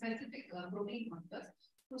using specific protein markers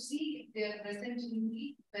to see if they are present in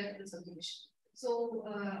the peripheral circulation. So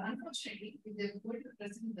unfortunately, if they're going to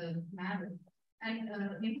present the marrow, and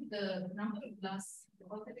maybe the number of blasts, the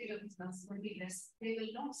percentage of these blasts will be less, they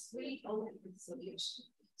will not spill out into the circulation.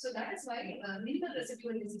 So that is why minimal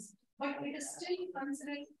residual disease, but it is still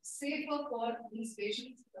considered safer for these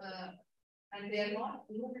patients, and they are not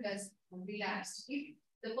ruled as relapsed if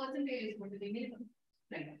the percentage is going to be minimum.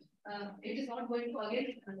 Right? It is not going to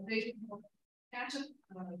again catch up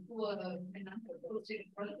to a number of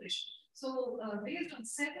proliferation. So based on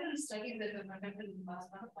several studies that were conducted in the past,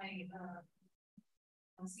 one of my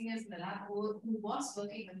seniors in the lab who was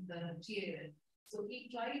working with the GAL. So he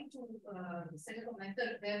tried to set up a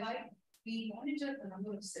method whereby we monitor the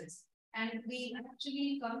number of cells, and we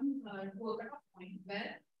actually come to a cutoff point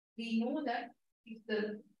where we know that if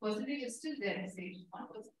the percentage is still there, say 1%,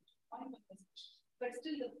 0.1%, but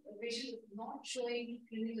still the patient is not showing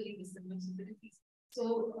clinically the symptoms of the disease.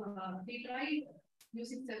 So we tried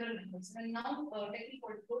using several methods, and now technique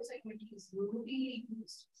called flow cytometry is routinely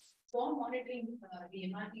used for monitoring the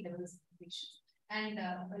MRT levels of patients. And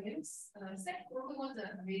set protocols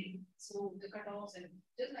are available. So the cutoffs, and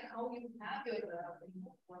just like how you have your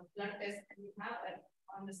blood test and you have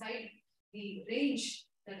on the side the range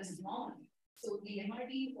that is normal. So the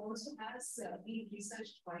MRT also has been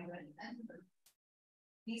researched quite well, and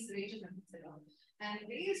these ranges are set out. And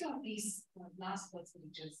based on these blast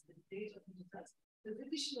percentages, the date of the results, the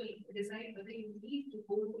physician will decide whether you need to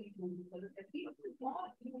go into therapy or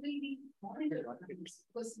you will be monitored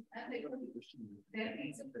because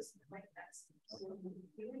therapy is a quite fast. So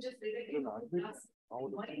you will just detect blast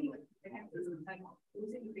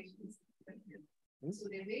using the patients. So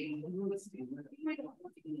they wait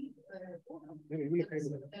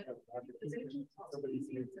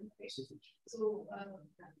so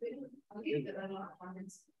again there are a lot of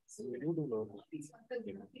comments. So these factors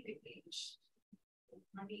will not be changed.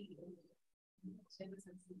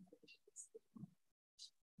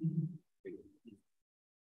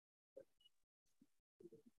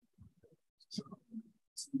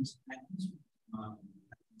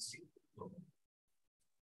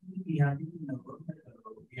 We have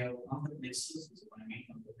on the basis I mean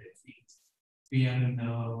on the things. We are in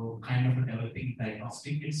kind of developing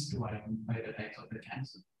diagnostic kits to identify the types of the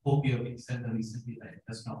cancer. Hope you have been said recently that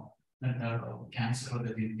just now that the cancer or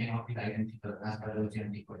the gene cannot be identified as biology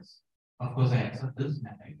and decoys. Of course, I accept this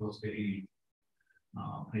and it was very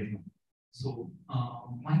great. So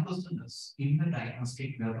my question is, in the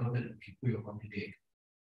diagnostic, whatever the people you are going to take,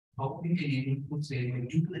 how we can able to say, well,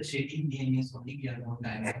 due to the shedding DNAs only, we are not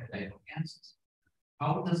diagnosing the type of cancers.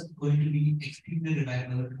 How does it going to be extremely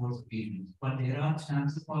reliable towards patients? But there are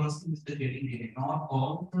chances for us to miss the shedding DNA. Not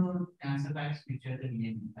all the cancer types feature the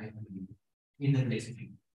DNA type in the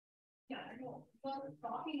recipe. Yeah, I know. We're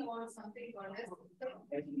talking about something called as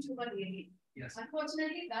tumor DNA. Yes.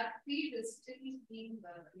 Unfortunately, that field is still being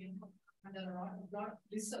under a lot of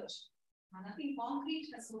research. And nothing concrete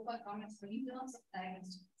has so far come in terms of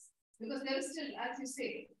diagnostics. Because there is still, as you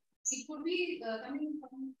say, it could be coming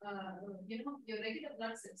from your regular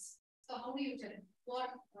blood cells. So how do you tell? For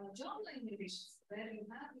germline mutations, where you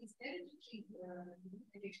have these hereditary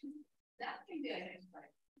mutations, that can be identified.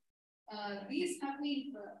 These have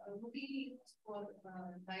been routinely used for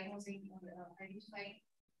diagnosing or identifying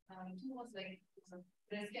tumors like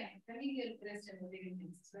breast cancer, familial breast and ovarian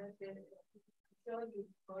cancers. I'm sure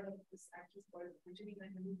you've heard of this actress called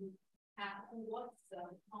who was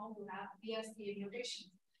found to have PSL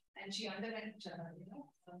mutation, and she underwent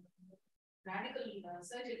radical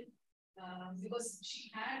surgery because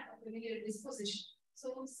she had a familial disposition.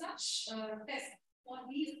 So such tests for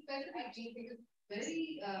these specific genes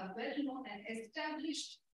very well known and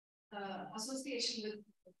established association with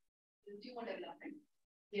tumor development.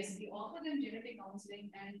 Yes, we offer them genetic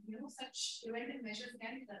counseling, and such preventive measures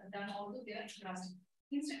can be done, although they are drastic.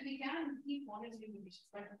 Instead, we can keep monitoring conditions,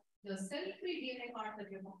 but the cell-free DNA part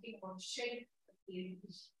that you're talking about, shed DNA,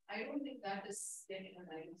 I don't think that is getting a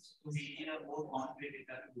diagnosis. We need a more concrete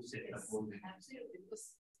data to set up. Absolutely,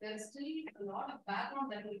 because there's still a lot of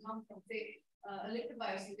background that will come from, say, a liquid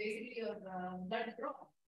biopsy, basically your blood draw.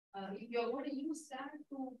 If you're going to use that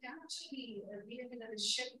to capture the DNA that is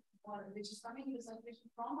shed or which is coming into circulation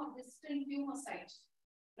from a distant tumor site,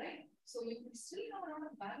 right? So you can still have a lot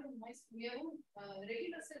of background noise. We have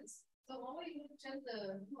regular cells. So how are you going to tell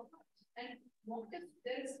the tumor part? And what if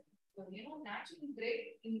there is natural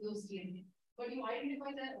break in those DNA, but you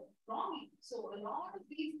identify that wrongly? So a lot of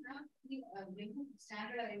these have been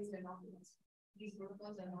standardized and optimized. These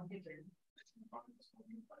protocols are not yet ready.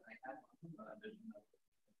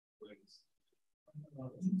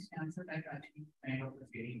 Each cancer type actually kind of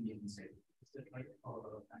getting the inside. Is that right?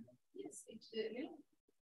 Yes,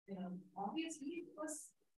 obviously,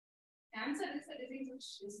 because cancer is a disease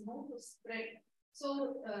which is known to spread.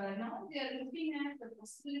 So now they are looking at the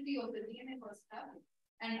possibility of the DNA for establishment.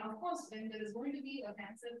 And of course, when there is going to be a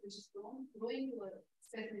cancer which is growing to a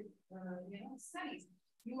specific size,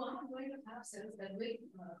 you are going to have cells that will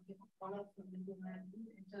follow from the tumor and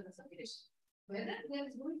enter the circulation. Whether there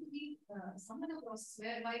is going to be some other process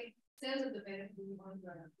whereby cells of the parent do not,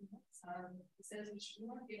 cells which do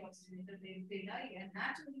not get oxygenated, they die, and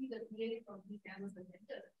naturally the DNA from these cancers will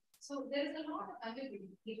enter. So there is a lot of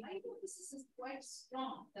availability. The hypothesis is quite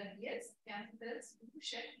strong that yes, cancer cells do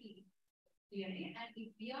shed the DNA, and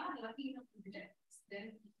if we are lucky enough to detect this,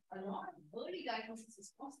 then a lot of early diagnosis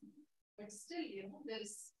is possible. But still, there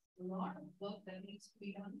is a lot of work that needs to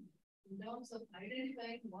be done in terms of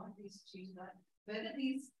identifying what these genes are, whether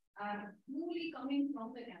these are truly coming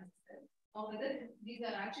from the cancer cell, or whether these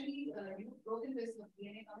are actually protein based of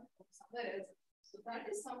DNA coming from somewhere else. So that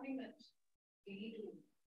is something that we need to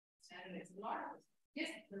standardize. A lot of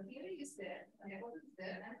yes, the theory is there, the hypothesis is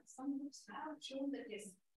there, and some groups have shown that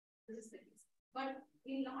yes, this is the case. But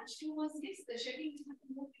in large tumors, yes, the shedding is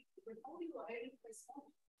happening more quickly. But how do you identify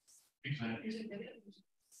small?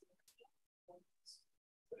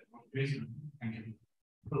 Thank you.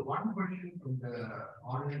 So one question from the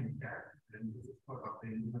online chat, and this is for Dr.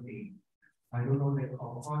 Indumathi. I don't know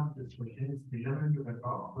how far this question is relevant to the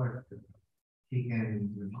talk, but he can,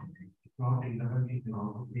 it's not relevant, he can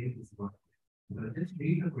also say this one. So just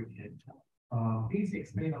read the question. Please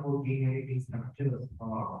explain about gene editing structures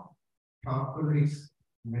for Tarpalis,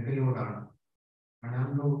 Megalodon,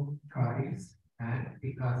 Anamlocaris, and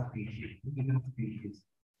Pica species.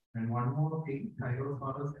 And one more thing,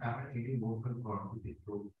 Tyrannosaurus have any vocal cord with it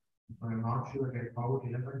too. So I'm not sure how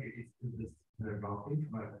relevant it is to this topic,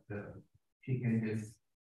 but she can just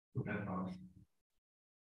put that on.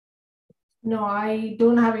 No, I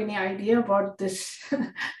don't have any idea about this.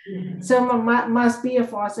 So must be a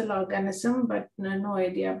fossil organism, but no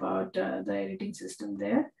idea about the editing system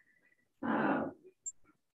there.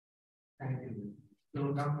 Thank you.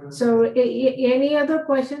 So any other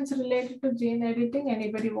questions related to gene editing?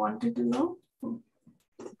 Anybody wanted to know?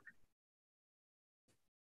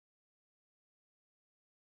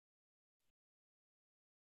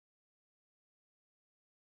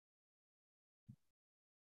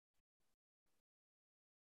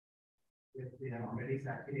 Yes, we have already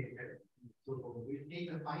saturated. So we'll take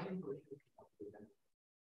the final question.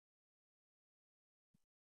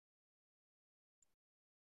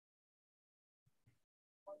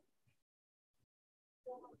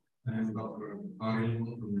 I'm Dr.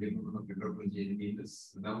 Aravindhan from Department of Biotechnology.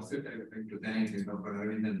 At the outset, I would like to thank Dr.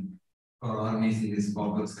 Aravindhan for organizing this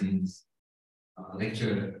Birla Science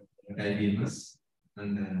lecture at IBMS.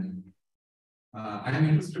 And I'm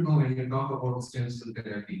interested to know when you talk about stem cell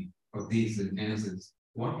therapy for these cancers,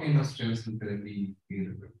 what kind of stem cell therapy do you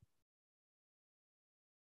refer?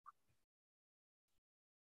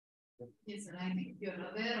 Yes, and I think you're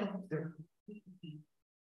aware of the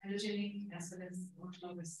allogenic as well as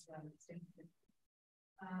autologous stem cell.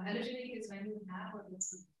 Allogenic is when you have a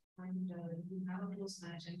person and you have a close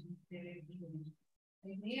match and they're able to do it.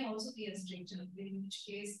 It may also be a stranger, in which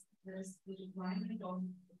case there is the requirement of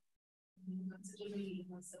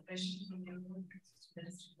considerable suppression from your own that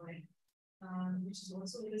is required, which is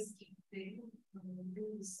also risky. They do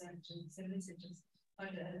research in several centers.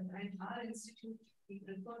 But at our institute, we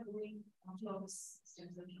prefer doing autologous stem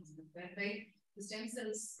cell transplant, whereby the stem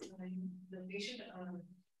cells, the patient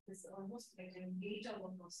is almost like an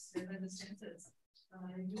 8-hour process, where the stem cells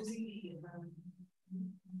using the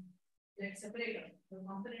like separator, the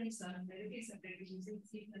components are very separated using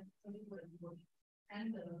sequence 24 antibody,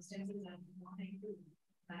 and the stem cells are not able to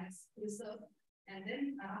max preserve. And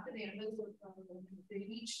then after they undergo, they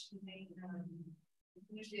reach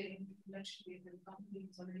finish their introduction phase and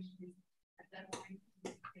complete consolidation phase. At that point,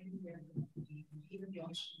 even the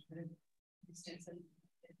option for the stem cell.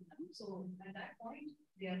 So at that point,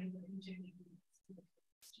 they are injecting.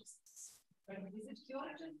 But is it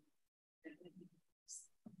curative?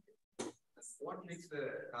 What makes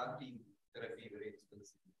the CAR-T therapy very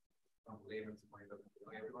expensive from layman's point of view?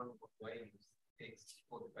 Everyone why it takes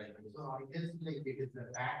 4 to 5 minutes. So I guess like it is the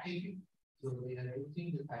packaging. So we are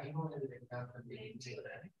using the Taiwan as an example,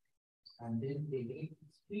 and then they make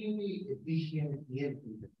extremely efficient ELP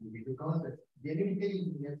because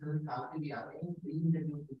genetically cells have to be arranged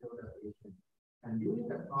reintroduced into the patient. And during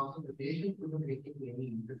that process, the patient couldn't make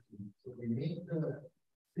any interesting. So they make the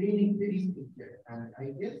screening very structured. And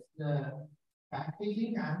I guess the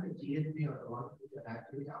packaging and the GSP are the ones which are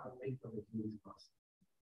actually applying for the disease process.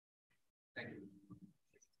 Thank you.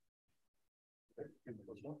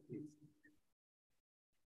 Please.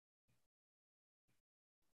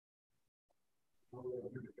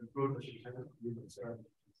 Conclude the session.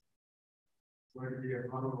 Going to be a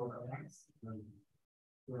lot of thanks.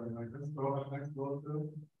 So I just throw thanks to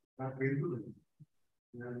Priya.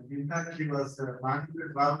 In fact, she was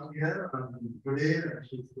contributed last year, and today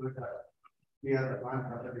she's going to be at the plant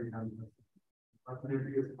after the campus.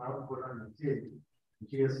 Fortunately, is now put on the stage.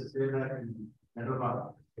 She has to stay back in Hyderabad.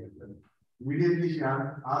 Immediately, she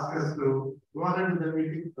asked us to go on to the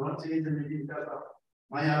meeting, don't change the meeting because of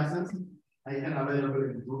my absence. I can available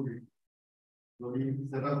in Zoom. So we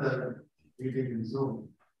set up the meeting in Zoom.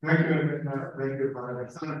 Thank you, thank you for an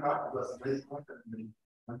excellent talk. It was a nice talk.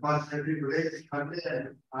 Unfortunately, today is Sunday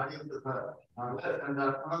and audiences are less. And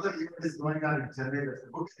another event is going on in Chennai. That's a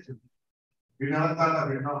book exhibition. We never thought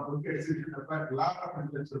of it now. Book exhibition, in fact, a lot of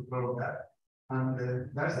interest will grow that. And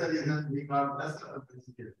that's the reason we got less of the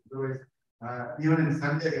exhibition. Otherwise, even in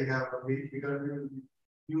Sunday, we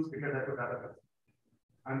use ticket at the.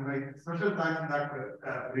 And my special thanks to Dr.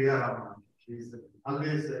 Priya Ramanathan. She's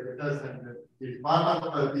always with us and she's part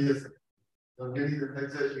of our PSL. So many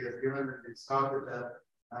lectures she has given, and we started a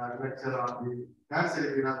lecture on the cancer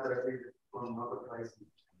immunotherapy from Nobel Prize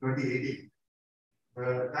in 2018.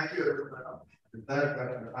 Thank you,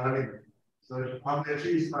 Dr. Aravindhan. So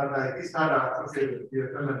obviously, we started associated with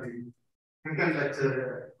PSL and the second lecture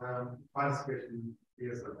participation in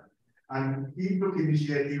PSL. And he took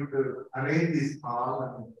initiative to arrange this call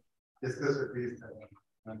and discuss with these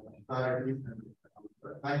authorities.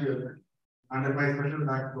 Thank you. And my special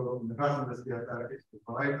thanks to the Madras University authorities to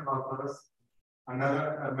provide the call for us. And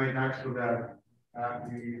my thanks to the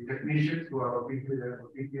technicians who are working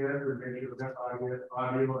here to make sure that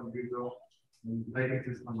audio and video and lighting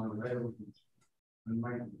system are available. And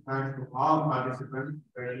my thanks to all participants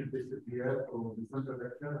who here to listen to the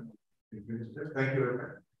lecture and finish it. Thank you very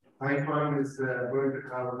much. My firm is going to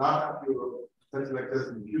have a lot of such lectures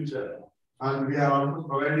in the future. And we are also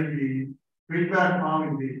providing the feedback form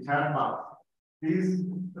in the chat box. Please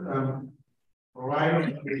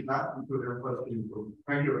provide feedback to help us to improve.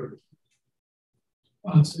 Thank you very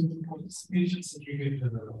much. So the participation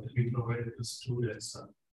certificate we provided to students.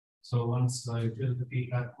 So once you fill the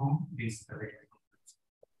feedback form, please correct it.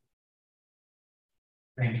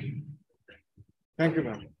 Thank you. Thank you,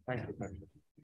 ma'am. Thank you.